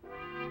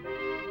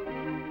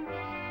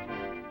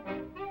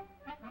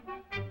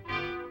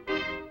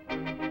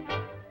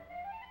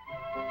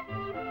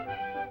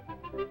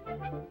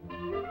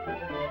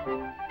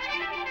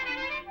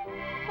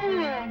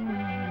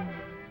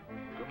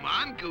 Come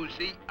on,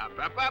 Goosey. Up,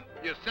 up, up.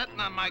 You're sitting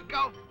on my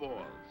golf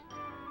balls.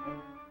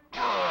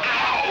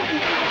 Ow!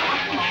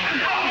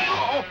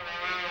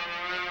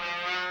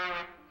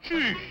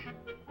 Sheesh.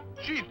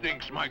 She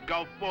thinks my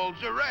golf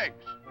balls are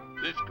eggs.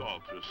 This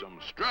calls for some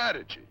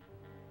strategy.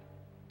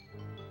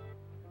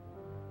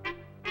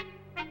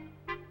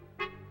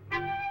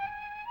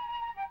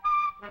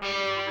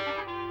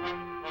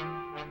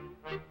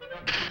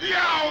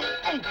 Yow!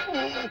 Oh, oh,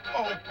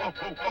 oh, oh,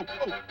 oh,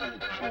 oh,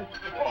 oh,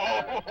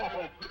 oh,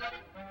 oh.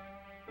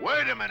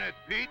 Wait a minute,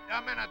 Pete.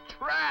 I'm in a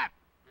trap.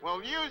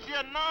 Well, use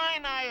your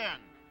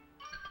 9-iron.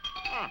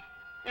 Huh.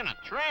 In a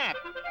trap?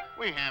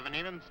 We haven't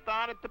even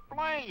started to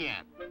play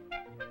yet.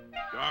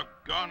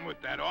 Doggone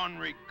with that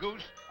ornery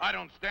goose. I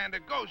don't stand a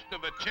ghost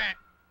of a chance.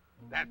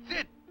 That's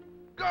it.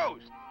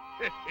 Ghost.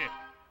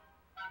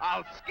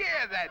 I'll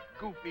scare that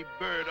goofy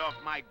bird off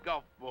my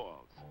golf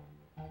balls.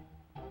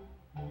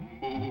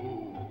 Moo.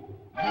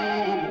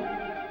 Moo.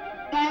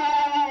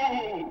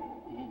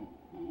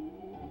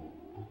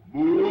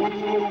 Moo.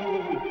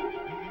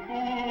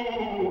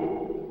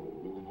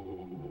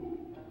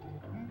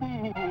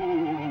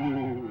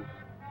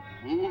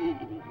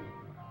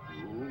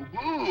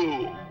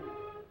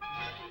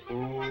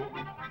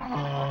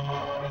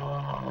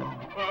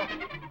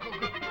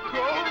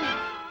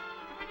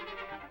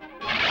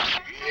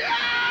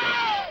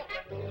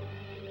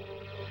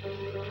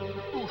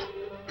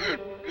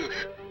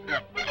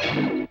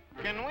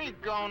 Can we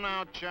go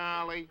now,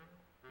 Charlie?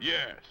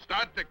 Yeah,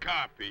 start the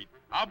car, Pete.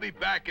 I'll be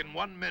back in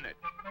 1 minute.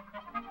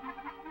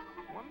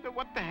 Wonder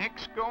what the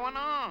heck's going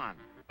on.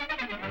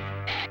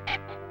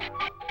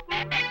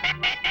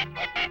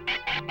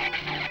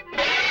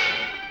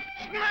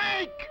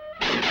 Snake!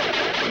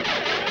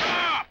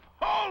 Stop!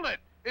 Hold it!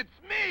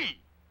 It's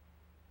me!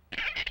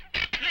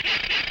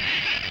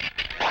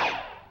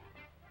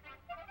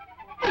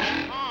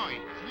 Oh,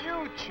 it's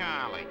you,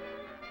 Charlie.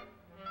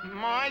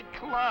 My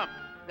club,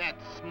 that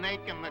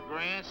snake in the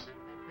grass.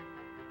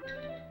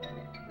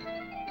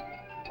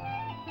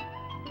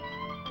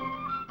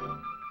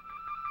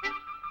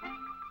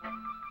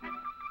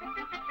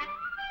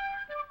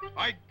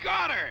 I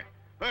got her!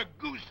 Her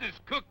goose is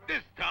cooked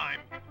this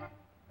time.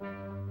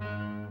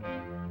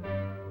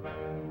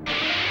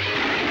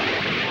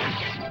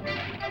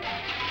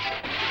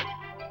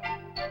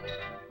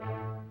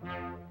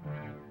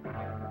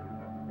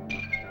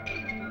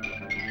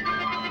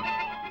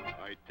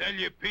 I tell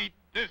you, Pete,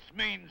 this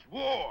means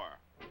war.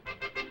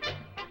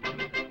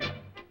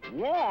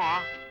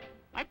 War?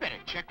 I better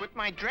check with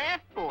my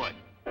draft board.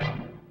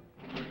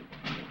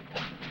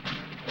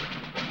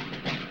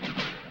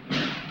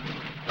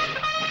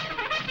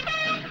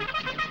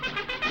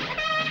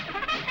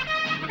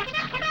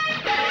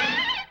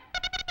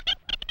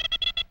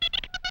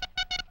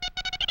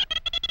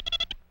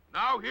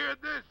 Now hear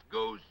this,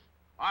 Goose.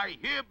 I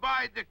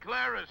hereby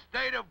declare a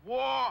state of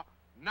war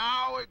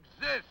now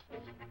exists.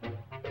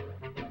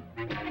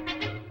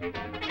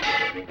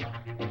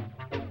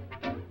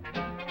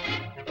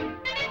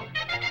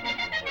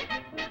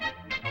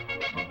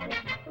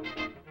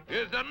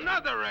 Here's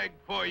another egg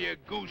for you,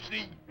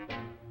 Goosey.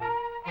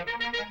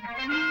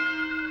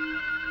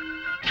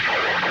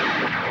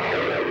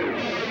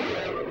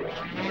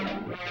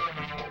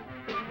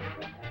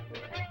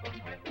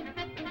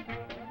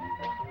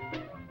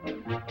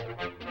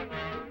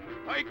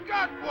 I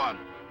got one!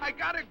 I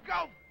got a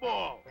golf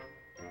ball!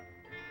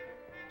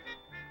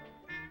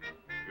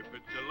 If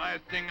it's the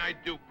last thing I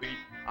do, Pete,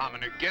 I'm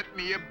gonna get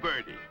me a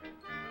birdie.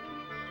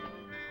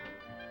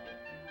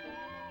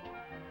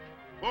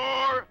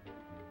 4.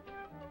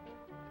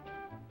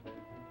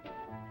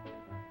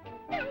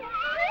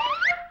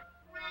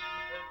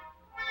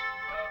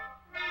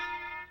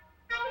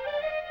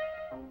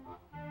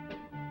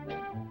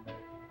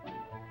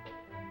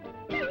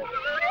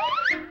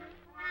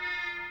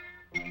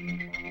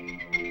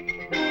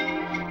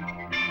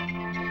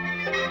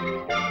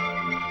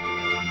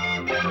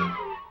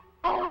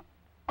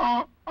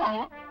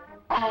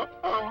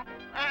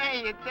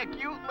 Hey, it's a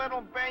cute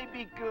little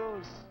baby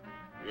goose.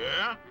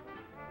 Yeah?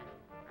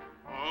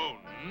 Oh,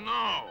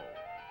 no.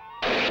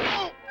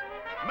 Oh!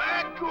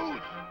 Mad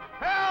goose!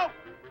 Help!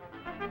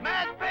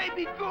 Mad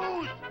baby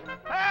goose!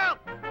 Help!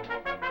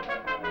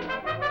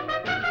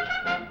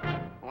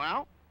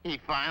 Well, he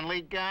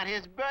finally got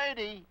his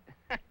birdie.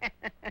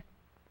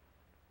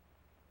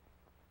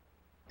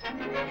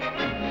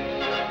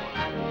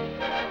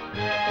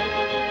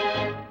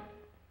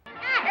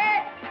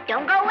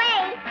 Don't go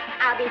away.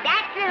 I'll be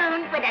back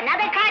soon with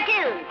another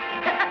cartoon.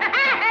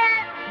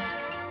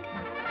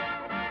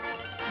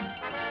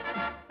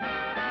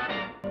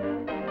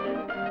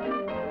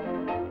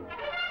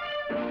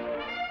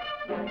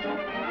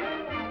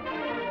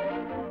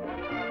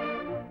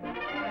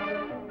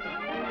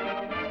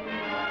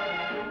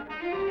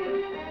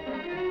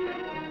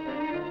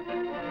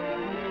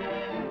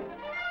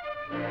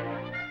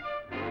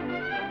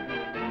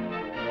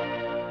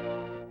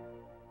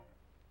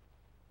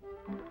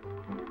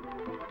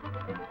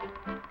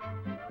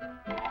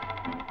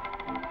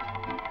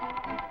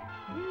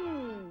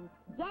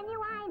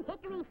 Genuine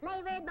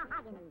hickory-flavored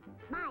mahogany.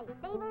 My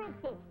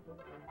favorite dish.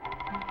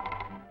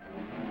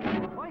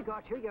 I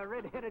got you, you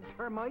red-headed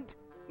termite.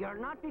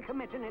 You'll not be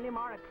committing any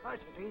more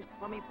atrocities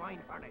when we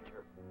find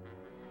furniture.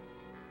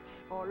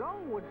 So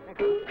long,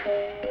 Woodpecker.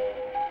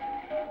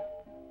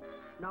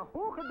 Now,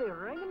 who could be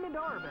ringing the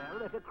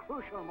doorbell at a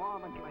crucial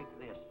moment like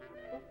this?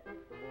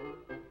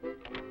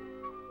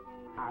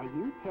 Are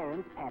you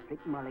Terence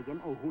Patrick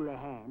Mulligan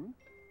O'Houlihan?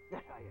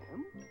 Yes, I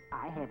am.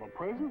 I have a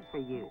present for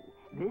you.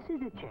 This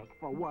is a check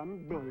for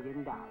 $1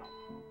 billion.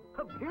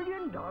 $1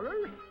 billion?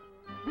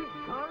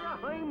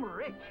 Begorra, I'm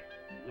rich.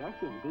 Yes,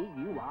 indeed,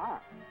 you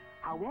are.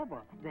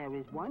 However, there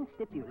is one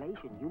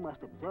stipulation you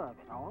must observe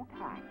at all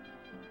times.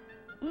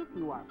 If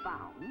you are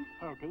found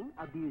hurting,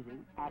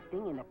 abusing,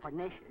 acting in a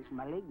pernicious,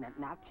 malignant,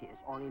 noxious,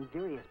 or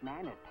injurious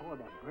manner toward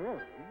a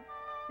bird,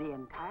 the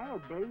entire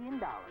 $1 billion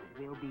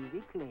will be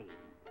reclaimed.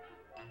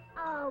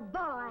 Oh,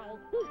 boy,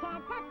 he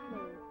can't touch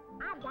me.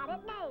 I've got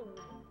it made.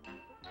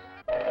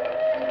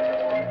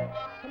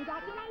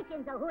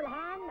 Congratulations,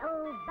 O'Houlihan,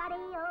 old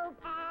buddy, old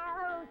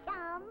pal, old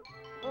chum.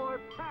 Or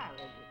pal,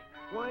 is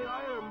it? Why,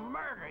 I'll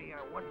murder you,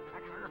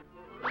 Woodpecker.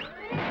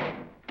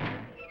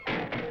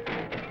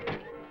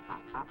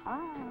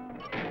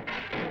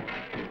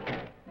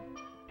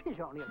 Tis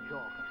only a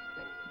joke, I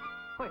say.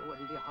 I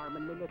wouldn't be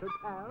harming me little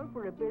pal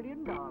for $1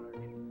 billion.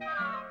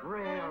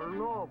 Rare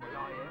noble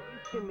I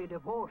am in me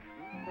devotion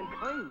and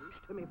kindness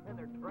to me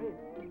feathered friends.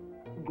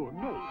 Good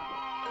day.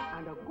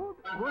 And a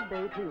good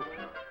day to you,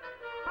 sir.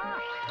 Ah,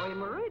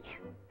 I'm rich.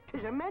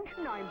 'Tis a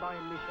mention I'm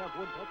buying myself,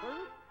 Woodpecker.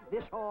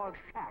 This old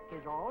shack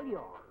is all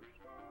yours.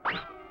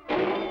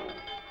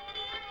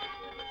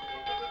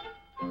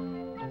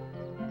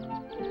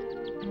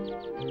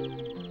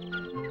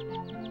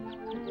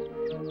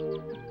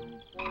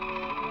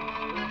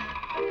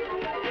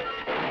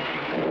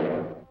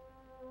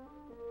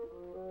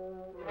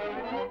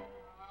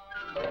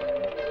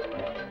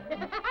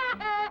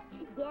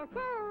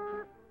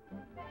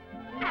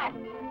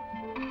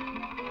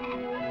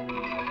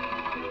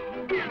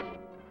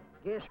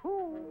 Guess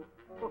who?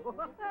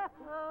 Guess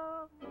who?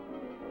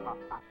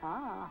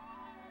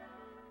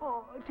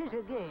 Oh, 'tis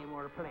a game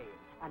we're playing,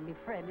 and my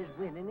friend is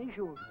winning as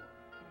usual.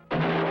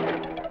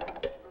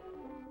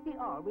 He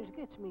always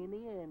gets me in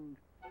the end.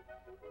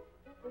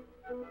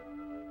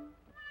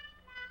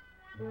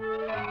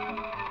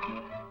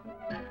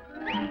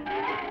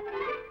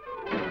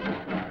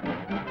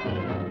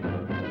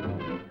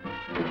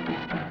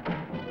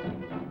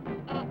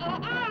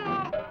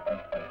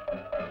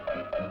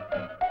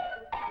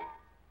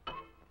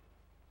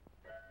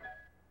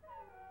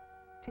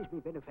 Tis me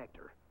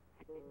benefactor.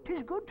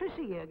 'Tis good to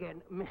see you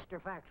again, Mr.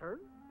 Factor.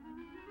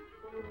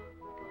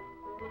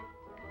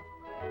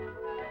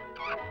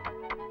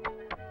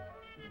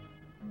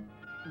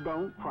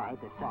 Don't try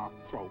to soft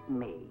soap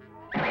me.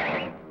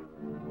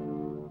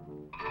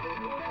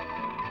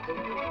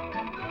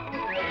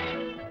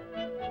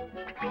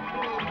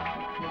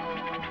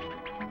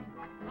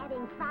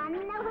 Having fun,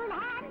 no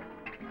hooligan?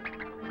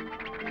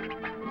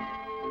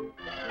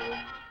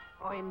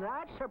 I'm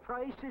that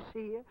surprised to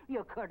see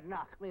you could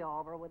knock me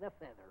over with a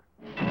feather.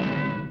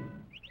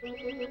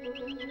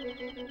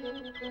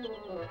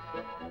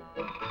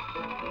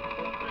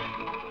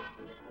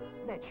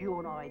 Let you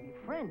and I be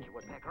friends,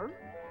 Woodpecker.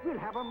 We'll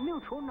have a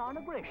mutual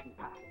non-aggression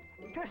pact.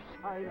 Just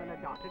sign on a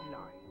dotted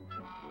line.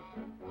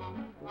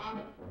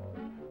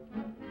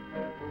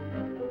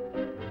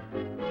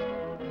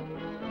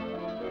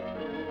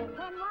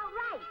 Pen won't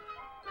write.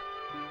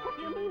 What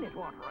do you mean it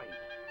won't write?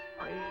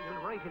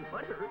 It'll write in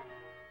butter.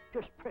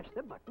 Just press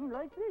the button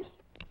like this.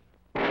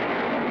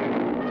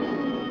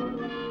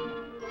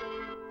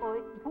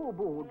 Poor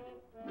bird.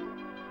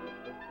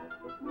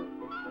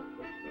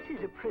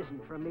 'Tis a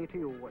present from me to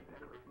you,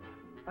 Woodpecker.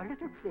 A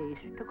little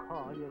place to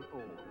call your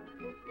own.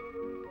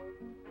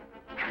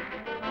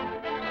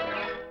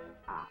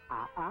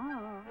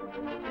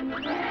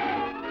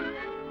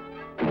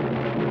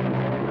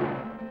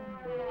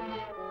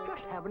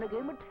 Just having a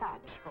game of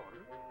tag, son.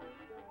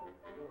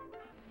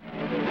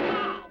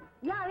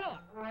 You're it.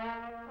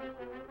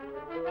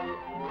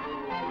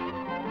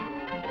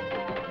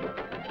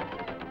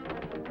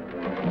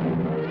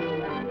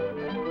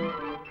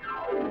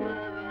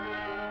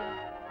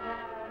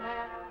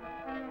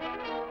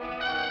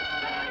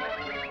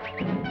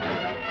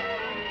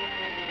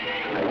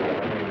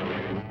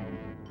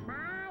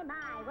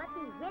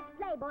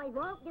 Playboys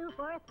won't do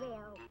for a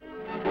thrill.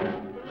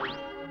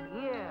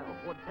 Yeah,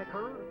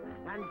 Woodpecker.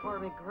 And for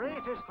the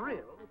greatest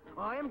thrill,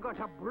 I'm going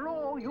to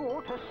blow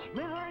you to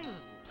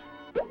smithereens.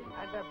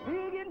 And the $1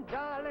 billion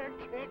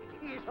check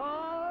is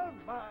all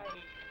mine.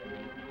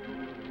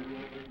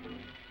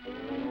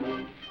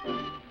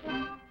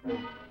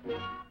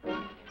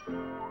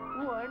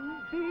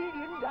 $1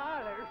 billion,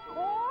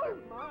 all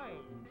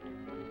mine.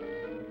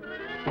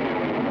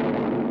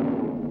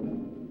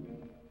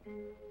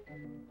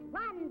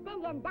 $1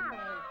 billion.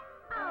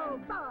 Oh,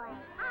 boy,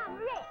 I'm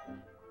rich.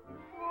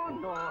 Oh,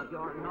 no,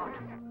 you're not.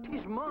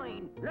 'Tis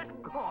mine. Let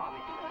go of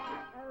it.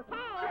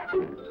 Okay.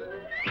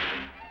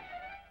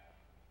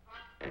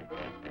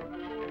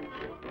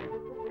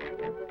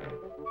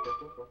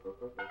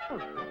 Oh,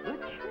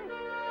 good trick.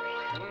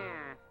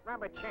 Yeah,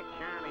 rubber check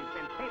Charlie's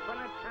been people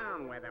in town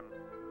with him.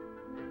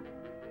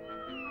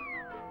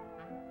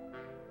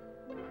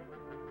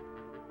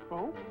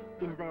 Oh,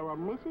 is there a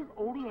Mrs.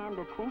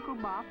 Oleander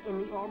Twinklebox in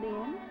the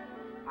audience?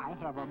 I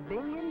have $1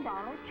 billion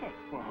check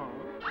for her.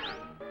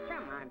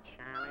 Come on,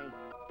 Charlie.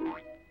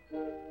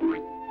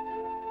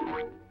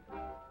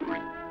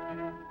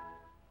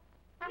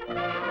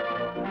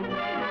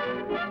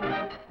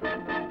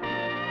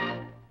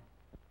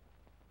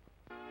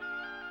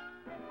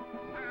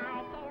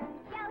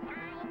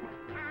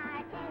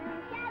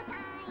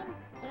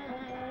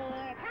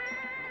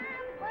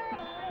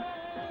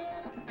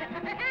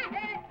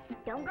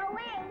 Don't go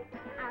away.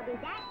 I'll be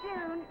back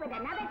soon with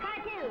another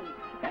cartoon.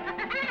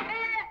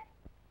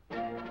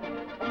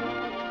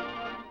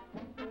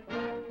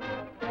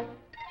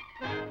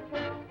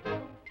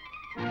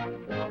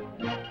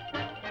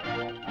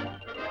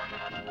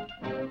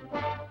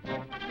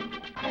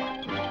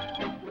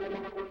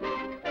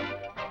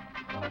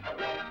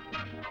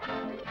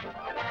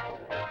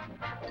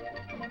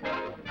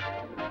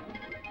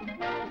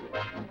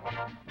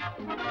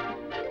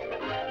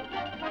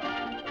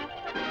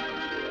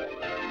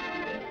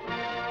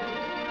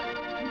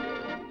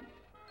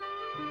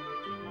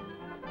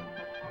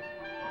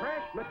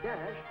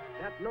 McDash,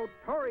 that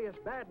notorious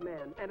bad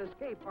man and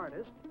escape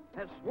artist,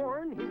 has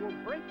sworn he will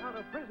break out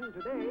of prison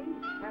today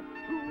at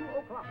 2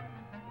 o'clock.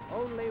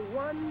 Only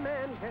one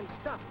man can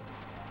stop him.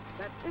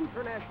 That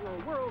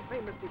international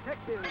world-famous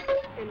detective,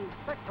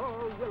 Inspector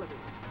Willoughby.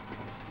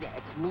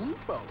 That's me,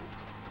 folks.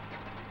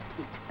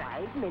 It's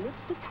 5 minutes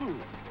to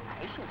 2.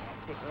 I shall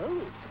have to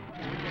hurry.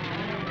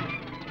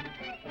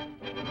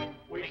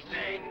 We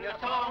sing a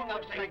song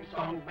of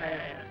sing-song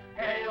band.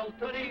 Hail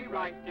to thee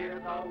right near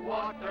the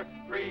water,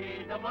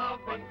 freedom of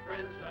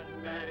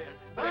imprisoned man.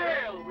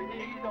 Hail, we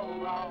need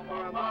old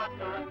alma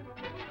mater.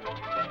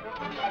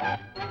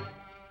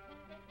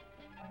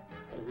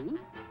 8,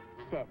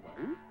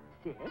 7,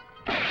 6,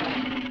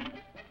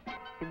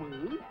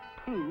 3,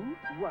 2,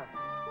 1.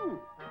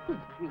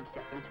 It's 3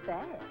 seconds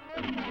fast.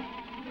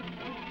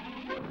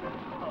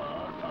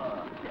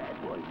 That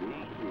was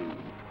easy.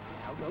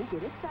 Now, don't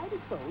get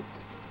excited, folks.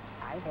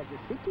 I have the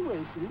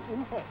situation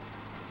in hand.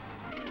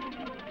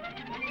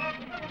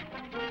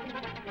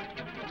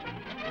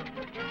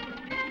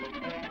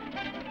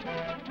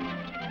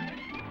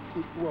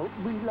 It won't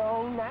be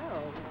long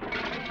now.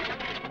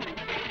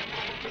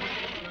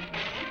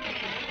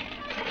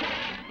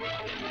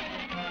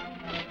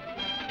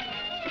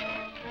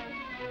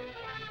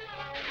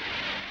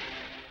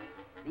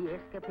 The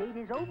escapade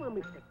is over,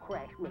 Mr.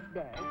 Crash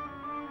McDad.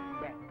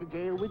 Back to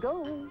jail we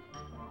go.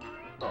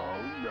 Oh,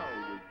 no,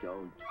 we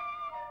don't.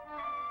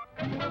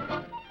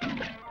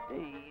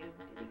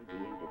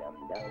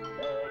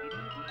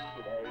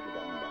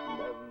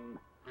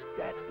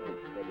 That will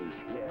finish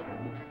him.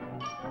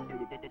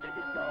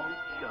 Don't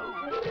shoot.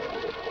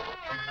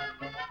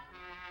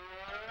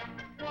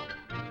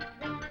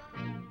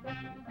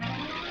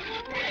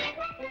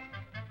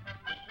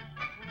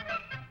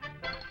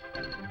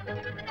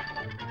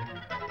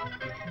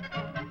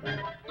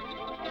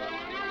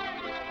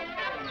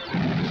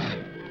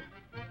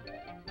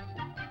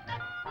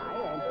 I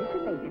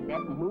anticipated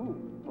that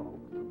move,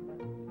 folks.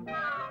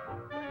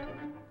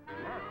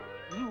 Now,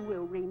 you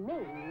will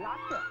remain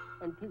locked up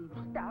until you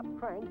stop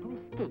trying to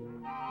escape,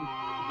 you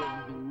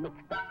crazy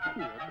mixed-up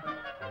kid.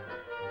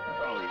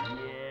 Oh,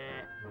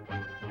 yeah.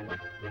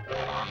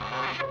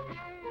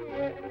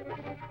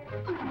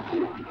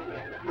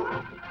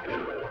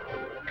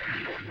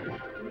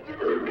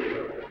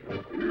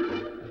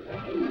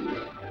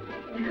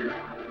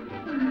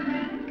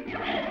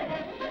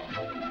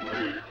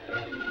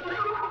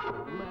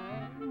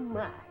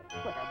 My,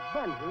 what a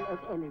bundle of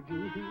energy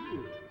he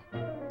is.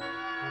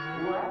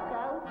 Watch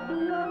out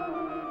below.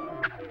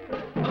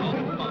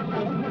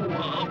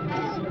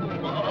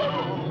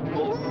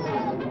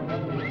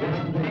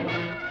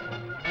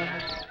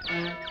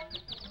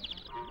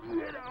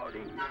 Get out of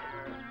here.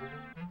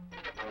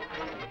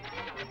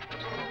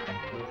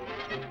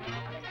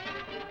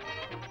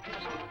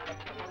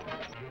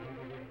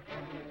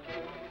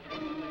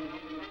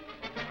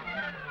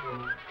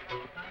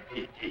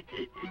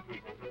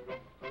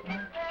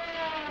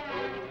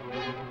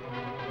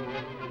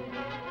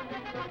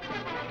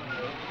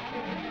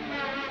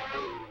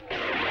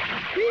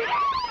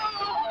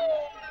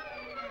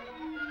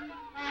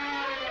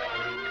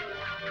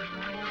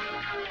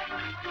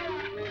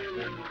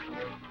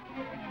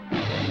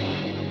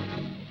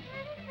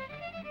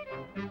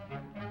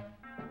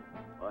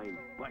 I'm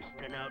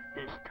busting out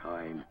this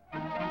time.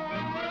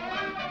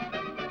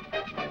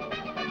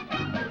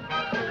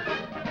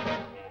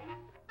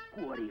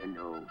 What do you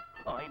know?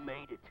 I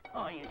made it.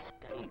 I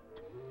escaped.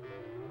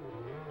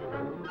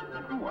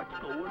 What's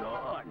going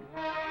on?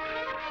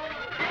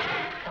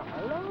 Come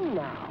along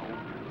now.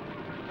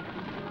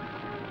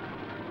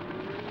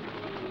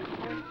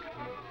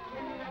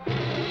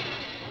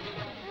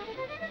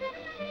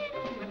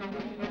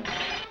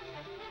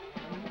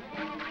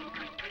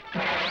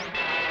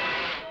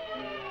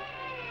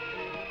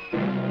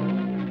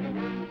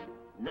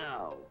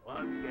 Now,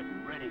 I'm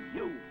getting rid of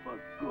you for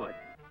good.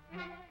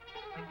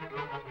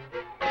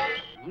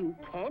 You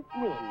can't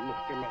win,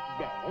 Mr.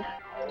 McDash.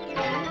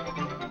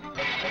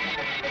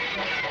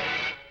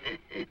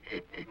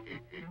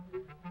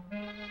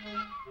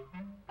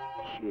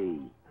 Gee,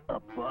 a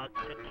box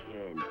of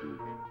candy.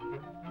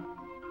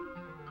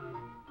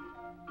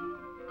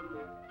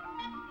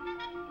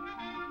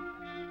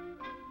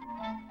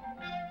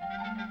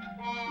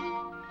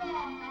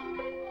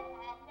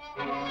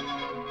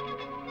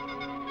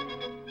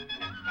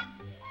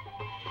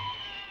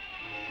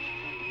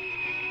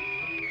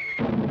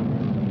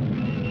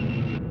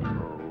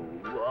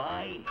 Oh, I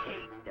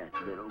hate that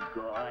little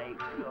guy.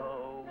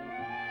 Go.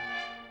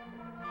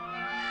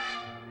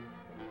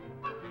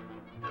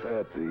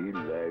 Happy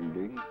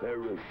landing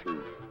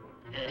parachute.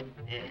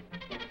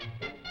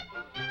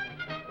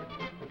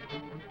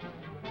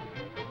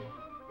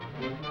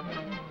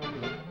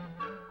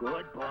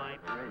 Goodbye,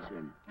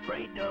 prison.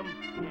 Freedom,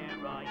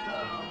 here I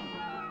come.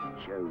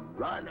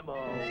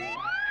 Geronimo.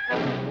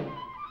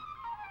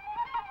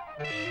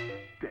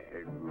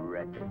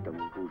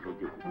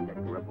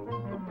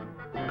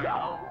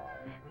 Go!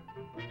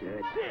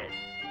 That's it.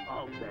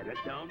 I'll let it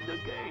down the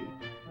gate.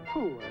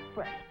 Poor,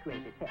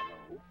 frustrated fellow.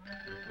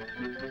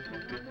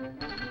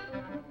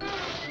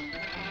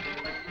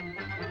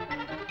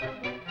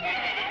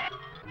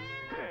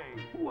 Hey,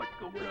 what's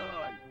going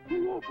on? Who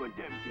opened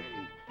them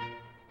gates?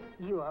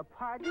 Your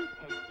pardon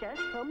has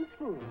just come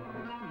through.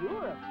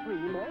 You're a free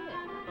man.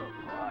 A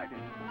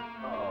pardon?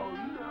 Oh,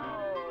 no.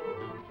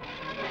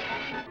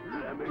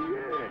 Let me in.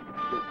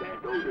 You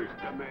can't do this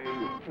to me.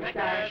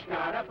 That's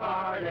not a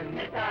pardon.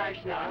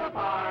 That's not a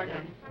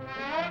pardon.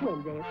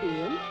 When they're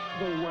in,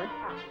 they want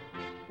out.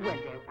 When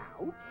they're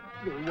out,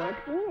 they want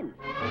in.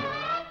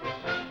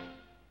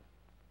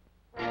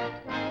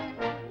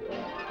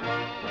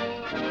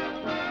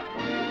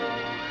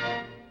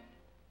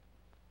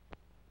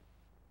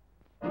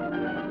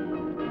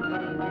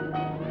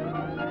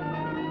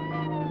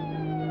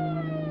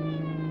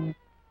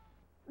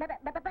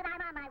 But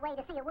I'm on my way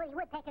to see a Woody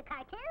Woodpecker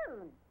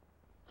cartoon.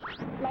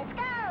 Let's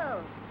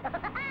go!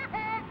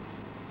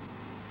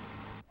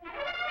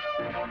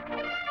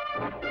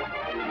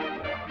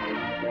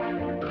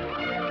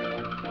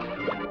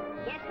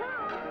 Guess who?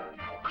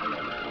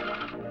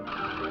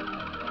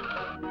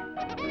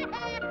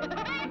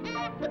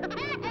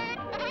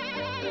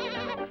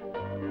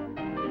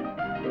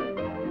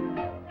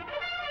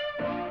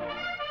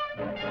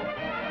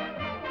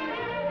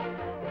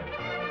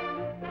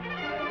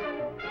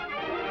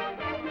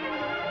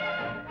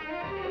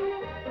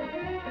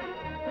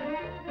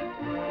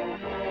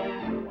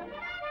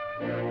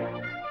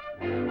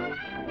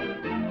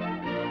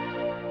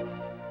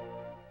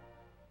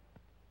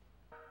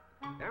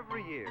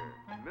 Every year,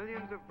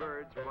 millions of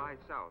birds fly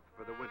south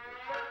for the winter.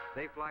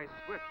 They fly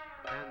swift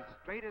and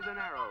straight as an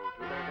arrow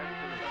to their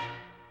destination.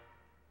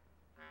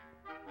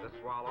 The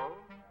swallow,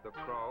 the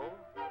crow,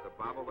 the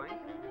bobolink,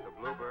 the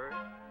bluebird,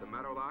 the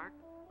meadowlark,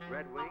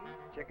 redwing,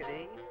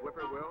 chickadee,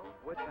 whippoorwill,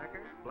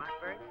 woodpecker,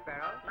 blackbird,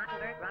 sparrow,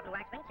 Mockingbird, robin,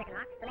 waxwing,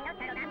 chickenhawk, flamingo,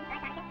 turtle dove,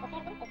 skylarkin,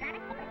 pigeon,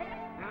 rabbit,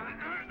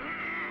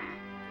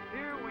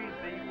 Here we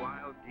see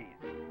wild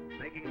geese,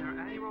 making their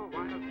annual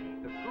wild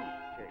geese the goose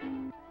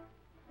chase.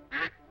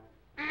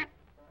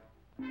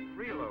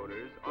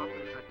 Freeloaders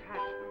often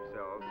attach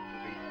themselves to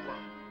these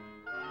flocks.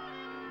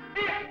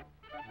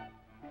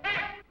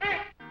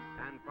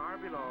 And far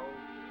below,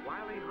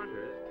 wily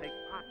hunters take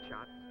pot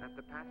shots at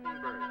the passing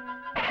birds.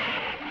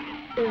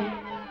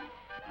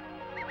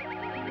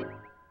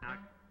 Now,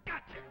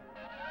 gotcha!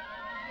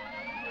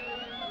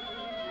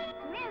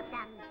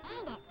 Gruesome,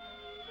 ain't it?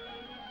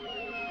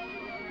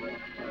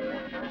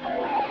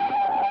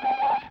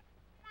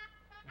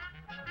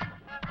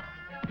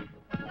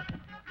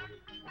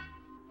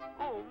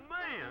 Oh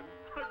man,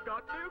 I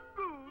got their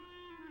goose.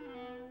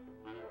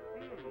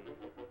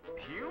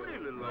 Puny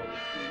little old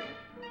goose.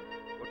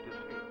 What this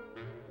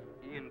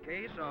mean? In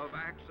case of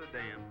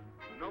accident,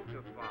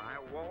 notify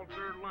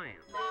Walter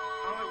Lantz,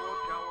 Hollywood,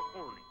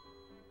 California.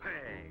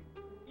 Hey,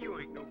 you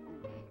ain't no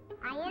goose.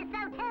 I is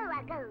so too,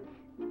 a goose.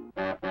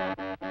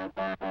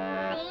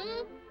 See?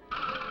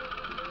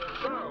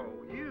 So,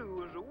 you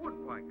is a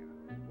woodpecker.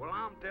 Well,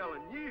 I'm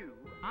telling you,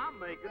 I'm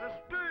making a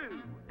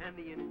stew, and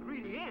the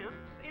ingredients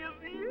is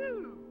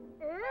you.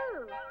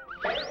 Ooh.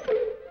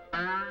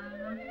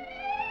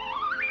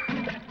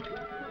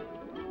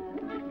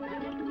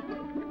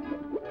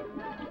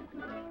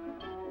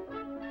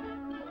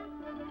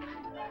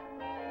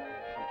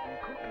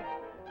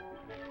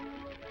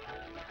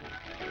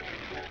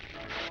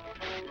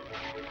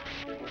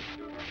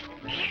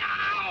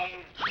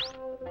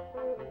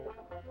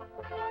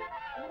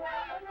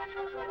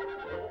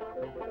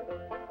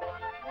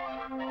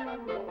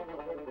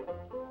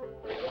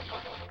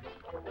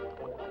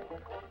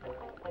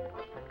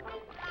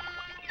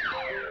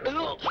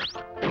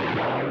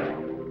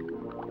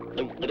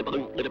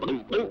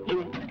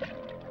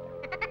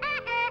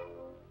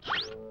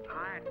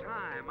 High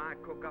time I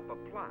cook up a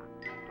plot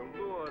to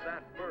lure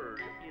that bird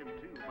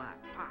into my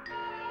pot.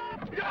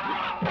 You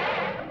gotta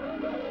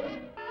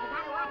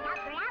watch out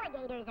for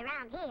alligators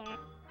around here.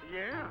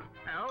 Yeah,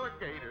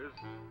 alligators.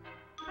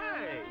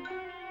 Hey,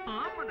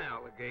 I'm an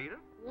alligator.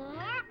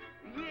 Yeah?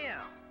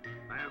 Yeah,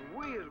 and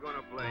we is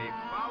gonna play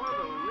Follow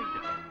the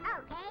Leader.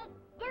 Okay,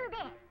 do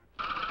this.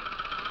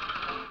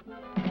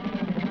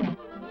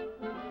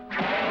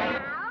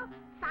 Now,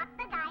 spot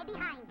the guy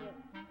behind you.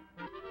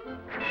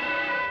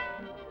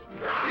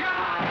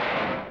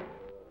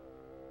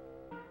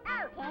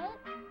 Okay,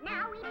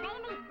 now we play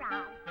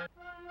leapfrog.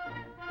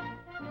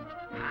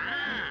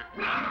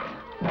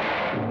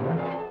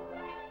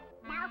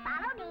 Now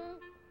follow me.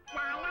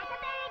 Fly like a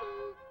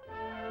birdie.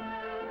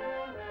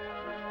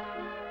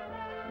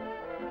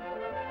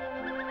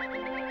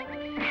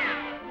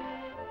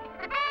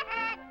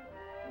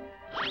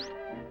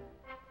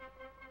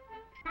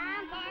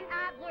 Fountain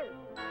of Youth.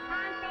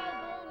 Ponce de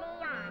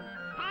Leon.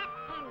 Pat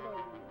Henry.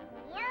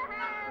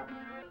 Yoo-hoo!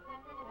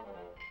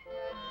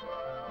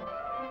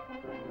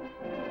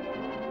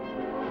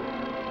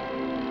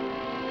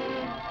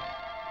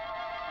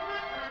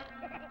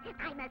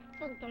 I'm a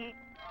stinker.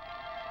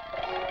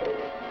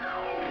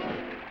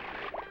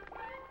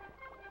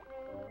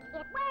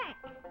 It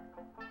works.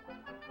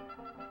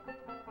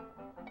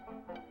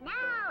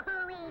 Now,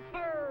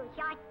 hooey-too,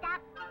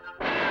 shortstop.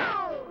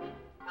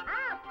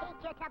 I'll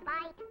teach you to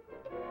bite.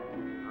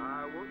 I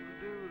wouldn't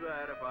do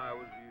that if I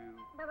was you.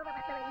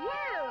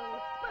 You?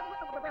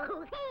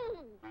 Who's he?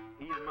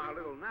 He's my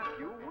little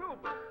nephew,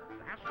 Wilbur.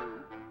 That's who.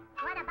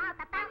 What about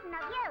the Fountain of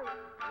Youth?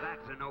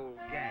 That's an old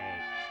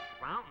gag.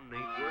 Fountain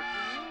ain't worked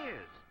in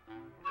years.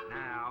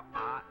 Now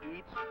I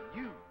eats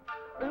you.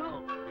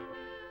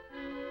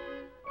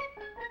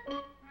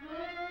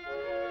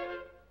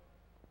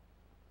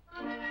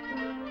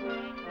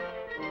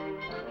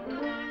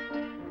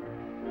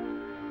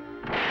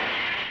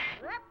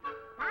 Whoops,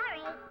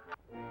 sorry.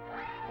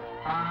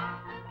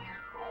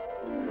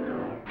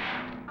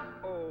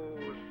 Oh,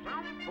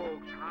 some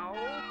folks howl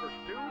for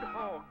stewed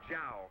hog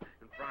jowl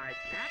and fried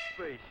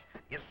catfish.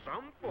 Yes,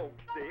 some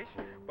folks fish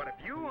But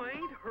if you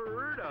ain't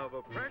heard of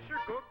a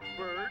pressure-cooked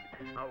bird,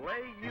 I'll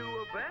lay you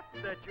a bet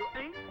that you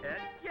ain't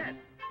had yet.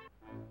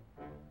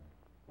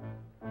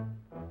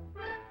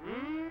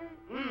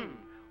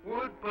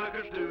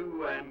 Woodpecker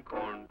stew and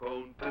corn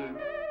pone too.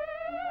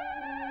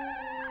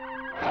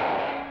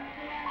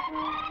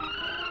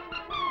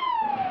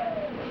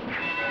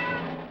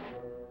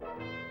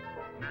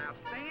 Now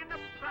stand up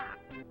top.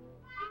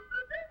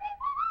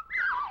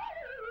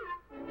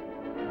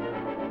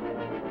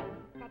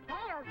 The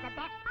tail's the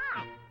best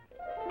part.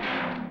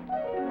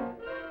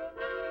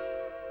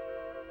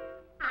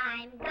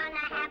 I'm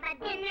gonna have a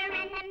dinner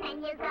and the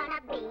menu's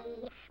gonna be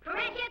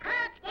pressure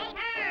cooked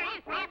gator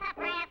and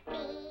sassafras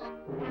tea.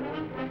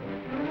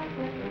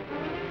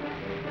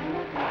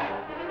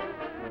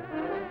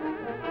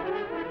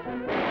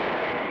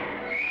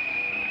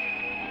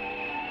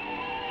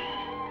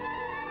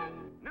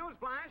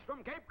 Newsflash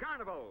from Cape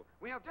Carnival.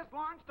 We have just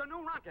launched a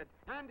new rocket,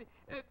 and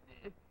it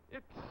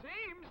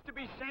seems to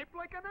be shaped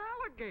like an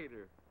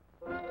alligator.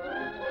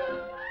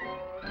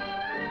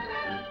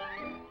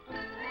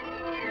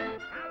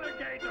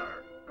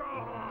 Alligator, go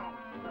home.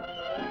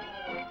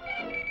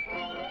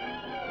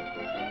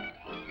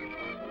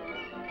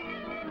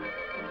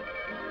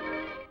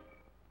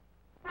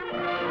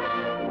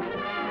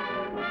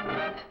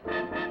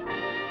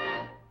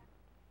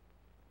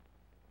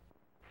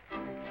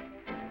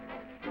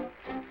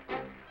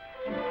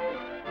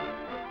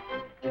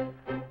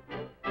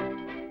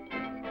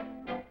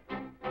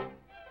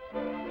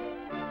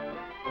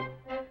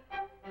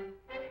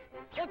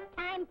 It's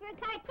time for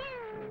cartoons.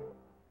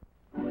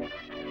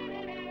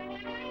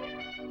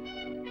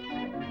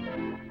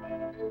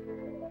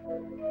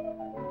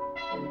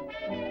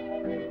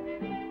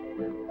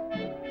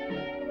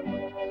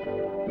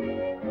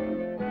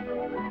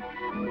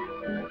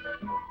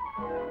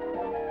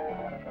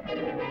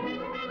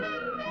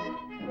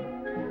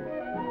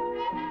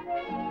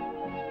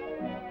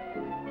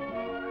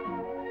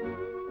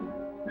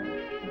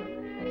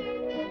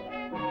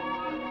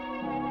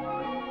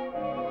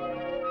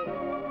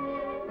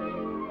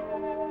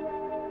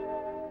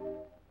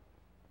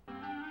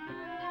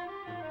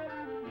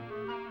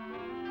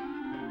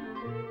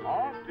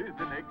 Art is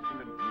an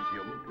excellent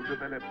medium to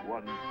develop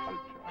one's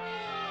culture.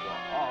 The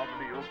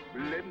harmony of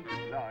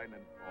blended line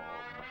and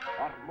form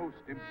are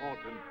most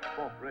important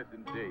for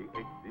present-day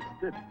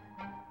existence.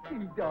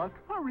 Gee, Doc,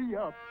 hurry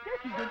up.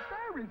 This is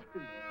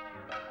embarrassing.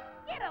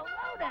 Get a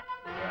load of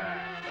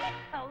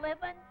a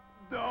living.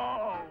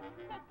 No!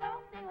 So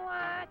don't be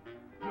like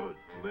Your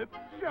slip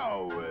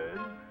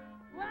showing.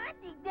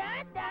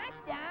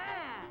 la-di-da-da-da.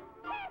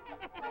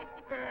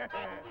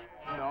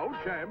 Now,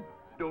 champ,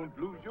 don't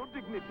lose your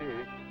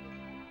dignity.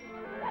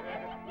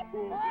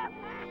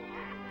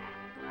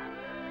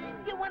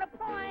 You want to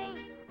play?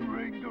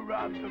 Ring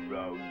around the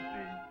rosy.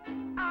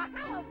 How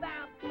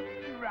about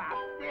Drop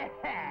dead.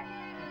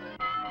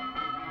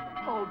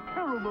 Oh,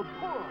 tear him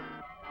apart.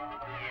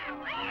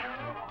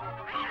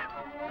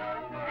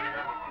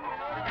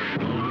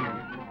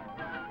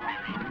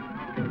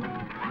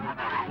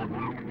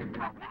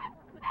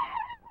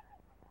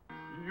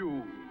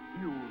 You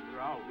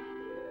rouse.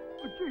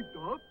 Gee,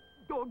 Doc,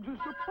 dogs are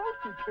supposed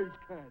to chase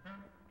cats.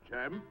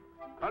 Champ,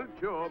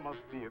 culture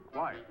must be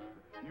acquired.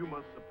 You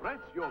must suppress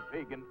your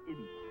pagan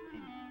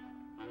instincts.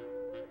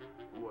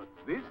 What's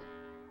this?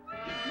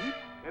 The East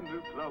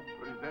Kennel Club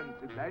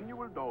presents its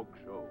annual dog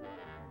show.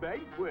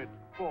 Banquet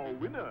for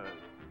winners.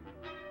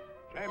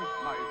 Champ,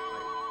 my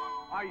friend,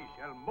 I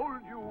shall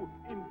mold you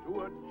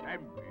into a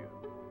champion.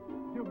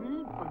 You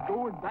mean I'm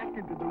going back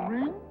into the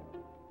ring?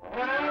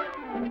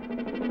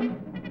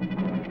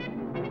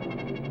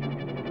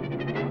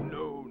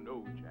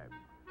 No, champ.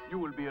 You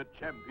will be a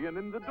champion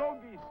in the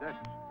doggy set.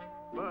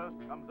 First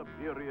comes a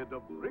period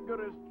of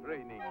rigorous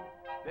training.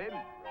 Then,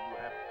 when you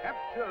have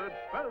captured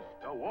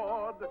first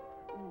award,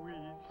 we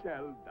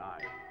shall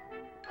dine.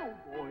 Oh,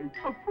 boy,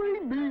 a free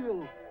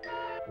meal.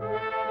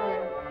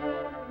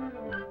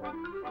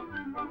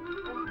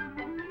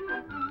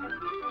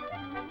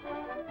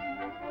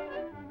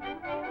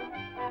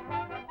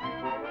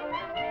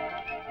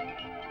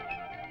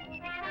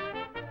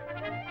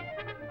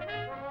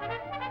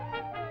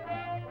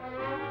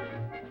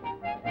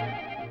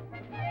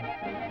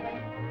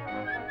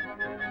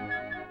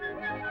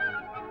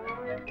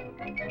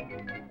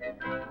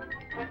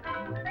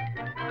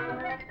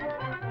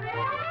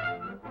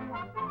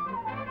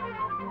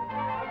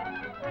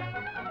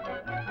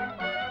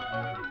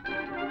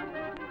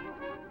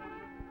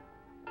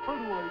 How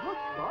do I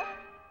look, Doc?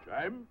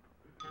 Champ,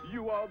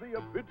 you are the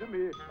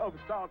epitome of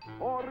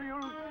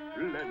sartorial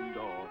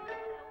splendor.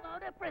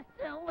 load of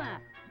Priscilla?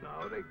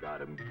 Now they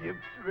got him gift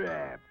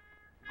wrapped.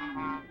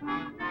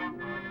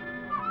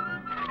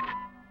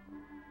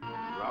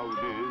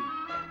 Rowdies.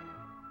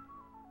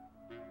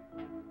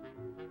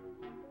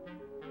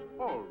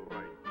 All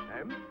right,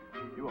 Sam.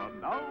 You are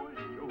now a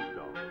show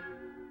dog.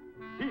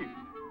 Here.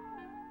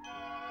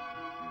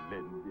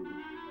 Splendid.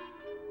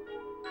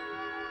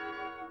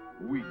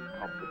 Weak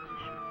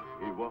competition,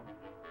 eh, what?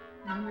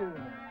 Yeah.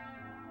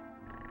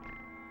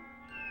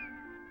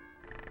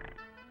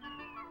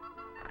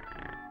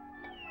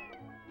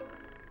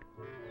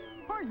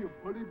 are you,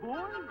 buddy boy?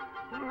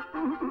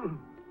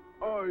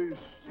 I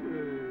say,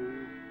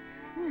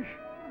 what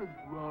a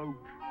grouch.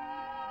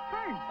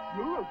 Hey,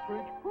 you're a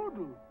French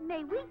poodle.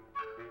 Mais oui.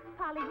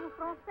 Parlez-vous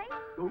français?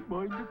 Don't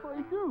mind if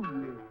I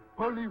do.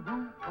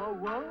 Parlez-vous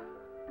Hawa?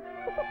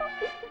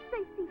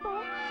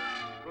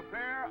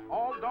 Prepare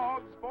all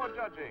dogs for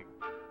judging.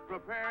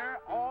 Prepare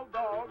all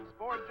dogs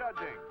for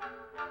judging.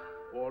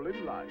 Fall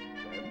in line,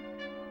 then.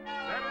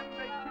 Therein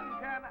the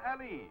Kincan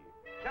Ali,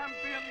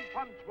 Champion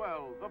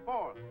Punchwell the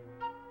Fourth.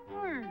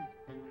 Hey,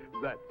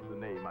 that's the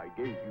name I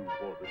gave you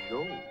for the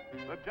show.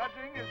 The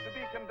judging is to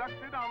be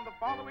conducted on the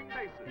following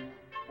basis.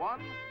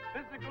 1,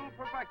 physical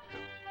perfection.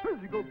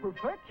 Physical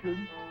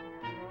perfection?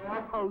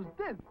 How's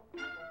this?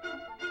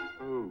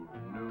 Oh,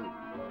 no.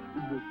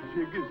 The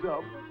jig is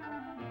up.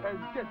 And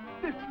get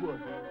this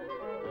one.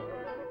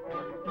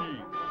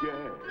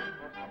 Egad.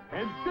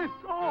 And this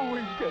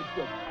always gets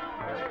them.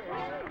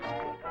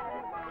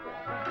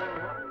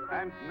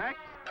 And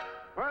next,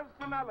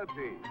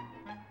 personality.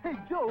 Hey,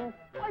 Joe,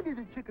 why did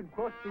the chicken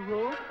cross the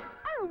road? I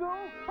don't know.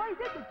 Why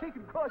did the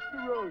chicken cross the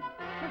road?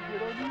 Let's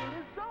get on the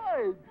other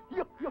side.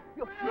 Yup, yup,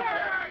 yup, yup.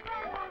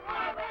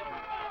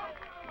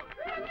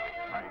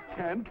 I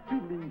can't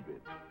believe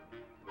it.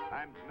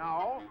 And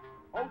now,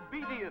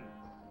 obedience.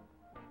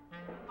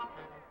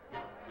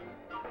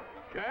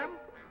 Champ,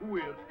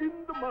 we're in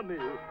the money.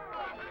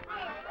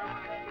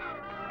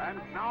 And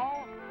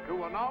now,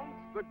 to announce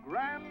the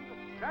grand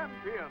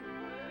champion.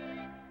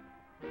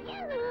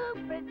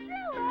 Yoo-hoo,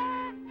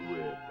 Priscilla!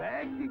 We're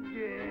back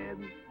again.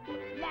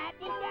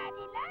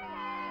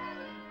 La-di-da-di-la-la!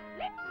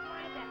 Let's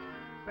find a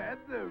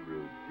Feather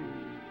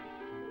routine.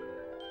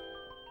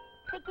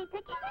 ticky,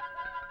 ticky,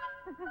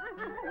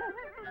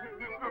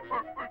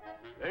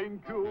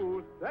 Thank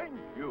you, thank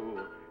you.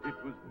 It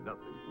was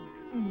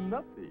nothing,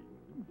 nothing.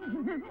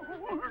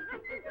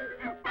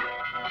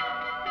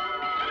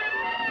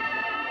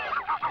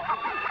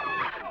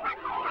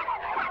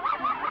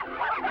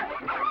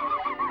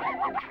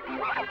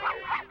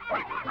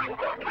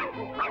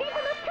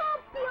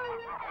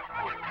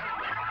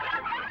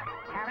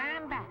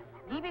 Caramba,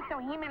 give it to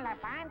him in la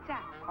pancha.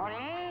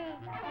 Olé.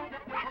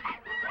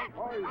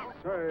 I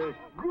say,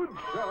 good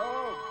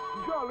show,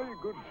 jolly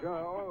good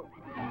show.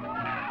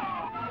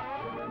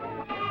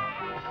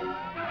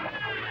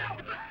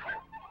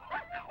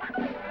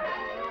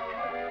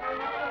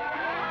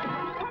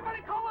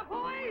 Somebody call the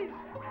police!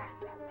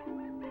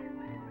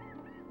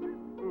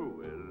 Oh,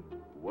 well,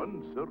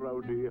 once a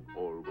rowdy,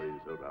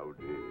 always a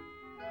rowdy.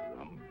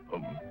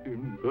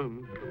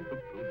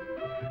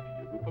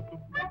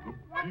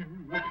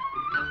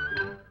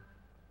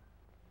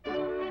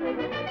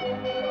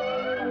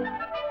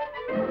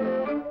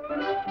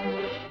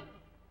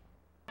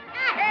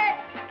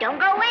 Don't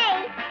go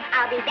away.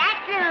 I'll be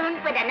back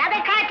soon with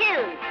another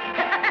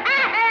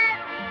cartoon.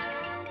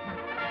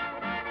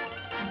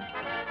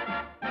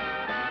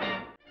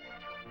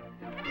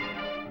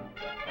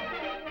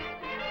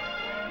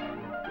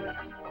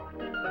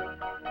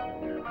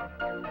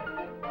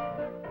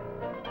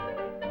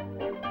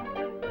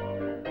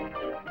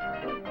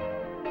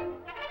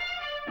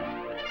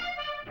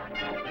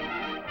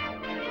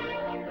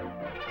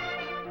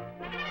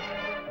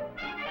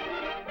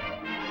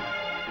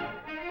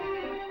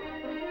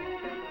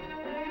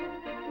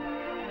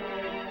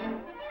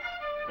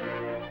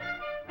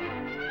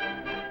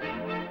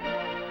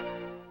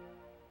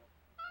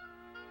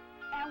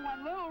 And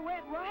when Little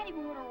Red Riding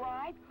Hood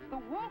arrived, the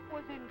wolf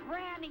was in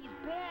Granny's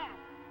bed.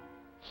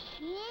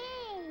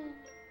 Gee,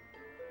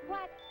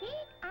 what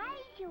big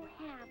eyes you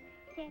have,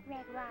 said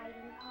Red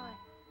Riding Hood.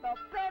 The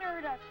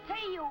better to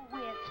see you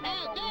with, said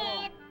Hey, the wolf.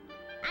 kid,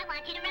 I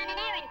want you to run an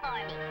errand for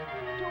me.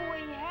 Do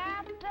we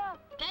have to?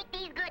 Take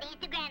these goodies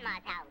to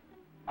Grandma's house.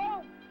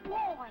 Oh,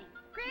 boy.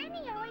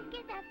 Granny always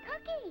gives us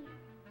cookies.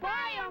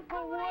 Bye,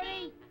 Uncle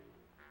Woody.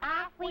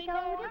 Off we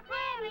go to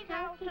Granny's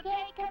house to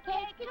take a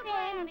cake to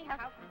Granny's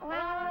house. Wow,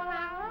 wow,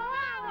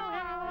 wow,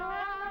 wow,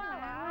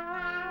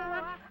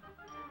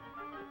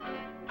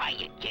 wow.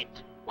 Hiya,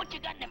 kids. What you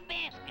got in the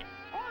basket?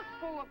 Oh, it's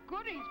full of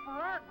goodies for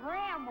our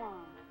grandma.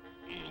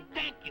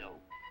 Thank you.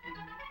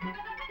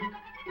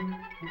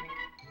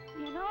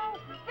 You know,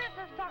 this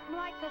is something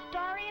like the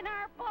story in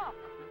our book.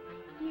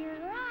 You're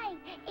right.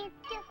 It's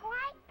just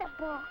like the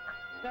book.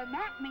 Then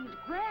that means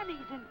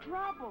Granny's in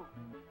trouble.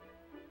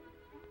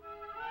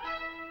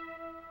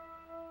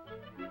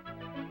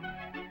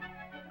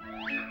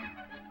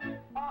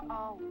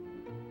 Uh-oh.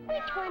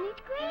 Which one is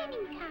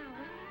Granny's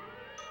house?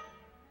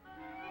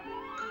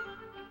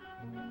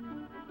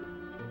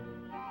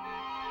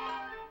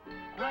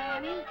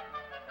 Granny?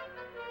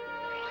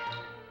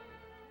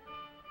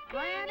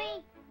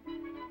 Granny?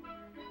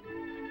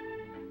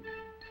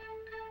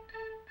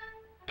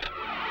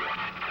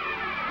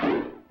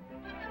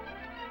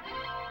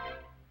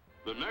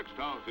 The next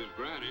house is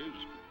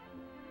Granny's.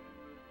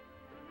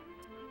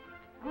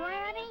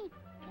 Granny?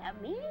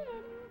 Come in.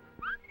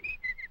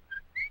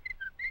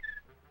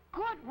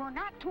 Good, we're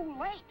not too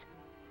late.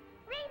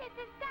 Read us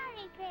a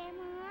story,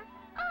 Grandma.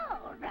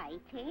 All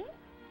righty.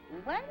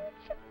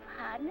 Once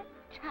upon a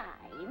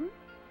time,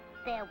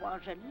 There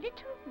was a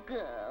little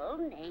girl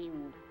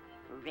named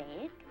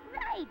Red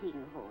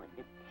Riding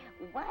Hood.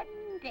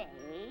 One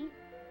day,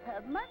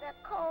 her mother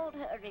called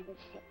her and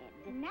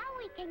said, "Now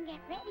we can get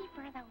ready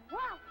for the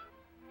wolf."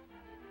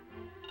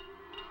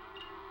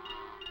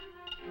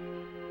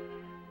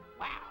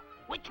 Wow,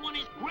 which one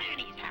is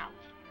Granny's house?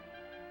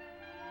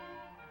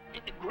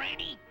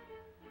 Granny?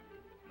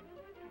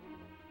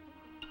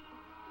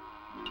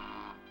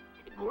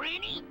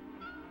 Granny?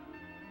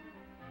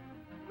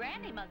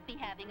 Granny must be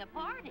having a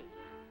party.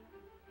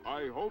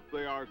 I hope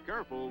they are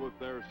careful with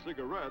their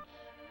cigarettes.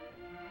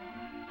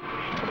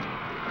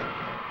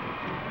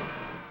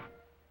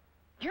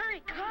 Here he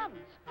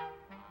comes.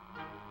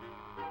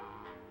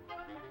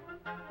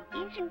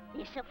 Isn't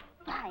this a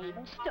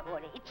fine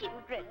story,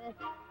 children?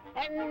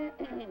 And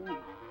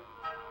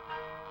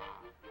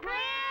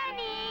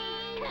Granny!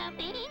 Come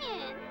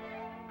in.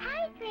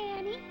 Hi,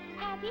 Granny.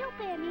 Have you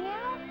been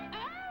ill?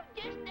 Oh,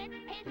 just that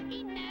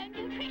pesky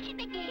malnutrition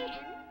again.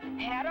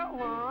 Had it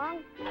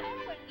long? Oh, a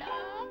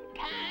long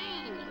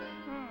time.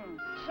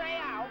 Say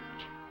ouch.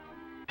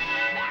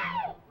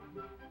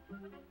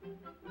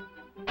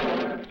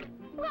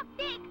 What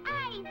big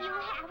eyes you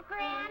have,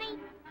 Granny.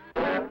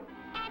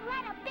 And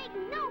what a big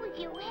nose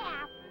you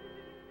have.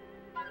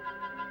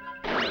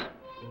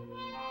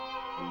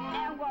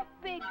 And what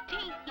big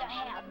teeth you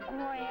have,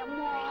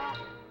 Grandma.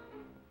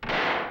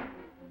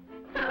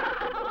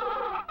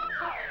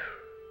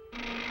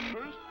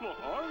 First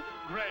floor,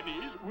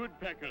 Granny's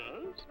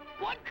woodpeckers.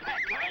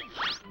 Woodpeckers?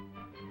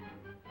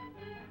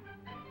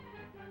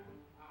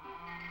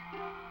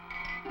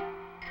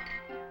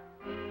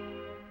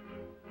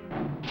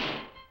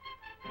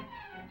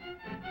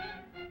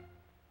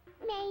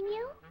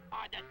 Menu?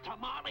 Are the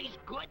tamales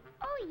good?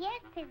 Oh,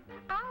 yes, sir.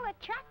 All the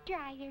truck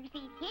drivers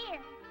eat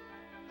here.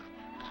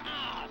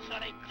 Ah, so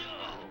they do.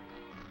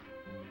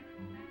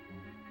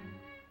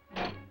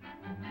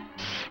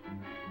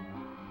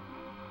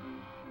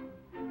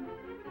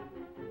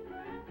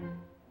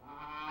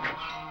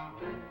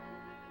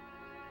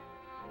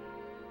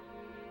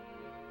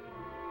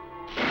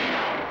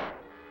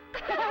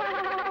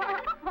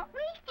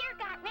 We sure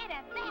got rid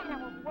of that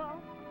old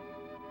wolf.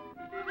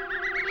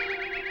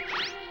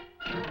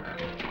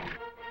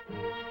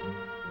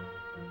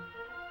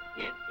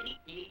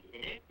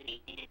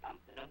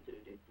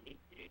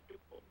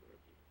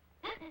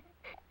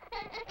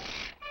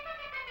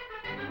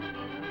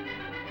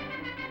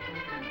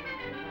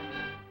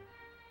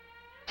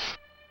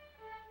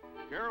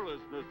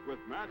 Carelessness with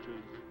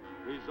matches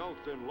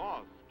results in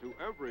loss to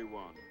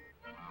everyone.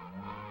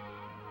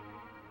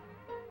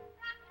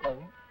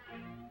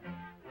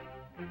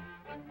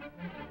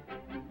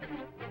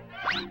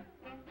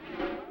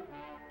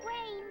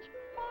 Range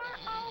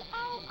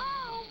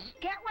 4000.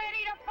 Get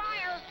ready to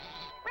fire.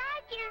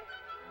 Roger.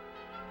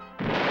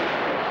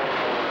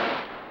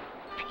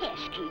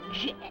 Pesky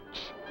jets.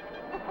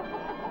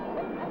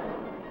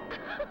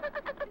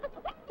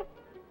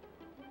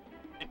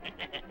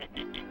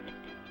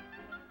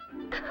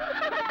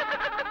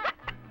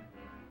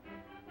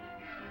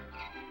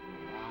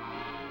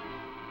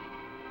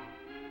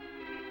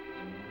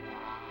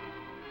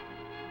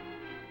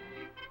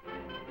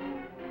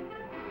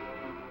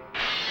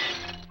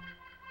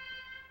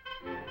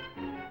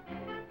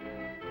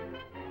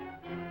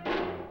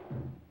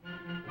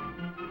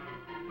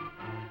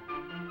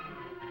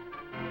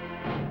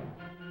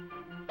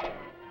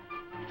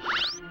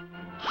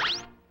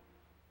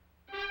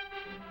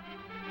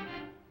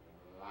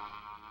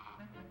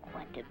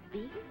 What a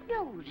big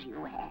nose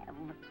you have.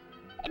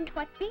 And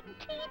what big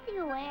teeth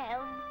you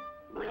have.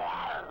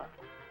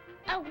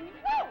 A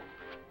wolf!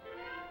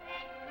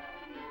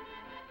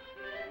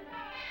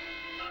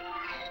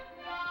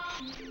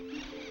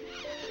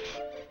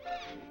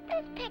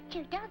 This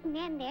picture doesn't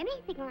end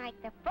anything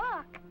like the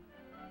book.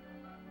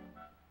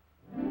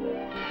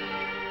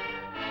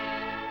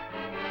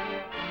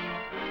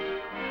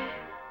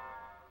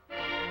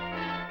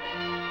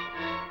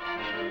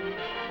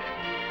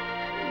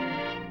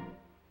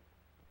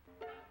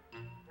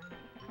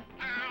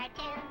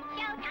 Cartoon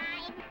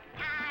showtime!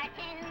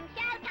 Cartoon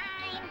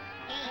showtime!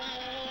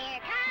 Here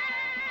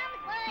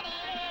comes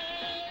Woody!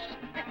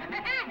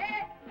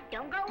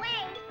 Don't go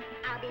away.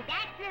 I'll be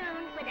back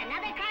soon with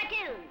another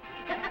cartoon.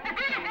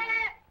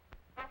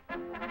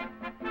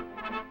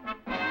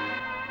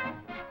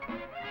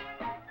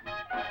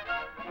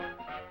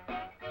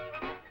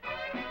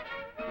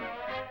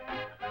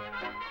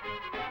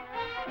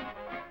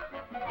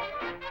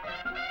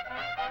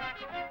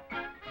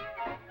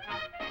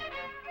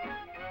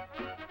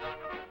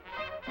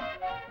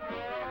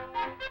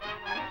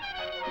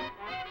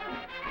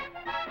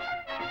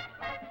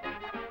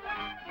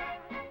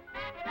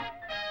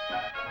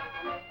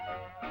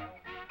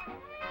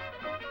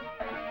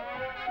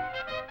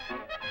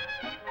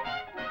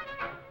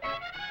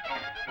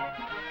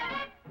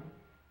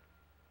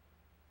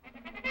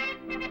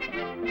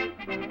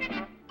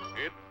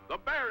 It's the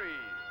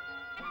berries.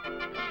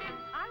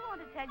 I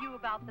want to tell you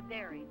about the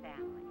Berry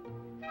family,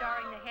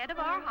 starring the head of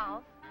our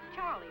house,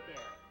 Charlie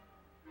Berry.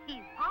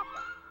 He's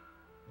Papa.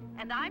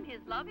 And I'm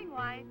his loving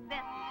wife,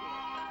 Bessie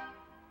here.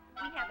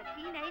 We have a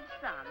teenage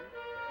son.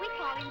 We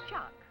call him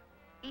Chuck.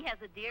 He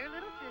has a dear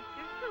little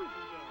sister,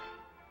 Susie Dairy.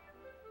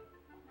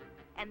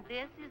 And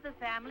this is the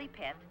family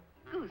pet,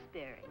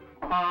 Gooseberry.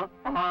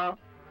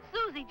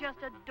 Susie just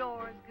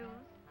adores Goose.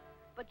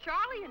 But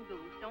Charlie and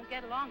Goose don't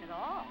get along at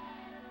all.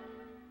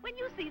 When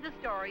you see the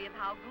story of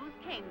how Goose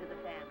came to the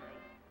family,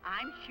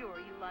 I'm sure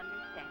you'll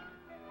understand.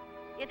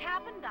 It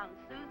happened on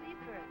Susie's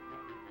birthday.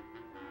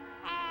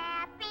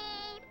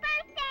 Happy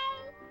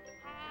birthday!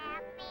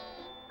 Happy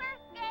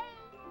birthday!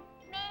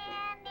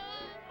 Many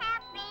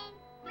happy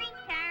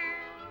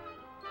returns.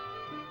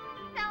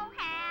 So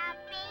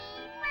happy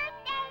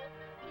birthday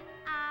to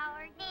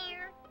our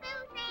dear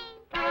Susie.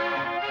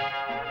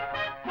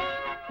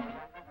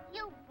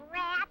 You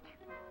brat!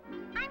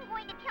 I'm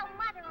going to tell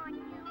Mother on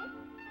you.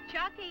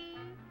 Chucky,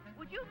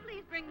 would you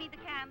please bring me the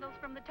candles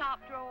from the top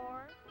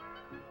drawer?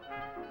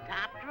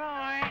 Top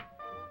drawer.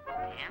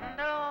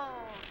 Candles.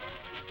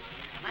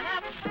 Coming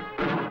up.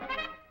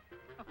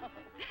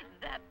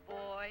 That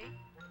boy.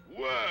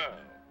 Well,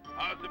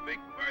 how's the big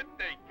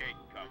birthday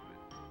cake coming?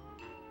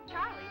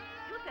 Charlie,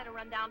 you'd better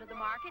run down to the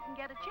market and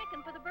get a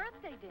chicken for the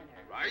birthday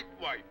dinner. Right,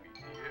 wifey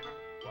dear.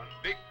 One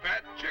big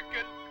fat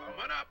chicken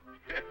coming up.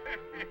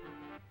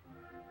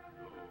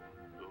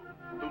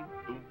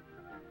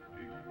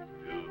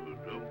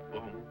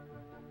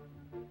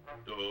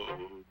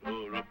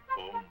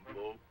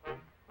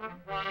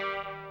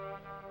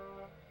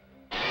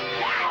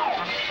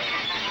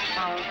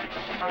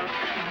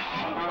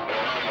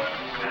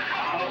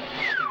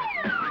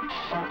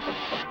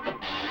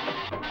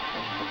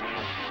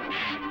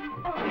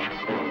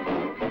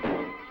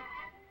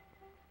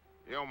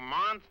 You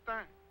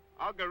monster!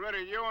 I'll get rid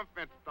of you if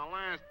it's the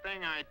last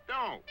thing I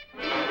do.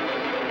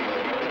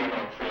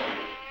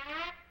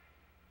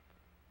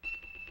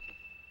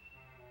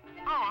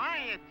 Oh,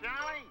 hiya,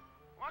 Charlie.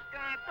 What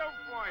can I do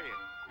for you?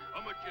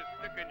 How much you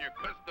sticking your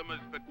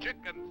customers for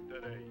chickens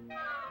today?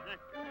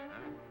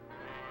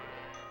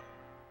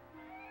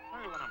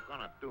 Tell you what I'm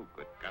gonna do,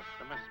 good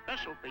customer.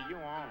 Special for you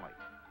only.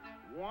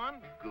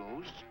 One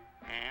goose,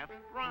 half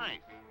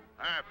price.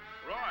 Half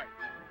price?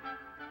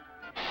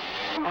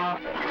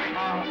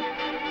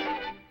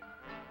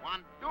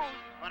 One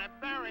goose for the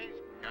berries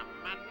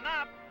coming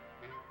up.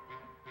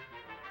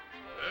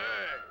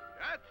 Hey,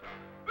 that's a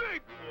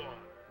big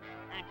one.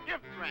 And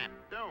gift wrap,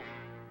 too.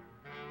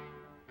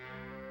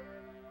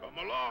 Come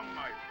along,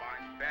 my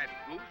fine fat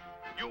goose.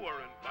 You are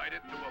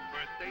invited to a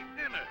birthday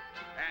dinner,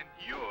 and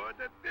you're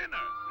the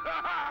dinner.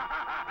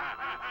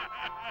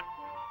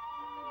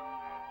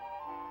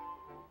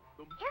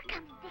 Here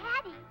comes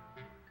Daddy.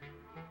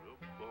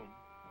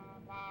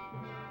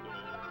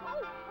 Oh,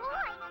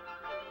 boy,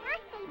 his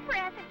birthday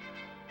present.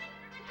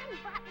 Daddy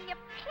bought me a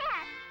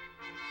pet.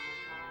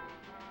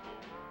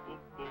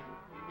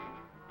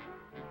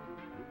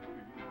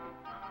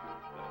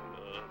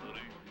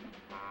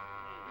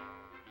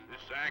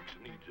 This axe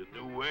needs a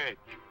new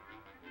edge.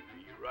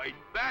 Be right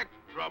back,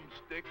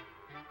 drumstick.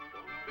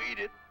 Don't beat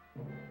it.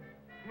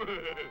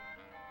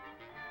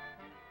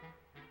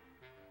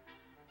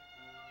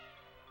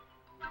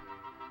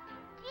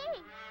 Gee,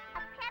 a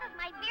pet of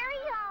my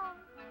very own.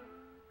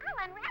 I'll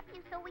unwrap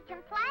you so we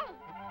can play.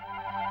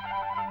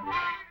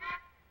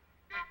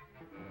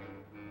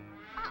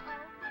 Uh-oh,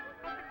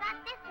 I forgot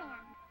this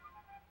end.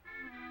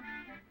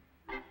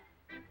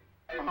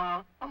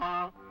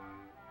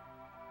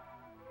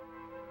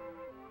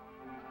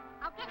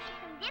 I'll get you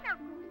some dinner,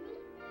 Goosey.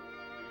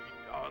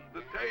 Eat on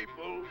the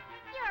table.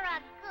 You're a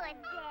good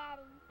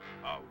daddy.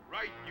 How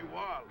right you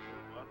are,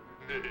 little one.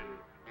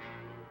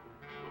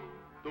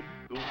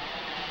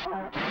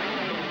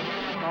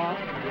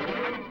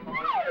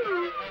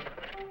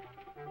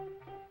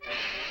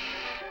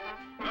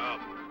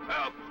 Help!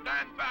 Help!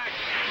 Stand back!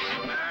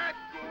 Mad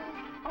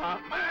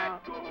goose! Mad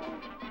goose!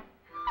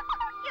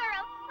 You're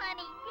a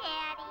funny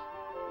daddy.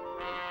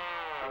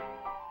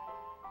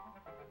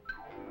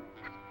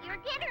 Your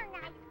dinner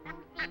knife,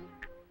 Goosey.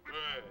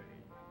 Hey,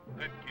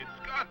 that kid's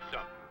got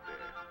something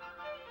there.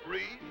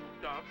 Free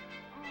stuffed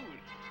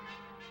goose.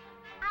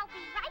 I'll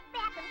be right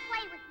back and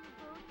play with you,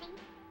 Goosey.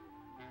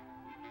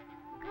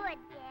 Good,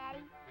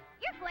 Daddy.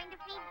 You're going to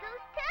feed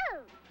Goose, too.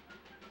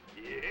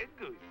 Yeah,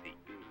 goosey,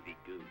 goosey,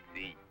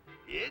 goosey.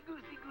 Yeah,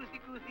 goosey, goosey,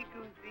 goosey,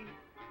 goosey.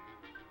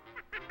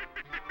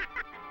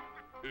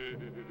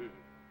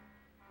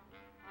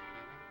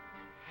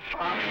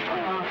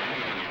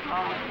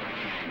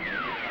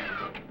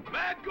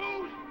 Mad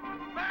goose!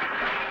 Mad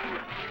goose!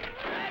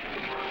 Mad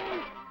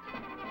goose!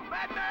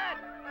 Mad man!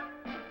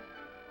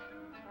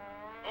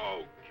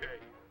 Okay,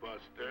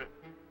 Buster.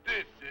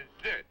 This is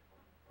it.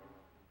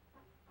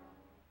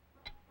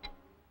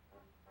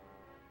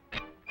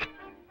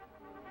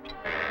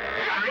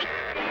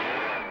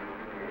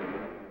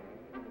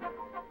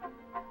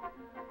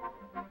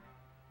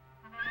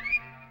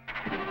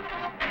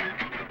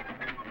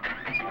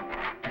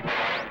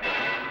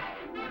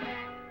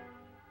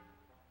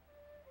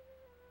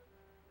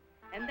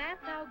 And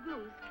that's how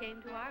Goose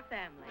came to our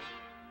family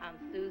on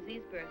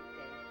Susie's birthday.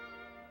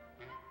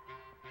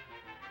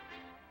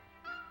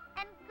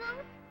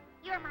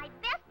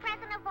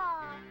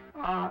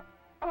 And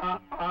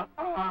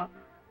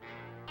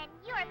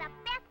you're the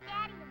best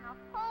daddy in the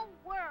whole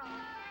world.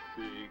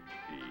 Big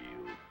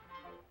deal.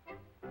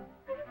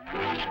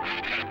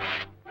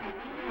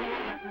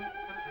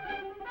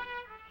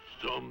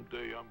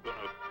 Someday I'm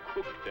gonna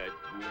cook that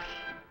goose.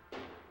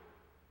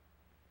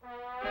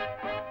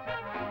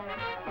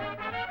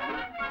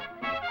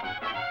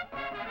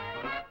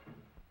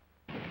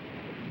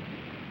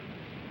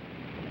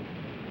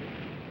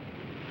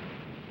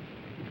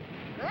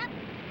 Oops,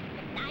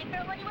 it's time for a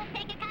Woody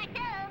Woodpecker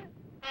cartoon.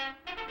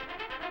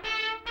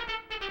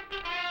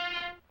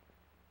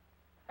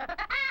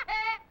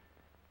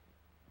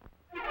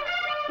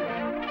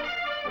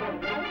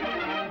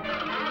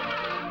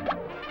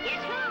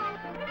 Guess who?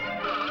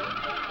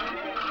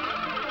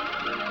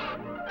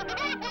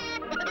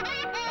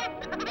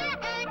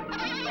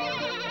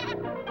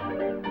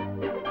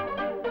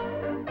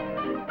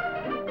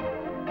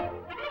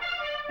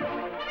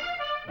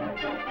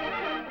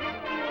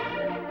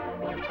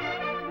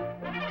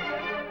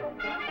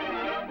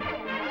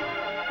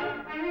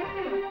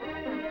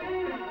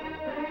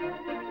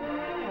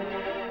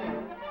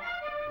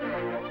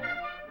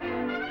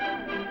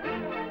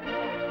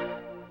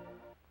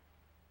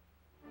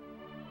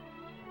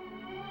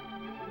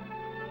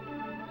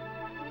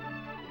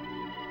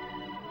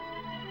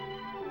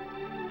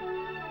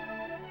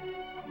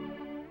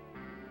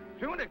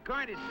 Through the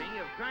courtesy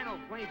of Colonel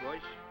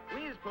Flaybush,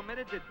 we is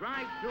permitted to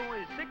drive through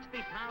his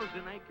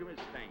 60,000-acre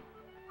estate.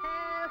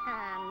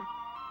 Ho-hum.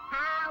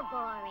 How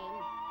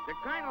boring. The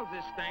Colonel's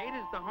estate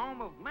is the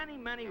home of many,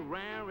 many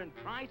rare and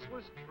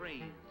priceless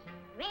trees.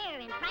 Rare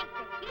and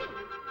priceless trees.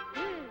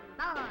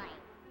 Boy.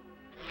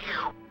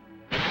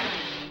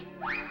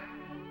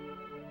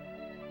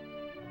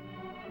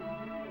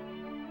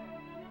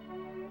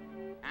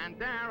 And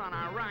there on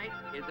our right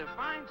is a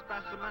fine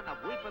specimen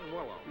of weeping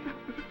willow.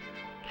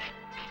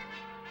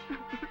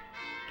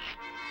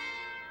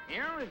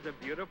 Here is a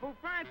beautiful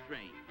fir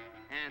tree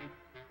and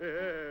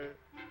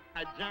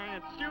a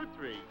giant shoe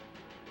tree.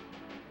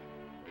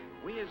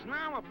 We is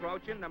now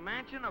approaching the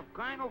mansion of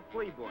Colonel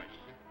Fleabush.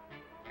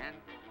 And,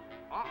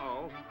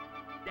 uh-oh,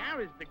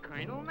 there is the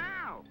Colonel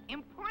now,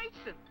 in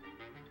person.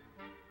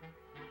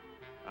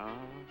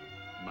 Ah,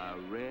 my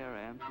rare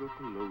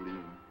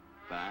anthropolium,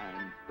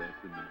 fine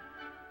specimen.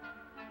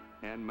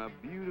 And my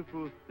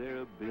beautiful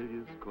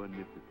Cerebilius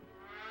cornificus,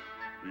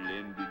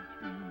 splendid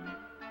trees.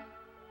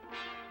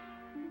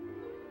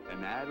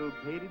 An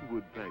idle-pated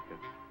woodpecker,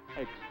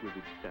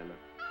 exquisite fellow.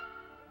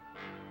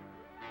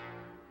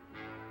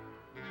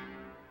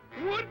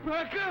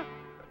 Woodpecker?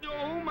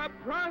 Oh, my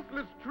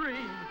priceless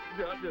trees.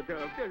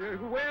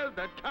 Where's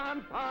the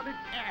confounded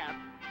cat?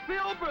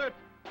 Filbert!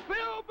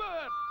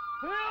 Filbert!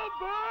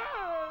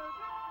 Filbert!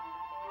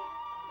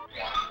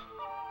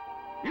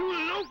 You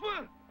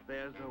loafer!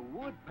 There's a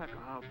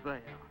woodpecker out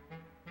there.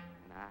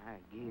 And I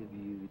give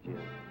you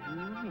just 2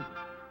 minutes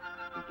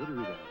to get rid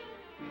of it.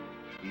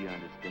 Do you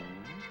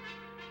understand?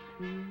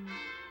 2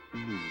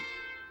 minutes.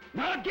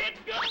 Now get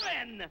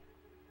going!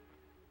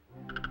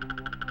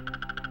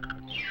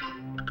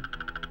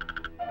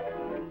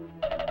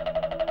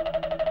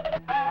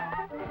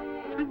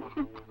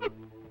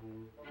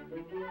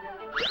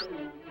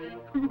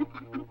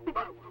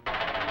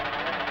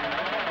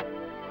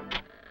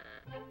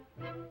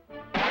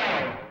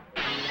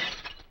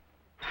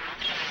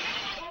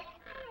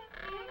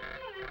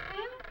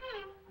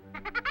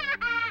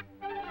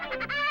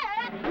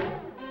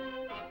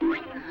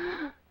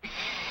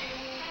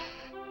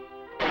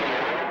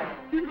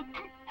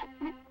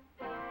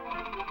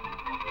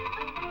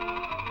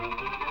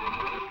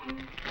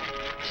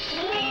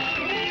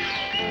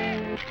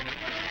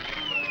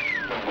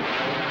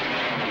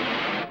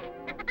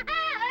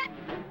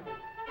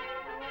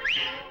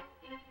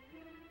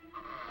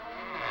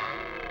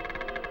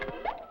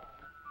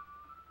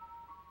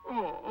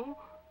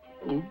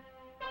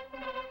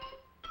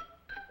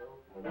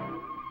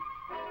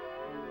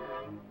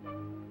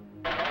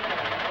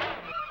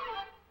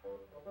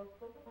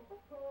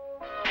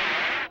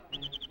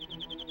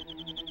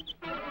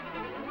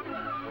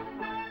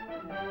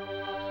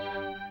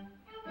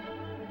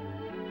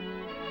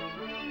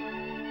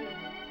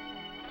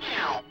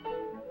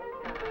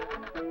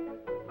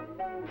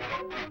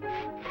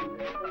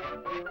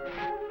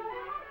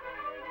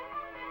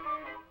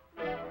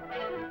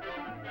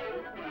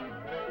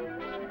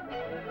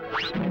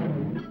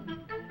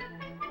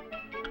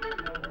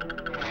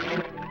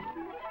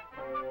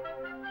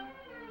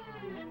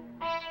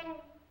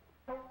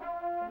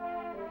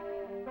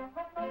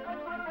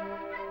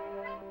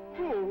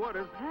 Oh, what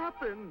has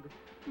happened?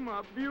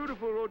 My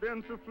beautiful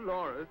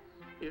Rodensiflorus.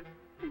 It's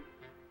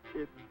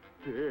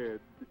dead.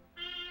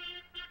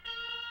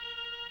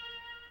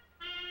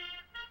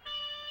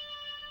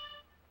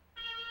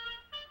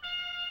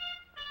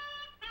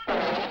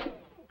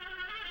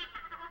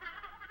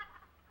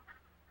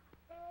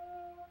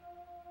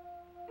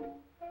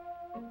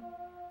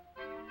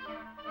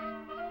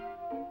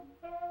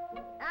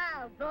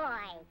 Oh,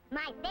 boy.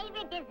 My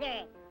favorite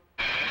dessert.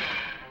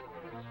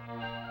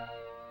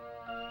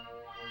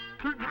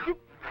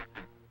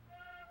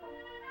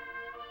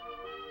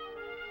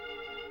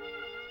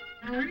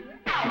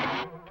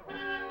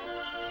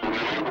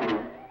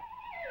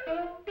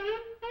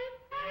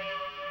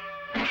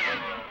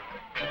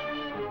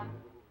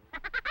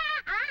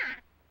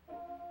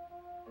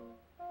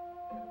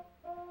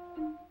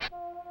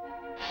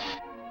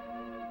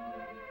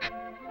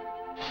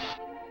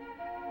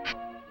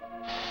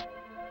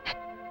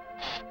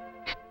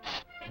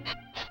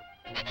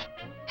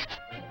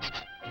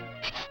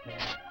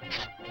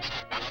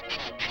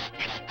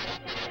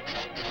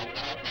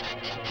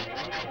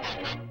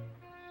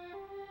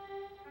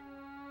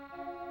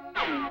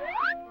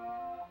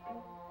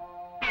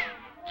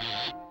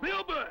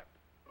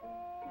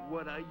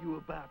 What are you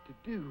about to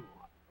do?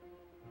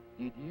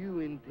 Did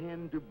you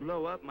intend to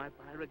blow up my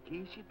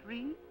pyrocacia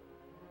tree?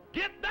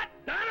 Get that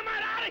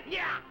dynamite out of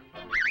here!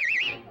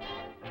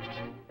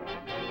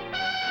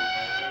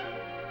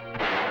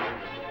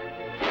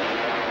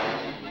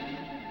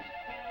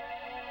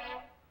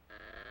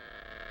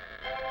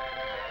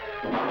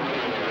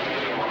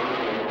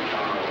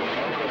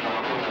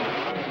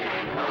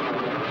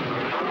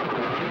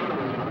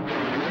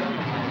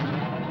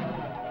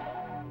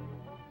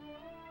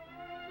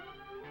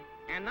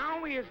 And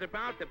now he is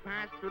about to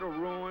pass through the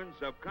ruins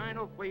of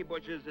Colonel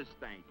Fleabush's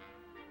estate.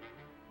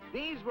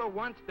 These were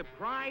once the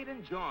pride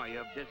and joy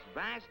of this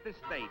vast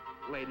estate,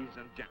 ladies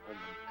and gentlemen.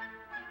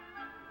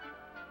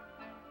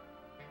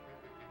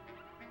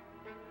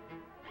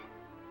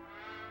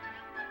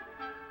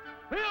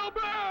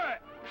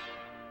 Filbert!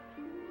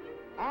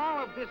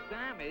 All of this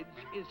damage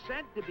is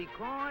said to be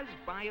caused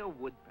by a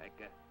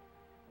woodpecker.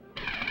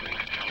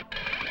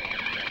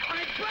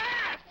 My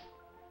glass!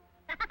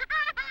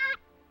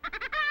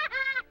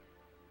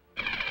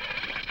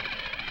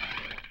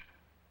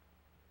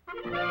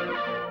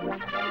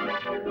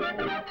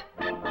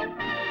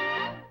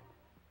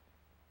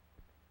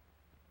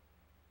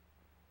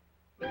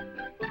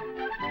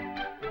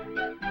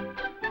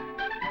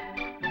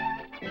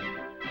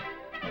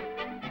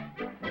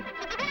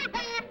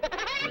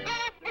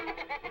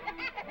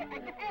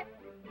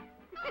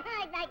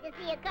 I'd like to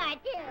see a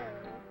cartoon.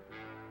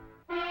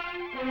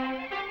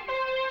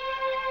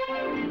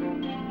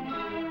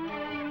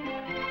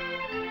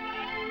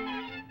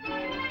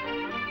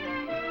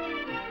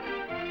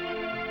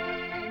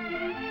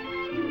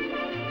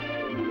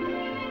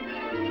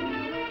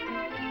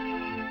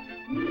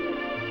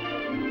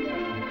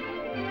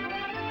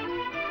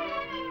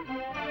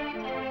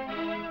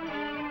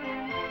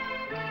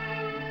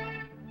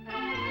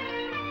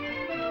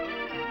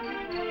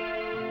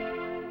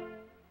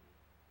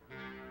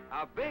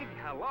 A big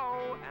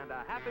hello and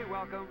a happy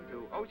welcome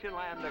to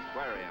Oceanland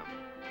Aquarium.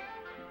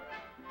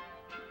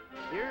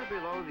 Here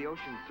below the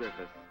ocean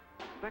surface,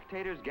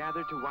 spectators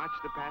gather to watch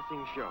the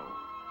passing show.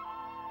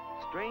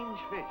 Strange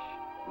fish,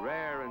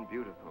 rare and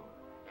beautiful,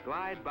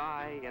 glide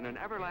by in an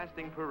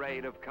everlasting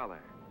parade of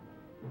color.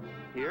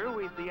 Here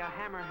we see a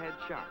hammerhead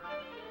shark.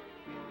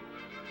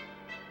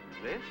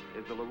 This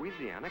is the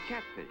Louisiana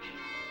catfish.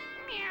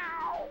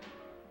 Meow!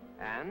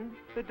 And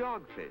the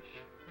dogfish.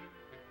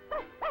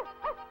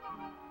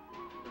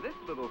 This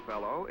little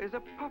fellow is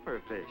a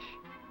pufferfish.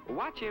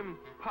 Watch him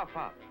puff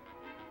up.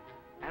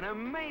 An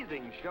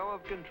amazing show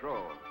of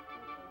control.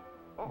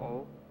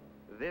 Uh-oh,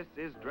 this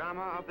is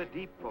drama of the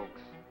deep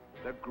folks,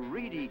 the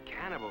greedy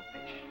cannibal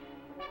fish.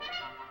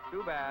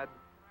 Too bad,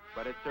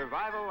 but it's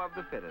survival of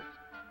the fittest.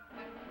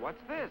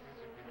 What's this?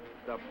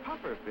 The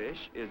pufferfish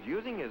is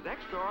using his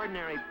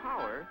extraordinary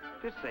power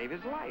to save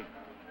his life.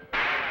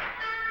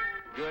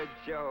 Good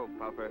show,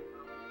 Puffer.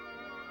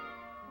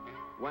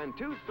 When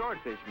two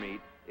swordfish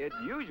meet, it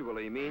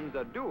usually means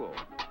a duel.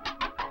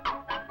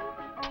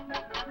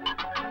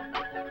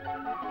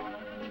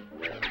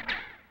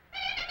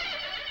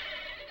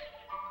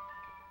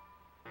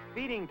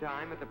 Feeding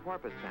time at the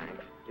porpoise tank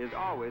is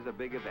always a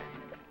big event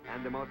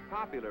and the most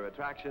popular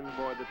attraction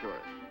for the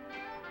tourists.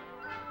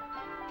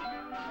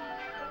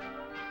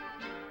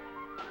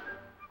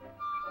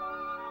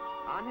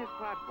 On his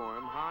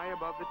platform high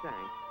above the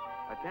tank,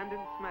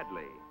 Attendant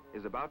Smedley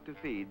is about to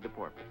feed the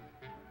porpoise.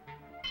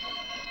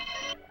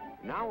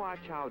 Now watch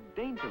how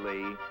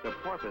daintily the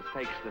porpoise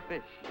takes the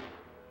fish.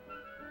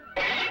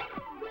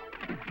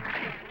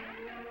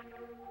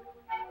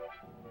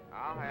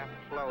 I'll have to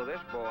slow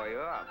this boy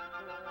up.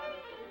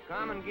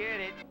 Come and get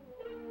it.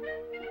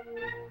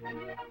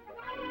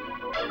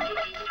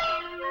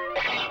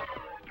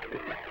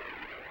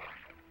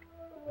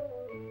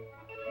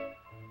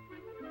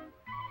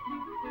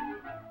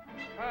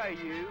 Hey,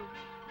 you.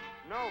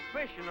 No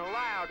fishing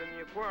allowed in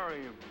the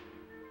aquarium.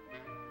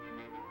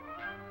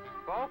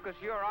 Focus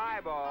your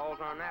eyeballs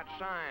on that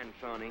sign,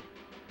 Sonny.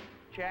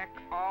 Check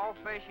all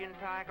fishing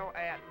tackle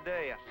at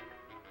desk.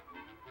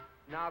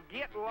 Now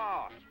get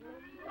lost.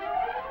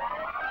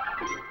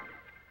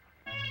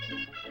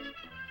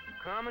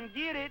 Come and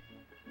get it.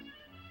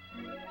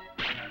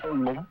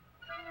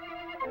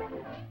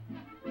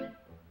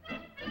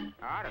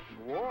 I'd have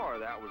swore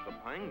that was the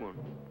penguin.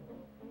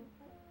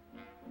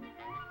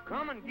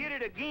 Come and get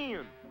it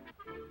again.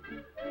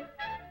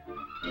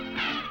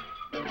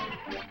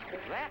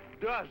 That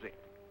does it.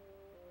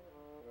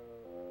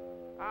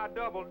 I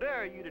double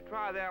dare you to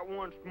try that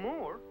once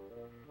more.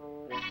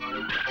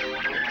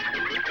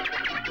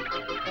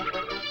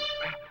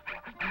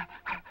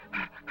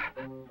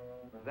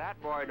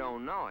 That boy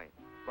don't know it,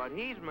 but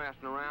he's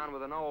messing around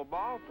with an old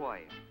ball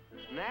player.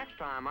 Next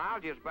time,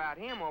 I'll just bat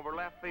him over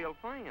left field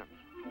fence.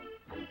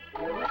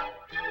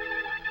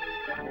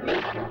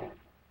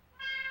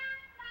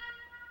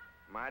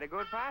 Mighty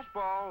good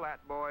fastball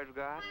that boy's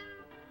got.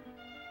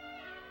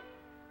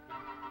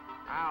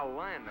 I'll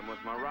land him with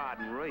my rod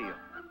and reel.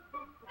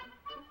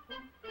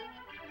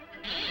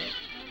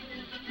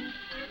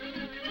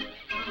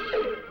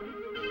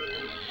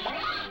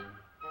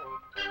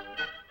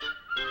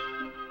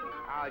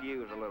 I'll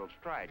use a little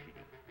strategy.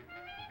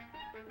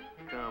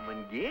 Come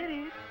and get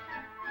it.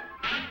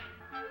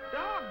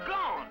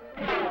 Doggone!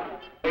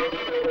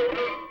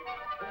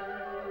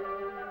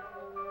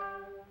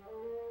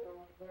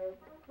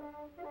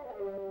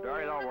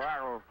 Dirty little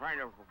rattle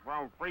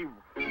from free.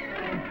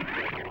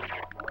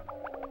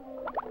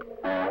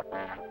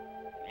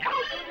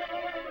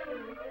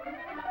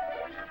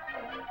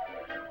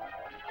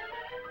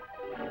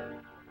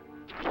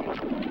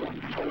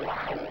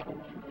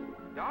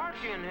 Dark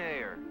in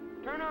here.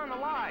 Turn on the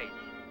light.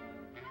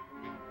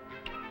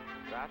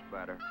 That's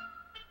better.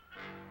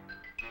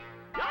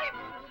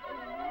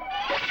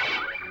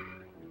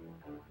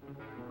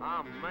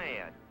 I'm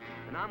mad,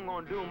 and I'm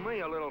gonna do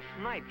me a little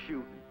snipe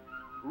shooting.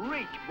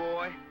 Reach,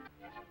 boy.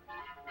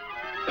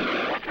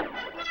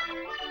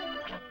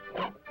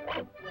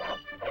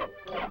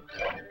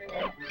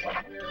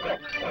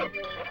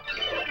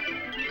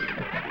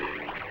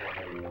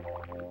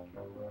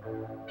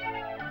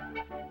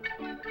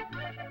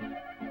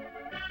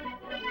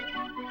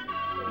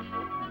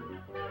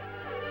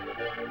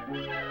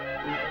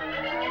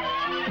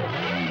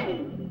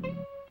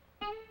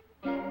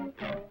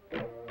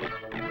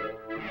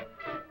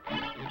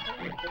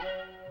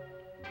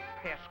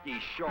 Pesky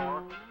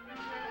shark.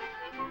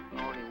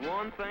 Only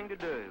one thing to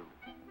do.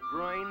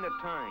 Drain the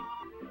tank.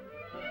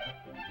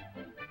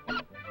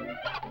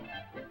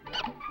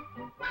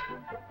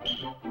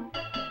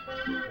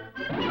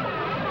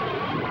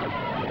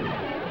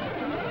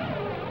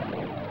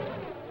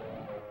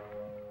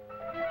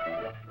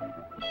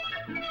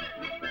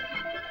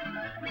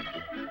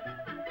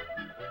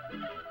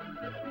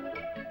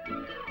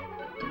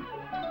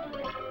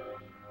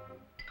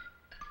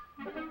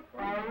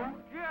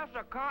 Just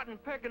a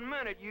cotton-picking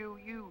minute,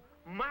 you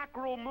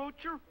mackerel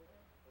moocher.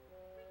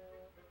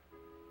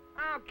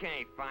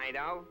 Okay,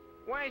 Fido.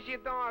 Where's your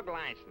dog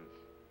license?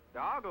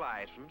 Dog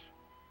license?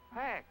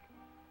 Heck,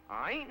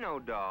 I ain't no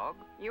dog.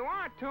 You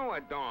are, too,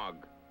 a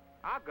dog.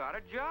 I got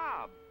a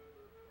job.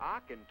 I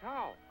can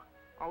talk.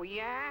 Oh,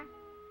 yeah?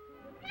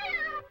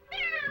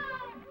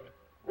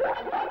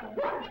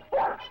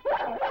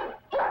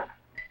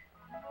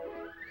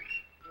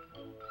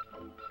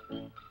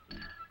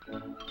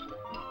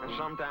 And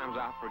sometimes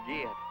I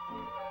forget.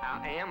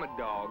 I am a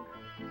dog.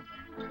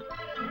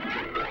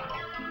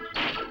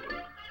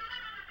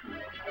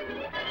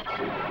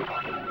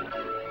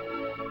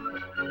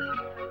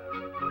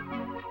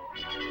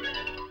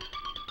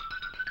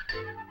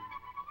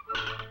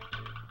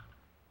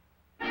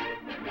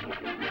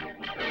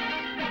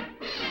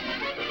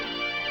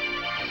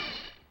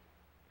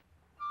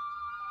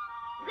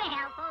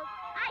 Well, folks,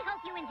 I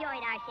hope you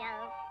enjoyed our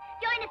show.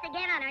 Join us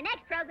again on our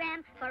next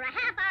program for a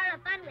half hour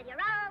of fun with your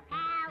old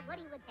pal,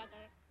 Woody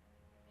Woodpecker.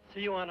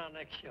 See you on our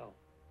next show.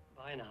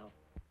 Bye now.